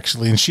back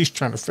actually, and she's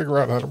trying to figure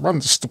out how to run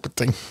this stupid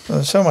thing.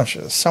 There's so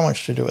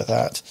much to do with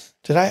that.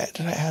 Did I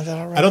add that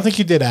already? I don't think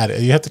you did add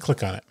it. You have to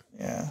click on it.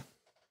 Yeah.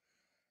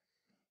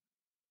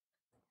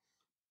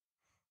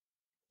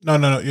 No.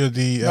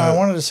 I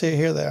wanted to see.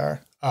 Here they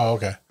are. Oh,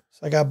 okay.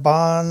 So I got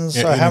bonds.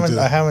 Yeah, so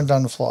I haven't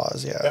done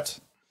flaws yet.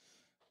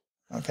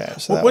 Yep. Okay.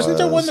 So wasn't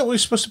there one that we were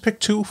supposed to pick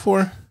 2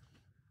 for?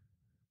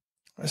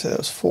 I said it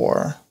was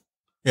 4.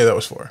 Yeah, that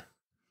was 4.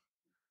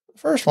 The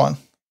first one.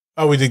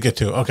 Oh, we did get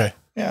 2. Okay.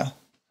 Yeah.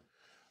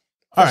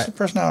 All right.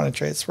 Personality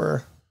traits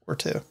were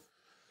 2.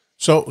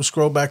 So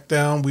scroll back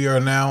down. We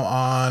are now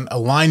on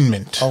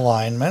alignment.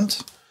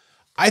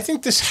 I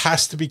think this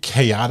has to be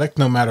chaotic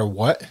no matter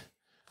what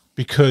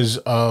because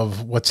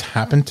of what's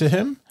happened to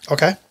him.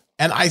 Okay.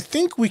 And I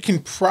think we can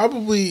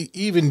probably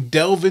even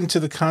delve into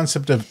the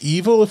concept of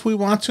evil if we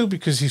want to,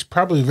 because he's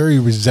probably very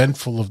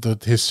resentful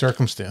of his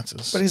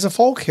circumstances. But he's a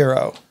folk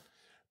hero.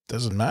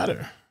 Doesn't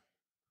matter.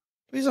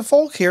 He's a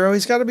folk hero.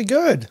 He's got to be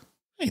good.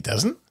 He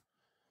doesn't.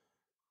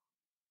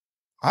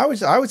 I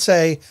would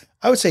say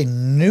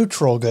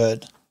neutral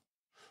good.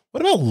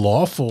 What about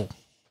lawful?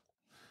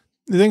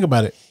 Think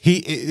about it. He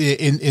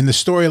in the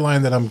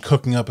storyline that I'm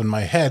cooking up in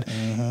my head,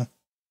 mm-hmm.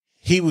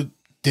 he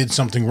did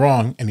something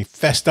wrong and he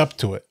fessed up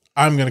to it.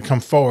 I'm going to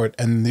come forward,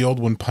 and the old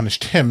one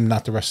punished him,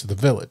 not the rest of the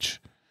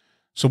village.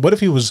 So what if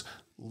he was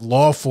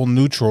lawful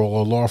neutral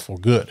or lawful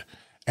good?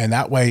 And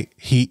that way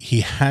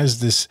he has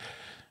this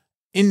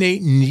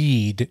innate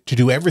need to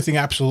do everything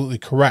absolutely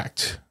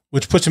correct,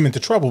 which puts him into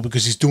trouble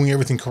because he's doing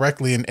everything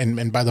correctly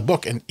and by the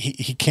book, and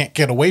he can't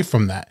get away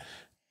from that,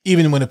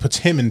 even when it puts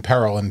him in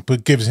peril and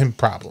gives him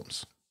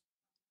problems.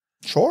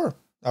 Sure,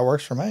 that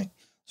works for me.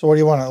 So what do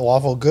you want,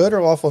 lawful good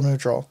or lawful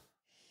neutral?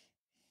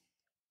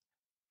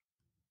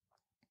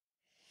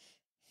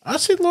 I'd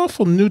say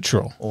lawful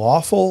neutral.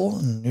 Lawful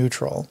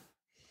neutral.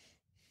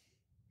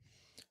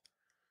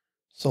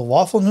 So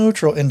lawful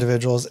neutral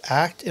individuals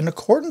act in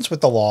accordance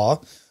with the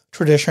law,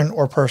 tradition,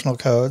 or personal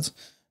codes.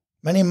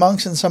 Many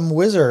monks and some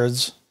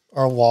wizards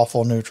are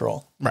lawful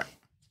neutral. Right.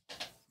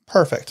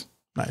 Perfect.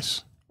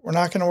 Nice. We're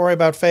not going to worry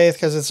about faith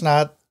because it's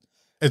not.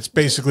 It's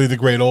basically the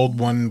great old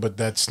one, but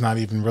that's not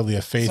even really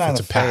a faith. It's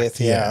a path.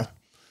 Yeah.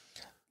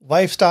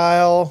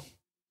 Lifestyle.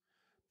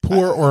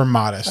 poor or I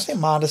modest? think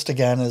modest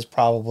again is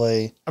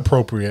probably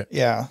Appropriate.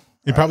 yeah.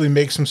 He probably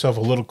makes himself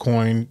a little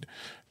coin,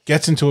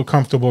 gets into a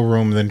comfortable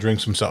room, and then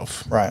drinks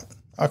himself. Right.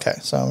 Okay.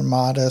 So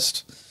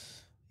modest.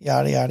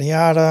 Yada yada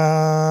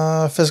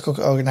yada. Physical.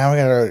 Oh, now we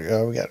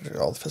got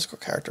all the physical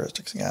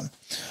characteristics again.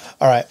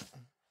 All right.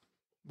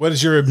 What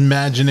is your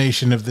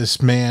imagination of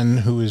this man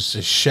who is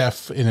a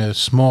chef in a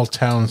small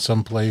town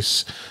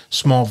someplace,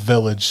 small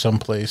village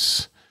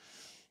someplace?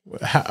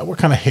 What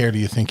kind of hair do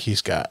you think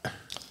he's got?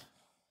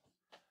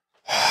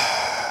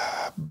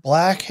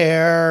 Black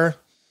hair.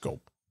 Go.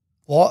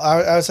 Well,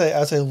 I would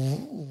say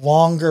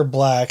longer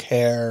black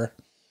hair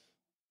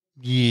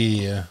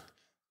Yeah.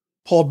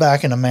 pulled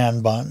back in a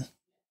man bun.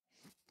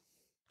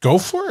 Go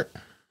for it.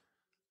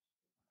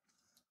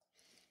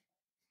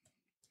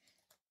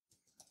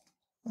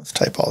 Let's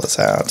type all this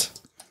out.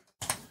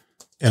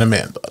 In a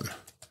man bun.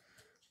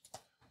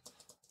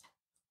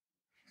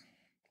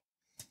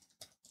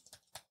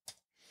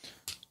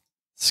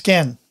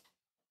 Skin.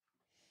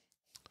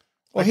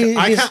 Well,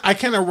 I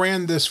kind of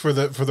ran this for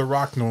the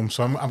rock gnome,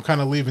 so I'm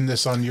kind of leaving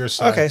this on your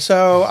side. okay.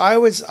 So I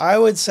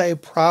would say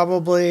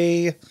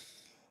probably.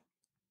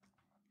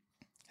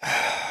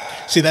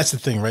 See, that's the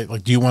thing, right?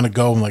 Like, do you want to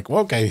go and like,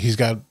 well, okay, he's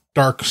got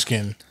dark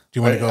skin. Do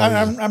you want to go?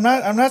 I'm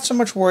not so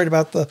much worried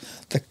about the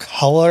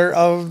color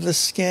of the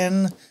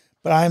skin,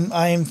 but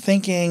I'm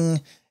thinking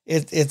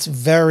it's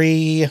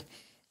very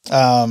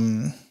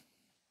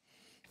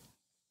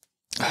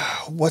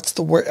what's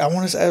the word I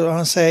want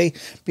to say,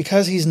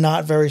 because he's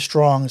not very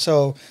strong,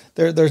 so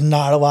there's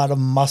not a lot of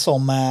muscle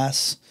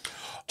mass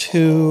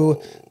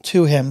to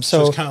him.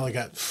 So it's kind of like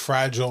a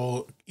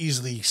fragile,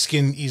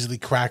 skin easily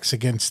cracks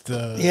against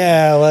the.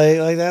 Yeah,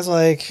 like that's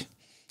like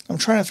I'm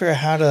trying to figure out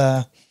how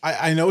to.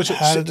 I know it's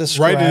how to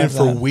describe write it in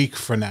for that. weak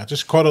for now.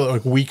 Just call it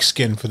like weak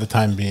skin for the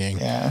time being.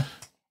 Yeah.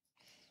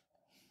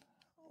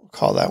 We'll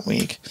call that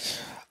weak.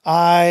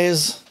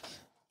 Eyes.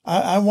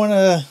 I want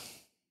to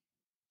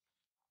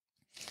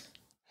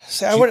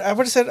say I would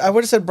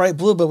have said bright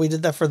blue, but we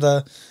did that for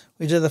the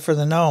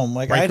gnome.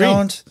 Like Bright I green.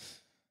 don't.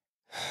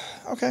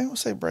 Okay, we'll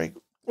say bright.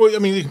 Well, I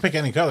mean, you can pick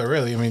any color,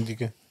 really. I mean, you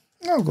can.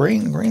 No,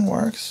 green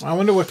works. I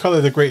wonder what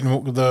color the great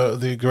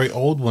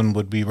old one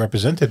would be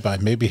represented by.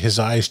 Maybe his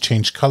eyes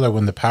changed color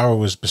when the power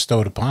was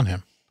bestowed upon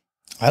him.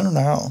 I don't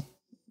know.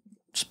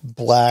 Just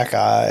black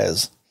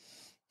eyes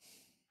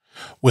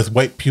With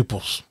white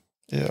pupils.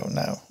 You don't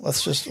know.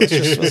 Let's just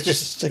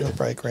stick with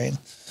bright green.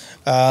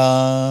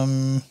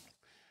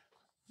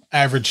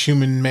 Average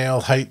human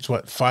male height's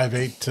what,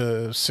 5'8" to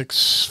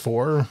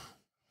 6'4"?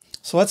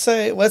 So let's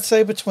say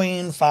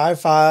between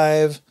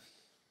 5'5",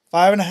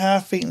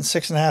 5.5 feet and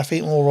 6.5 feet,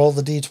 and we'll roll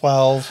the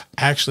D12.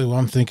 Actually, what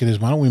I'm thinking is,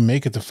 why don't we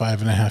make it to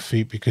 5.5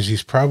 feet? Because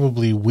he's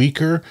probably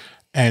weaker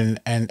and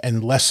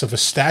less of a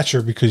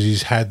stature because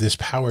he's had this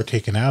power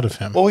taken out of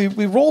him. Well,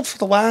 we rolled for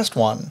the last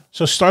one.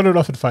 So start it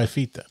off at 5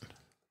 feet then.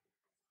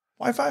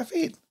 Why 5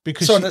 feet?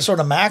 Because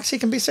sort of max he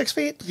can be 6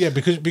 feet. Yeah,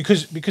 because He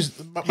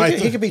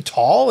could be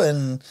tall,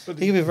 and he could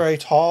be very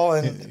tall,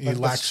 and he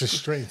lacks his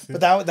strength. But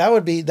that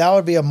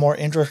would be a more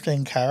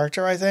interesting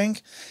character, I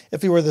think,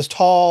 if he were this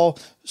tall,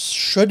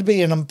 should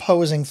be an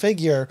imposing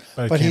figure,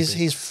 but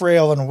he's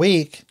frail and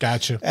weak.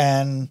 Gotcha.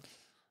 And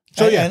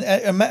so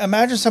and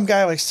imagine some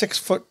guy like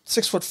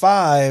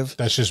 6'5"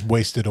 that's just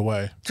wasted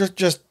away.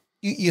 Just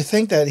you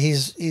think that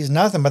he's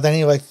nothing, but then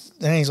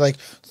he's like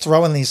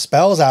throwing these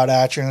spells out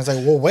at you, and it's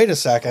like, well, wait a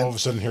second. All of a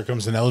sudden, here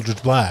comes an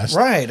Eldritch Blast.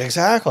 Right,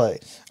 exactly.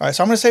 All right,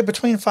 so I'm going to say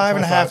between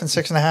 5.5 and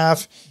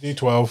 6.5.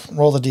 D12.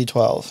 Roll the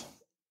D12.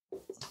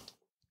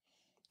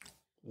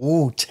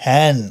 Ooh,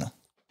 10.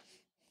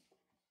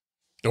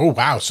 Oh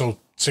wow! So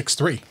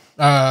 6'3",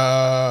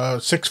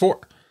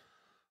 6'4".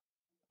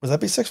 Would that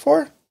be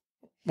 6'4"?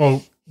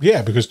 Well,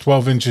 yeah, because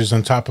 12 inches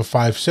on top of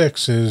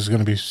 5'6" is going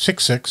to be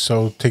 6'6".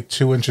 So take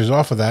 2 inches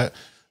off of that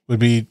would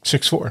be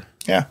 6'4".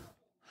 Yeah.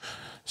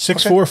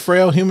 6'4",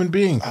 frail human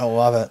being. I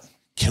love it.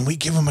 Can we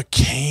give him a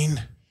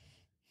cane?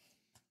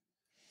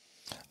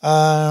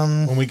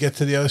 When we get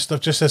to the other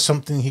stuff, just as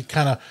something he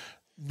kind of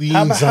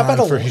leans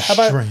for his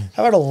strength.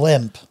 How about a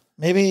limp?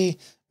 Maybe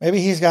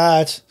he's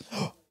got.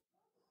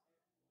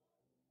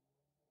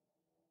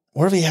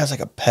 What if he has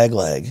like a peg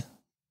leg?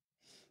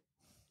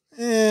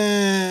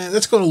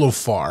 Let's go a little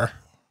far.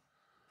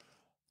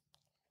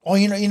 Oh,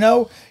 you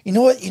know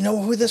what? You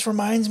know who this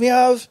reminds me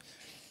of?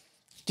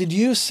 Did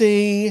you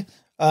see?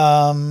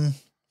 What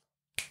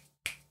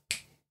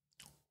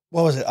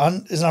was it?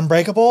 Is it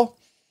Unbreakable?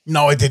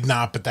 No, I did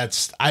not. But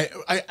that's I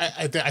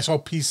saw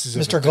pieces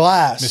of Mr.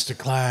 Glass. Mr.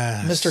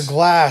 Glass. Mr.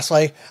 Glass.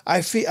 Like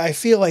I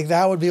feel like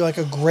that would be like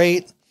a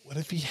great. What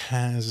if he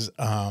has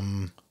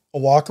A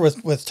walker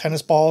with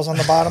tennis balls on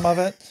the bottom of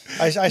it.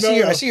 I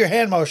see your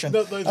hand motion.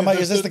 I'm like,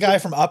 is this the guy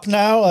from Up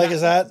now? Like, is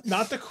that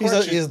not the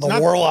crutches? He's the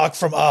Warlock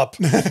from Up.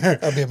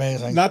 That'd be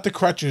amazing. Not the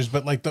crutches,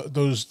 but like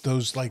those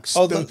like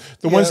the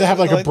ones that have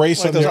like a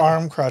brace on those their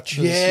arm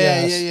crutches.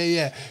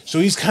 Yeah. So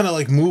he's kind of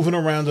like moving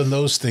around on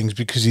those things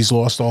because he's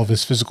lost all of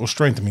his physical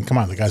strength. I mean, come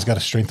on, the guy's got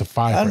a strength of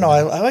 5. I don't know.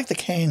 I like the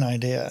cane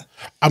idea.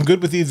 I'm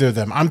good with either of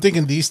them. I'm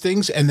thinking these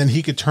things, and then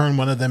he could turn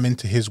one of them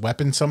into his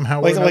weapon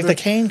somehow. Like the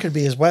cane could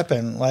be his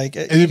weapon. Like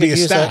it'd be a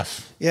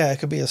staff. Yeah, it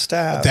could be a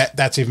staff.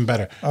 That's even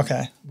better.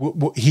 Okay.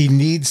 He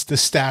needs the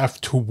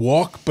staff to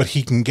walk, but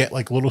he can get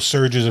like little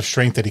surges of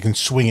strength that he can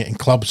swing it and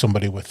club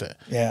somebody with it.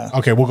 Yeah.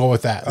 Okay, we'll go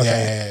with that.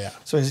 Okay. Yeah.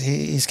 So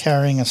he's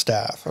carrying a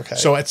staff. Okay.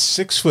 So at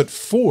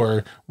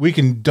 6'4", we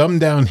can dumb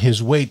down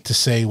his weight to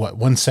say what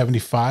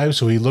 175.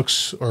 So he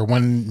looks, or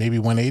maybe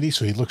 180.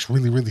 So he looks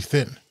really, really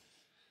thin.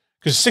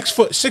 Because 6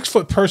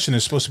 foot person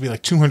is supposed to be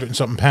like 200 and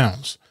something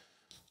pounds.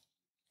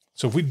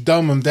 So if we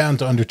dumb him down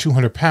to under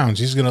 200 pounds,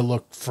 he's going to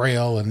look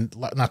frail and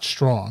not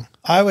strong.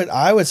 I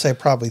would say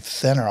probably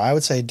thinner. I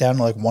would say down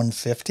to like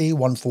 150,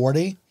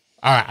 140.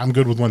 All right, I'm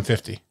good with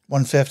 150.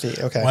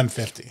 150, okay.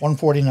 150.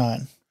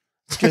 149.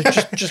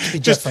 Just to be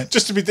different.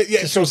 Just to be,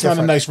 so it's not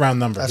a nice round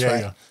number. That's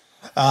right.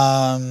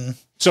 Yeah.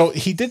 So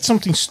he did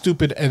something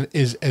stupid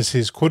as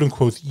his quote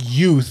unquote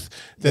youth.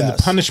 Then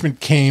the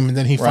punishment came, and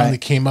then he finally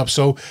came up.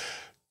 So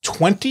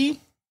 20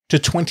 to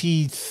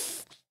 20.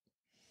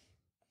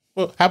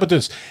 Well, how about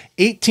this?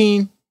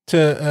 18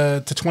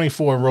 to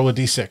 24, roll a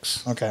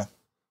d6. Okay.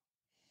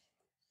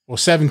 Well,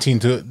 17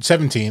 to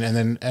 17, and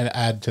then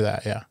add to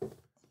that. Yeah.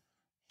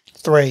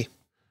 3.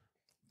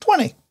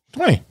 20.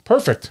 20.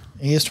 Perfect.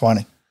 He is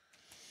 20.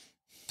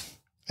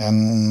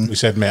 And we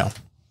said male.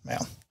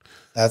 Male.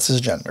 That's his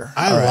gender.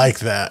 I like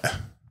that.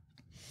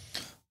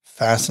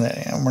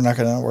 Fascinating. And we're not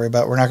going to worry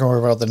about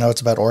the notes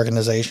about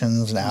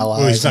organizations and allies.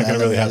 Well, he's not going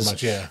to really have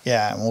much. Yeah.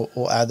 Yeah. And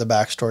we'll add the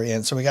backstory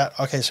in. So we got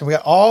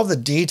all the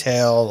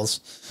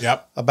details.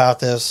 Yep. About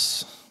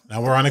this.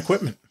 Now we're on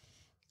equipment.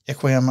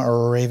 Equium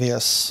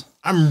Aravius.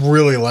 I'm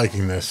really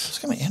liking this. It's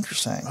going to be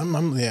interesting.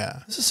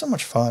 Yeah. This is so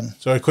much fun.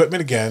 So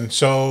equipment again.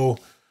 So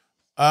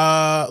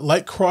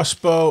light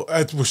crossbow.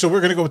 So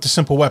we're going to go with the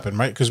simple weapon,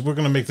 right? Because we're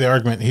going to make the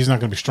argument he's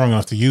not going to be strong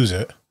enough to use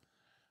it.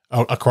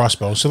 A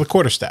crossbow. So the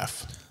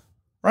quarterstaff.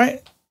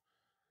 Right?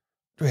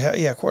 Do we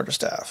have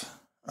quarterstaff?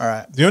 All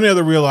right. The only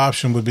other real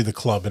option would be the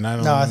club, and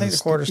I think the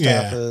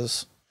quarterstaff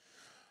is.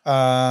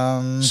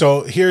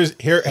 So here's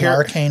an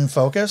arcane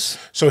focus.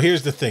 So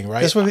here's the thing,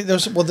 right?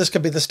 This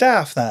could be the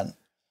staff then.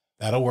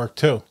 That'll work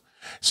too.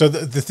 So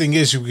the thing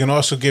is, we can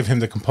also give him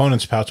the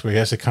components pouch where he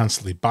has to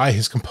constantly buy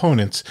his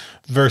components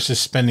versus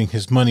spending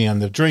his money on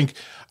the drink.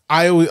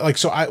 I always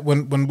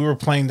when we were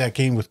playing that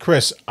game with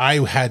Chris, I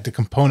had the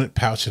component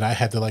pouch and I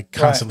had to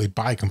constantly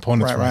buy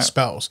components for my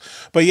spells.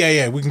 But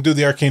yeah, we can do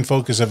the arcane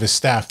focus of his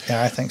staff.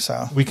 Yeah, I think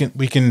so. We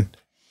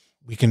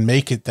can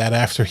make it that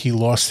after he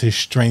lost his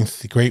strength,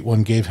 the Great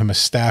One gave him a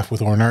staff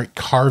with ornate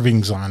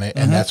carvings on it,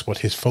 and that's what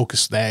his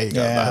focus. There you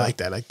go. I like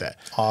that.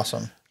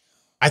 Awesome.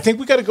 I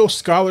think we got to go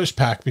Scholar's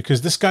Pack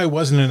because this guy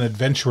wasn't an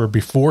adventurer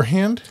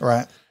beforehand.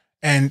 Right.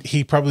 And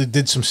he probably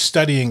did some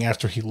studying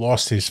after he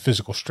lost his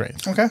physical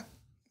strength. Okay.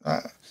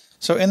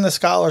 So in the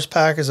Scholar's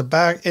Pack is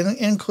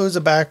includes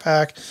a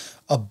backpack,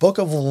 a book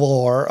of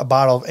lore, a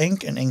bottle of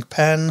ink, an ink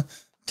pen,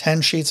 10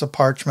 sheets of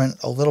parchment,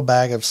 a little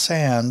bag of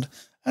sand,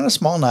 and a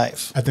small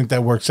knife. I think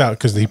that works out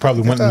because he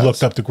probably went and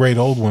looked up the Great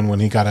Old One when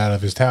he got out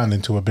of his town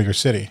into a bigger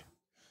city.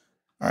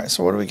 All right,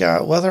 so what do we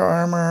got? Leather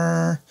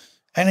armor,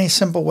 any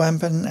simple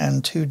weapon,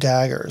 and 2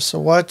 daggers. So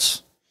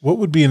what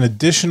would be an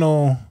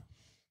additional?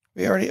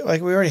 We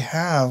already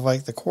have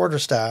the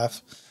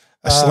quarterstaff.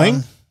 A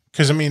sling?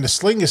 Because, the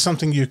sling is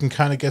something you can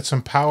kind of get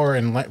some power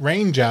and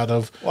range out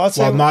of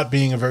while not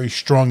being a very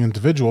strong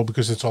individual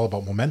because it's all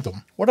about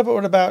momentum. What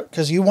about,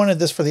 because you wanted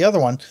this for the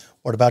other one,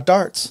 what about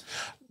darts?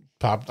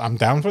 I'm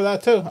down for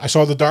that, too. I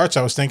saw the darts.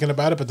 I was thinking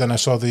about it, but then I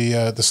saw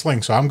the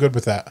sling, so I'm good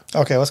with that.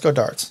 Okay, let's go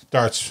darts.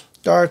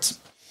 Darts.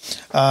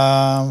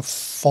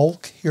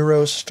 Folk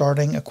hero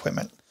starting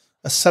equipment.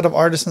 A set of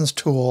artisan's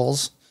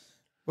tools.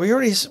 We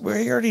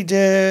already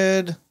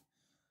did...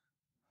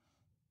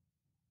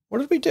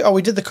 What did we do? Oh,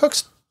 we did the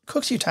cook's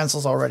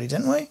utensils already,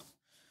 didn't we?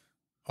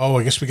 Oh,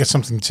 I guess we get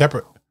something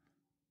separate.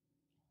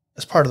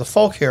 As part of the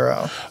folk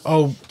hero.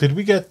 Oh, did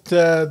we get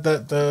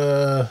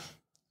the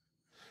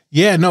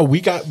Yeah, no, we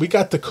got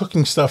the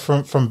cooking stuff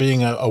from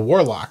being a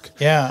warlock.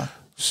 Yeah.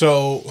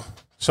 So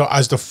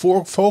as the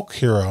folk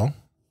hero,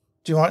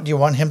 do you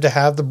want him to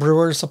have the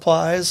brewer's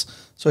supplies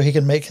so he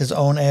can make his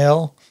own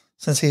ale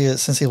since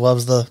he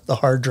loves the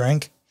hard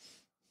drink?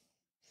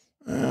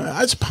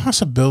 That's a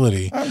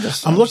possibility.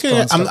 I'm looking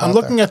at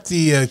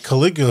the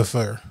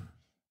calligrapher.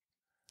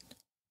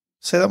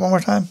 Say that one more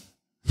time.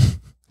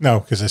 No,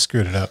 because I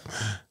screwed it up.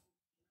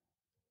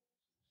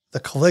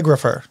 The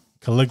calligrapher.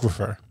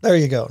 There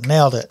you go.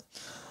 Nailed it.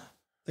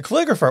 The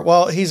calligrapher.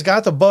 Well, he's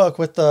got the book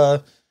with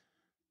the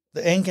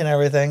ink and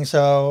everything.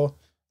 So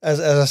as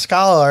a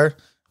scholar,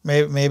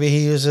 maybe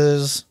he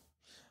uses.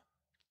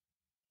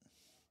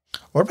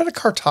 What about a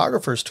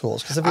cartographer's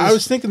tools? Because I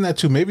was thinking that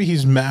too. Maybe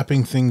he's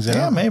mapping things out.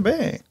 Yeah,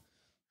 maybe.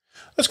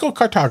 Let's go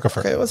cartographer.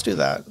 Okay, let's do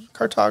that.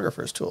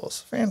 Cartographer's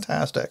tools.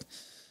 Fantastic.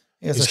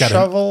 He's got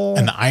shovel.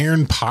 An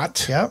iron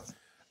pot. Yep.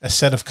 A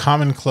set of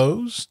common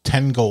clothes,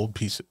 10 gold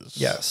pieces.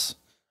 Yes.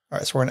 All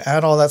right, so we're going to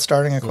add all that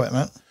starting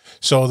equipment.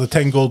 So the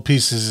 10 gold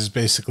pieces is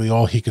basically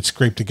all he could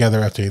scrape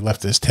together after he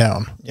left his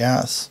town.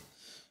 Yes.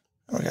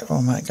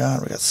 Oh my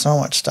God, we got so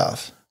much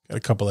stuff. Got a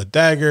couple of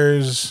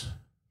daggers.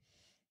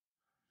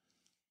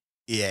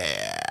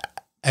 Yeah.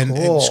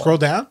 And scroll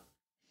down.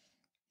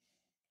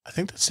 I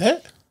think that's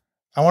it.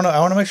 I want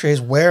to make sure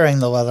he's wearing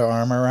the leather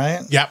armor,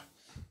 right? Yep.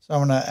 So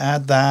I'm going to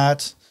add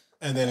that.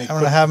 And then I'm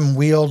going to have him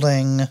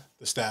wielding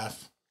the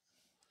staff.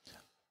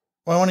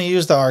 Well, I want to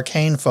use the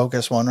arcane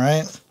focus one,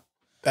 right?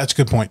 That's a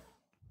good point.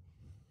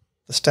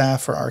 The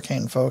staff for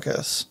arcane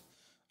focus.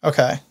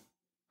 Okay.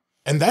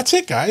 And that's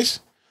it, guys.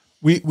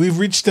 We've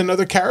reached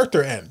another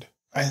character end.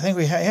 I think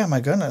we have. Yeah, my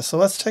goodness. So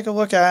let's take a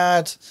look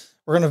at.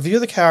 We're going to view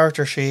the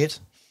character sheet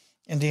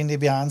in D&D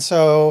Beyond.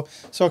 So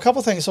a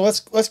couple things. So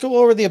let's go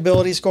over the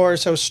ability score.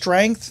 So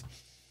strength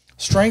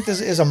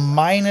is a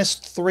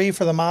 -3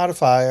 for the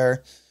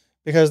modifier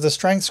because the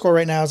strength score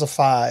right now is a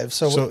 5.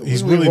 So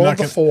he's we really rolled not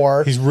the gonna,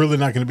 4. He's really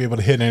not going to be able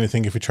to hit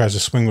anything if he tries to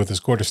swing with his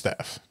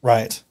quarterstaff.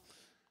 Right.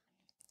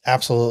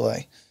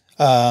 Absolutely.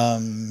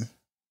 So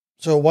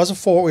it was a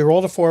 4. We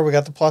rolled a 4. We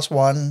got the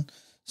 +1.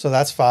 So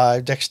that's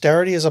 5.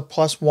 Dexterity is a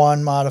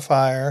 +1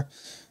 modifier.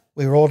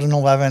 We rolled an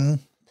 11,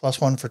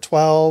 +1 for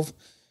 12.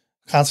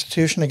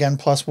 Constitution, again,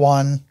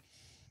 +1.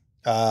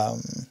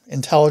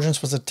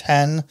 Intelligence was a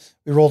 10.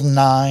 We rolled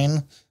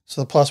 9.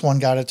 So the +1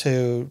 got it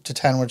to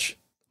 10, which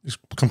is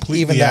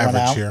completely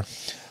average here.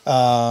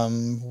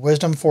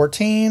 Wisdom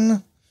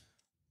 14.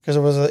 Because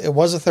it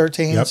was a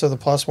 13, yep. So the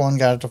 +1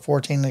 got it to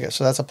 14.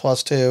 So that's a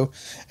 +2.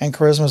 And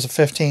charisma is a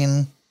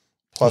 15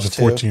 +2.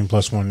 14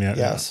 +1, yeah.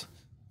 Yes.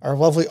 Our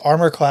lovely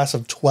armor class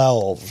of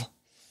 12.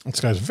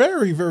 This guy's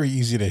very, very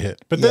easy to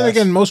hit. But then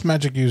again, most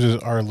magic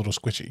users are a little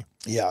squishy.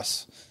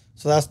 Yes.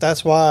 So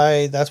that's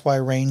why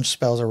ranged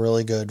spells are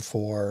really good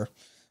for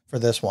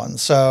this one.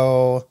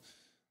 So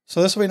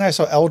this will be nice.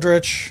 So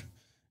Eldritch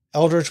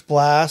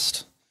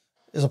Blast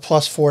is a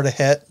 +4 to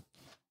hit.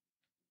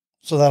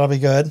 So that'll be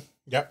good.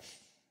 Yep.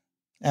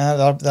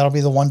 And that'll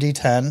be the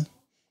 1d10.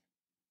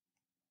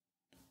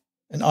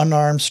 An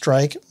unarmed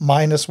strike,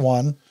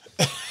 -1.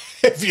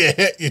 If you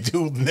hit, you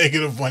do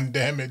 -1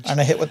 damage. And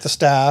a hit with the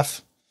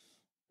staff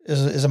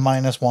is a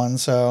 -1.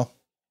 So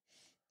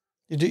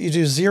you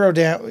do 0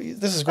 damage.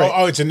 This is great.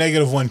 Oh, it's a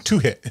 -1 to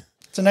hit.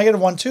 It's a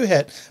 -1 to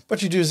hit,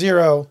 but you do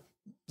zero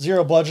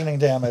bludgeoning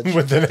damage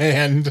with a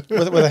hand.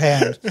 with a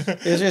hand.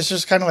 It's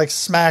just kind of like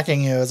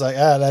smacking you. It's like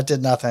that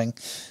did nothing.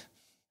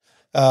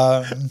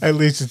 At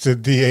least it's a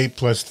D8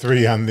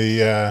 +3 on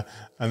the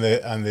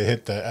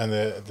hit on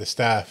the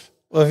staff.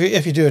 Well,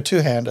 if you do a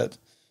two-handed,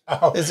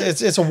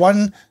 it's a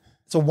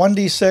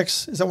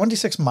 1d6. Is that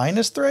 1d6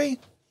 -3?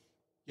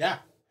 Yeah.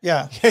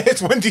 Yeah.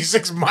 It's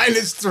 1d6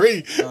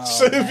 -3. Oh,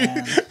 so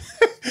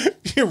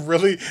if you're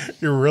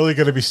really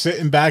going to be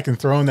sitting back and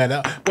throwing that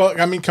out. Well,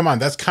 I mean, come on.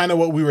 That's kind of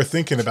what we were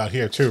thinking about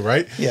here too,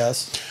 right?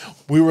 Yes.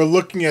 We were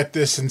looking at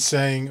this and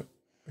saying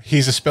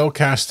he's a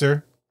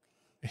spellcaster.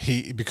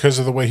 Because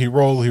of the way he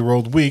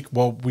rolled weak.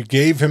 Well, we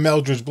gave him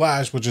Eldritch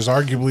Blast, which is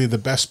arguably the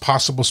best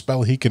possible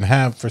spell he can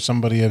have for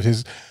somebody of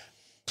his.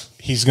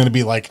 He's going to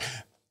be like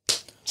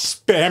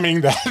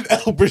spamming that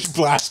Eldritch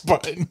Blast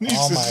button. He's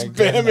just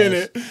spamming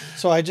it.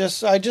 So I just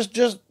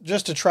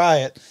to try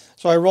it.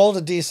 So I rolled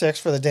a d6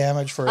 for the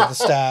damage for the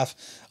staff.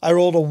 I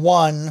rolled a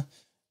 1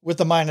 with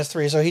the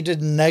 -3, so he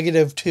did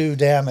 -2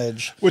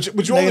 damage. Which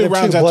only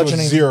rounds out to a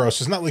 0,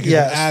 so it's not like you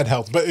can add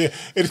health, but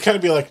it'd kind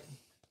of be like.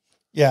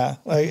 Yeah,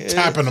 like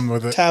tapping him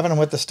with it. Tapping him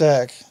with the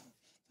stick.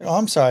 Oh,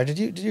 I'm sorry.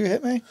 Did you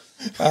hit me?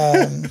 So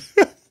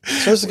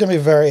this is going to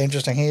be very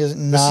interesting. He is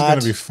not. This is going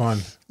to be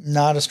fun.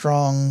 Not a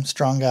strong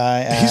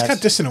guy. He's got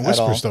dissonant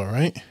whispers, though,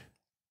 right?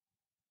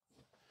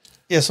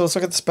 Yeah. So let's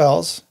look at the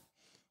spells.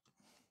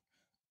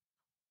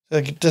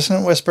 Like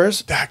dissonant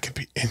whispers. That could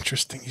be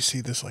interesting. You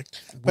see this like.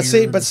 But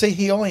see,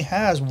 he only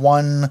has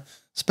 1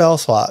 spell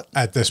slot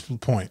at this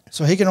point,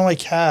 so he can only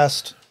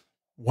cast.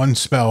 One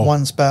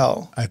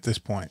spell at this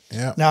point.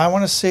 Yeah. Now I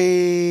want to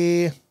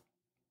see,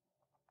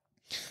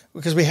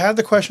 because we had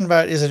the question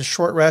about is it a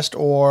short rest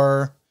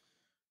or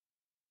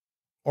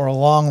a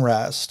long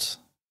rest.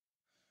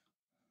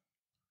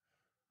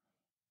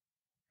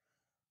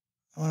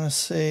 I want to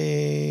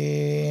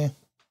see.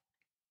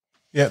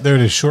 Yeah, there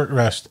it is. Short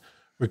rest.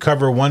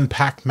 Recover 1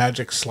 pack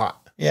magic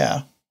slot.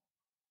 Yeah.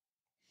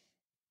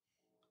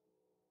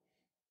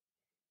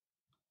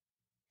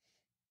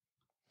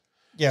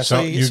 Yeah.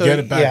 So you get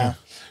it back. Yeah.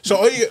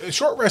 So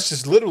short rest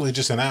is literally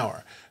just an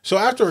hour. So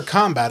after a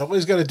combat, all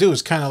he's got to do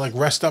is kind of like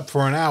rest up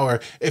for an hour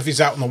if he's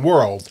out in the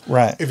world.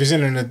 Right. If he's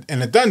in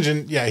a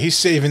dungeon, yeah, he's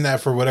saving that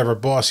for whatever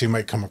boss he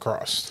might come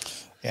across.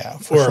 Yeah,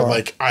 for sure.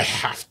 Like, I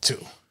have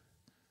to.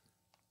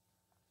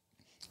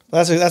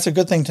 That's a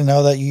good thing to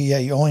know that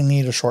you only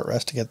need a short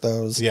rest to get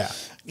those. Yeah.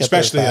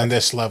 Especially on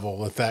this level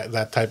with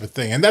that type of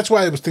thing. And that's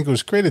why I think it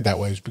was created that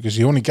way, is because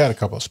you only got a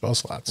couple of spell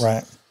slots.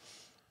 Right.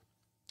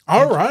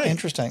 All right.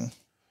 Interesting.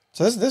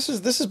 So this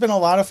has been a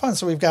lot of fun.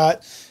 So we've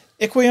got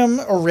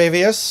Iquium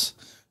Aravius,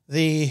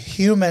 the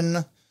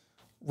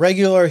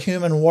regular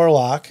human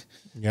warlock.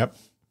 Yep.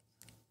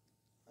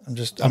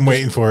 I'm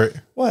waiting for it.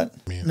 What?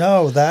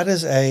 No, that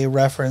is a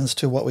reference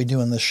to what we do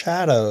in the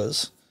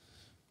shadows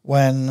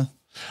when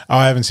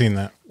I haven't seen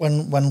that.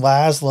 When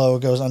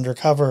Laszlo goes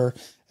undercover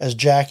as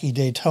Jackie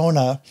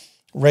Daytona,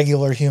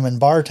 regular human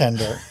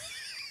bartender.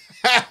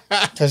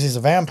 Because he's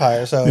a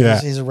vampire, so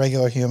he's a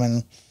regular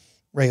human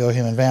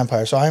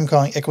vampire. So I'm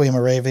calling Iquium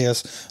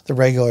Aravius the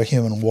regular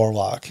human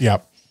warlock.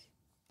 Yep.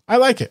 I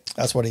like it.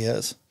 That's what he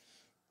is.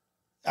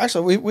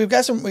 Actually, we've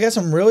got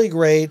some really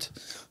great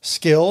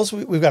skills.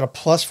 We've got a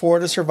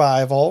 +4 to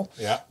survival,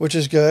 which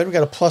is good. We've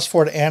got a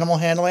 +4 to animal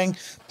handling,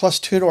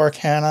 +2 to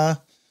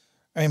arcana.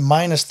 I mean,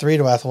 -3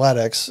 to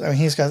athletics. I mean,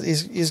 he's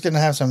going to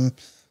have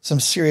some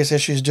serious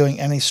issues doing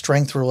any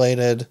strength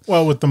related.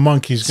 Well, with the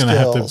monk, he's going to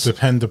have to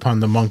depend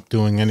upon the monk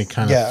doing any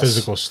kind of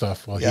physical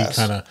stuff. While he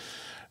kind of,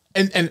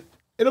 and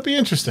it'll be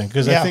interesting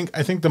because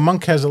I think the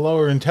monk has a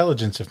lower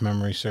intelligence, if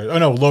memory serves. Oh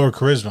no, lower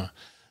charisma.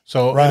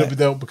 So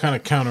they'll kind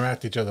of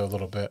counteract each other a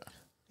little bit.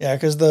 Yeah,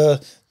 because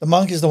the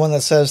monk is the one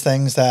that says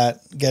things that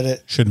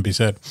shouldn't be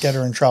said, get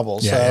her in trouble.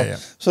 So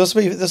this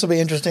will be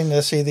interesting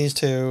to see these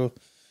two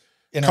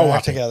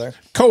interact together.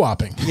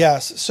 Co-oping.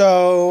 Yes.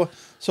 So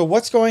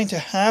what's going to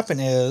happen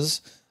is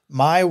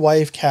my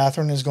wife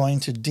Catherine is going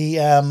to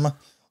DM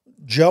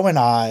Joe and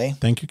I.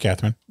 Thank you,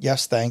 Catherine.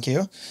 Yes, thank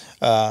you.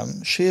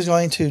 She is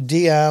going to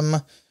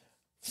DM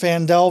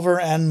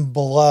Phandelver and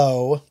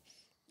below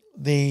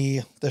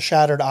the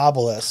Shattered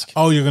Obelisk.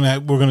 Oh, we're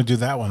gonna do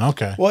that one.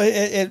 Okay. Well,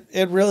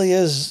 it really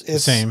is. It's the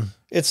same.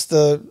 It's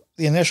the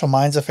initial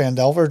Minds of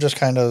Phandelver, just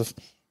kind of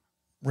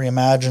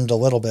reimagined a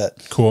little bit.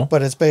 Cool.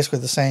 But it's basically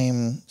the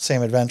same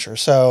adventure.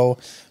 So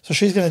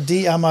she's going to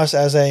DM us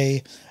as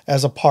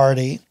a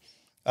party.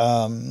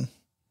 Do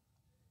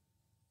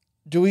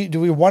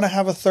we want to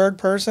have a third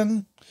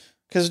person?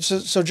 Because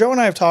so Joe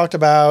and I have talked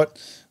about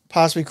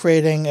possibly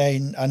creating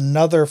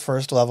another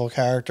first level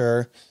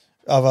character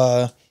of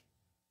a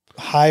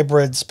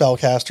hybrid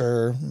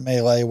spellcaster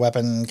melee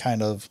weapon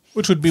kind of,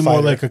 which would be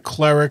more like a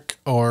cleric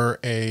or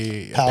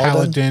a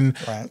paladin,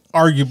 right.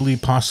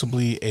 Arguably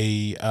possibly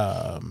a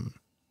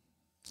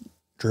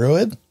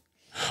druid.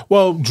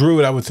 Well,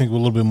 druid I would think a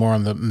little bit more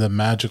on the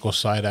magical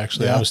side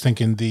actually. I was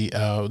thinking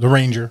the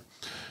ranger.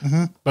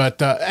 Mm-hmm.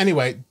 But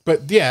anyway,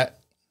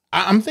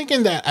 I'm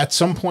thinking that at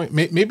some point,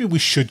 maybe we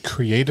should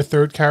create a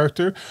third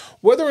character.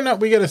 Whether or not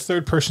we get a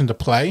third person to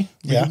play,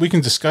 we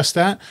can discuss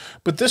that.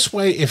 But this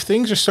way, if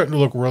things are starting to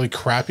look really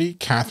crappy,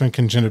 Catherine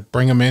can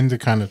bring him in to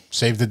kind of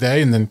save the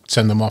day and then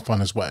send him off on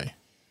his way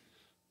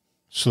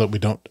so that we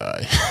don't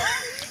die.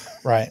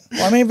 Right.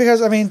 Well, because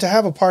to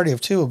have a party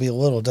of two would be a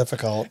little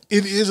difficult.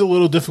 It is a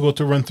little difficult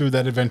to run through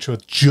that adventure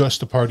with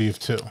just a party of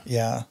two.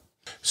 Yeah.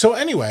 So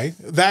anyway,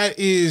 that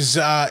is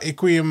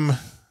Iquium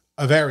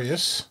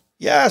Avarius.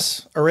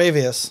 Yes,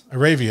 Aravius.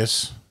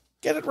 Aravius.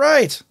 Get it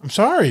right. I'm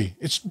sorry.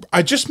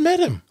 I just met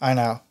him. I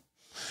know.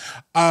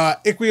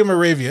 Iquium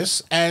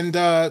Aravius. And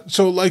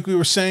so like we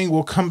were saying,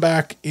 we'll come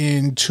back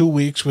in 2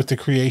 weeks with the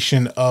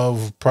creation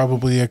of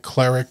probably a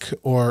cleric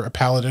or a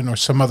paladin or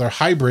some other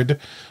hybrid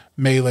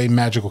melee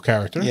magical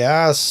character.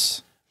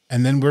 Yes.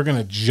 And then we're going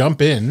to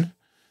jump in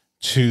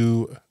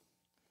to...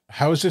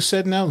 How is this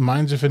said now? The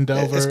Minds of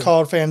Phandelver? It's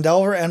called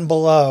Phandelver and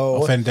Below.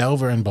 Oh,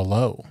 Phandelver and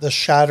Below. The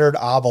Shattered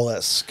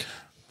Obelisk.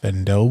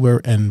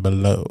 Phandelver and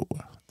Below.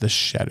 The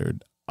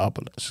Shattered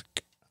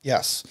Obelisk.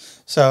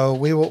 Yes. So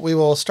we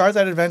will start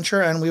that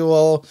adventure, and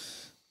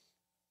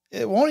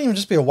it won't even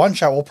just be a one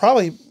shot. We'll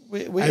probably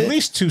at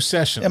least 2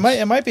 sessions. It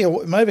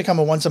might become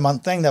a once a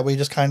month thing that we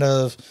just kind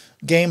of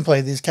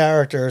gameplay these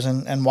characters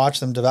and watch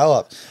them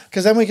develop.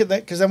 Because then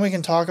we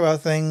can talk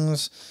about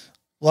things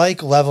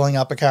like leveling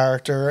up a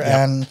character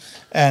and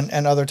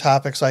other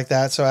topics like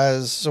that.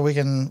 So we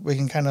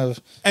can kind of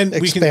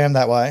expand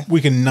that way. We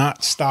can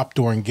not stop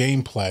during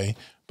gameplay,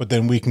 but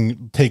then we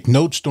can take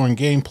notes during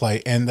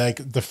gameplay and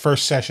like the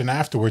first session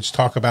afterwards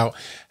talk about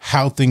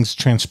how things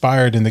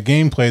transpired in the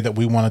gameplay that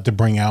we wanted to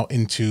bring out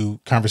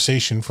into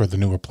conversation for the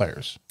newer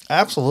players.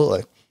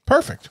 Absolutely.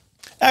 Perfect.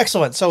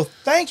 Excellent. So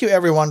thank you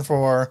everyone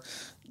for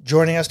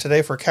joining us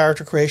today for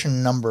character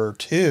creation number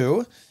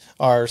 2,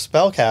 our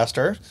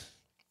Spellcaster.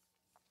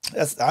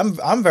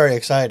 I'm very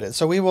excited.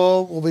 So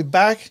we'll be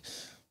back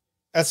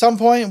at some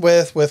point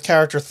with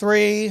character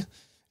 3,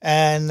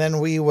 and then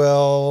we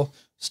will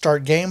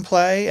start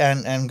gameplay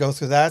and go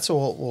through that. So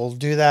we'll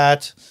do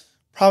that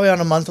probably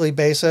on a monthly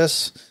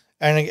basis.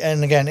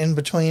 And again, in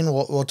between,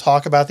 we'll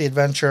talk about the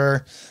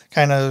adventure,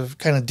 kind of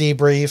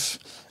debrief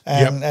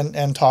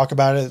and talk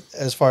about it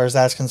as far as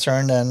that's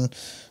concerned. And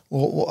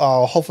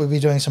I'll hopefully be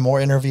doing some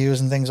more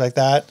interviews and things like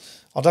that.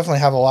 I'll definitely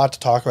have a lot to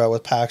talk about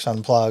with PAX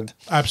Unplugged.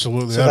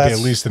 Absolutely. So that'll be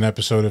at least an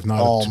episode, if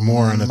not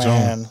more on its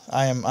own.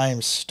 I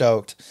am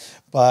stoked.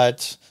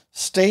 But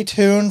stay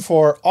tuned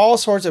for all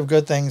sorts of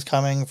good things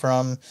coming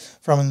from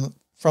the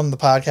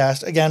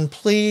podcast. Again,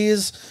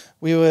 please,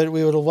 we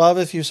would love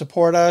if you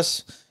support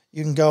us.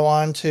 You can go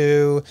on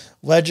to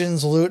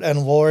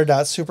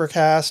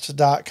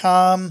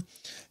legendslootandlore.supercast.com.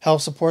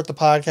 Help support the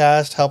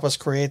podcast. Help us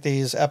create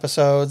these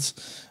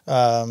episodes.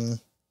 You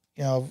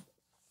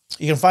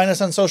can find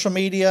us on social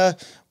media.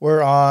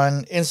 We're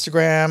on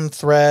Instagram,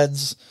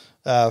 Threads,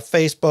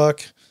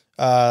 Facebook,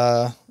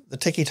 the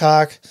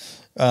TikTok.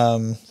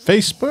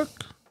 Facebook?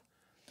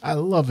 I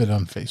love it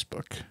on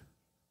Facebook.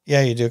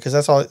 Yeah, you do, because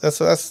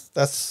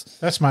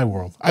That's my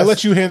world. I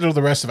let you handle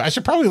the rest of it. I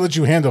should probably let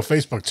you handle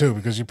Facebook too,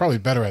 because you're probably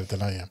better at it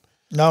than I am.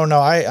 No,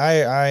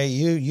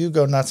 you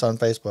go nuts on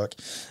Facebook.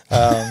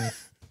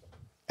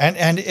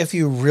 And if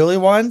you really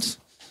want,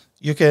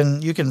 you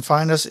can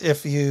find us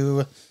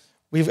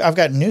I've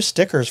got new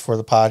stickers for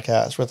the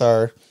podcast with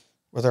our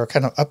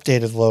kind of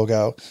updated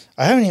logo.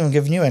 I haven't even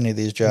given you any of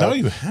these, Joe. No,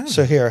 you haven't.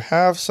 So here,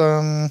 have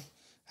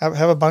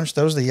a bunch.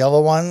 Those are the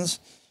yellow ones,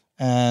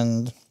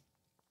 and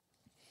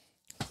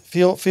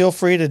feel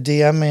free to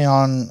DM me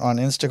on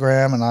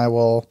Instagram, and I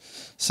will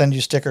send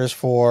you stickers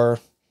for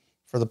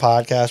the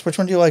podcast. Which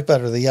one do you like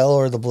better, the yellow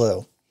or the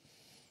blue?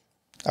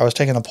 I was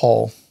taking a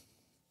poll.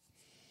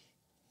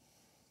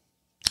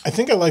 I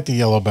think I like the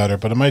yellow better,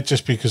 but it might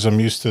just be because I'm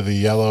used to the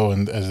yellow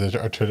and as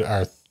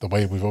the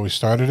way we've always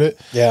started it.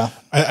 Yeah.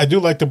 I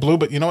do like the blue,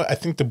 but you know what? I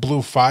think the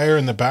blue fire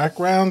in the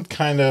background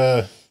kind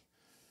of,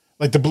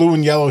 like the blue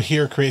and yellow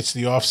here creates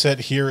the offset.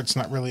 Here it's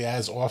not really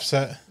as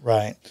offset.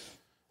 Right.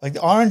 Like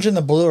the orange and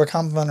the blue are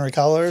complementary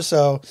colors,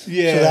 so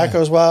yeah, so that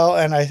goes well.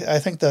 And I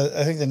think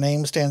the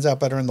name stands out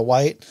better in the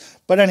white.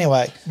 But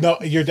anyway. No,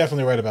 you're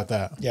definitely right about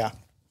that. Yeah.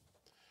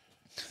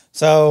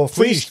 So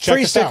free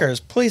stickers.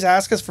 Out. Please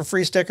ask us for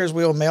free stickers.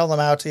 We will mail them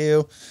out to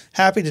you.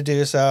 Happy to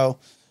do so.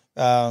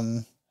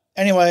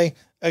 Anyway,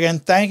 again,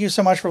 thank you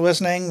so much for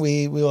listening.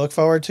 We look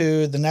forward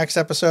to the next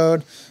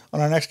episode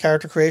on our next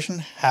character creation.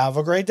 Have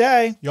a great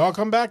day. Y'all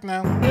come back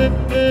now.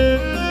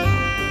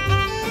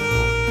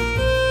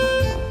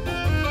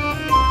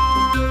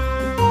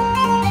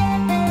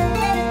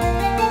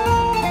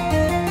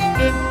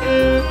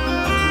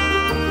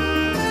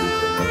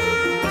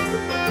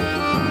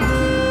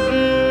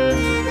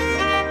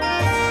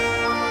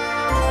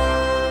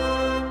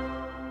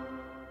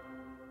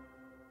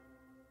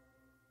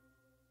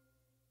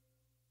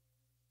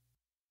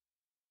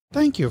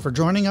 Thank you for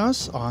joining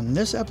us on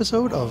this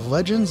episode of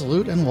Legends,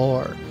 Loot, and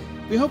Lore.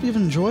 We hope you've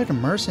enjoyed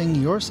immersing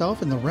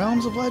yourself in the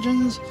realms of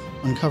Legends,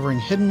 uncovering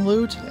hidden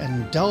loot,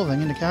 and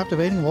delving into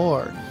captivating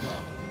lore.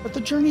 But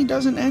the journey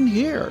doesn't end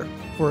here.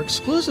 For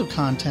exclusive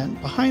content,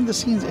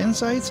 behind-the-scenes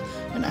insights,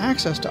 and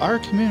access to our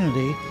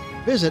community,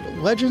 visit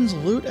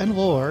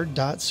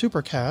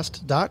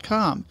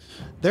legendslootandlore.supercast.com.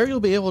 There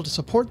you'll be able to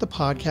support the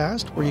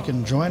podcast, where you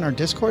can join our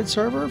Discord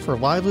server for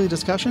lively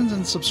discussions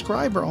and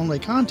subscriber-only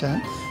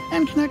content,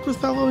 and connect with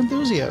fellow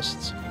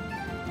enthusiasts.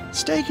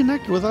 Stay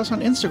connected with us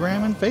on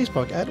Instagram and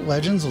Facebook at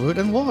Legends, Loot,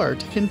 and Lore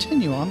to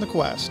continue on the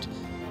quest.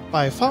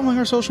 By following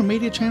our social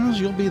media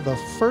channels, you'll be the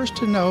first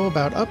to know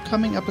about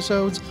upcoming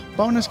episodes,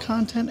 bonus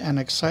content, and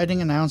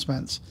exciting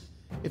announcements.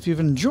 If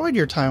you've enjoyed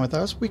your time with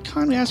us, we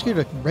kindly ask you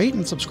to rate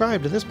and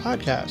subscribe to this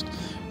podcast.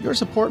 Your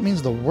support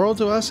means the world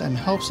to us and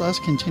helps us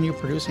continue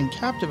producing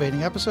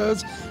captivating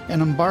episodes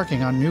and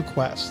embarking on new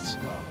quests.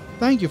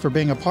 Thank you for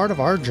being a part of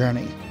our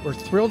journey. We're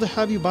thrilled to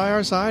have you by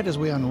our side as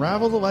we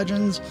unravel the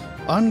legends,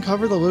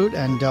 uncover the loot,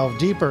 and delve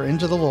deeper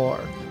into the lore.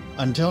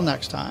 Until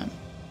next time.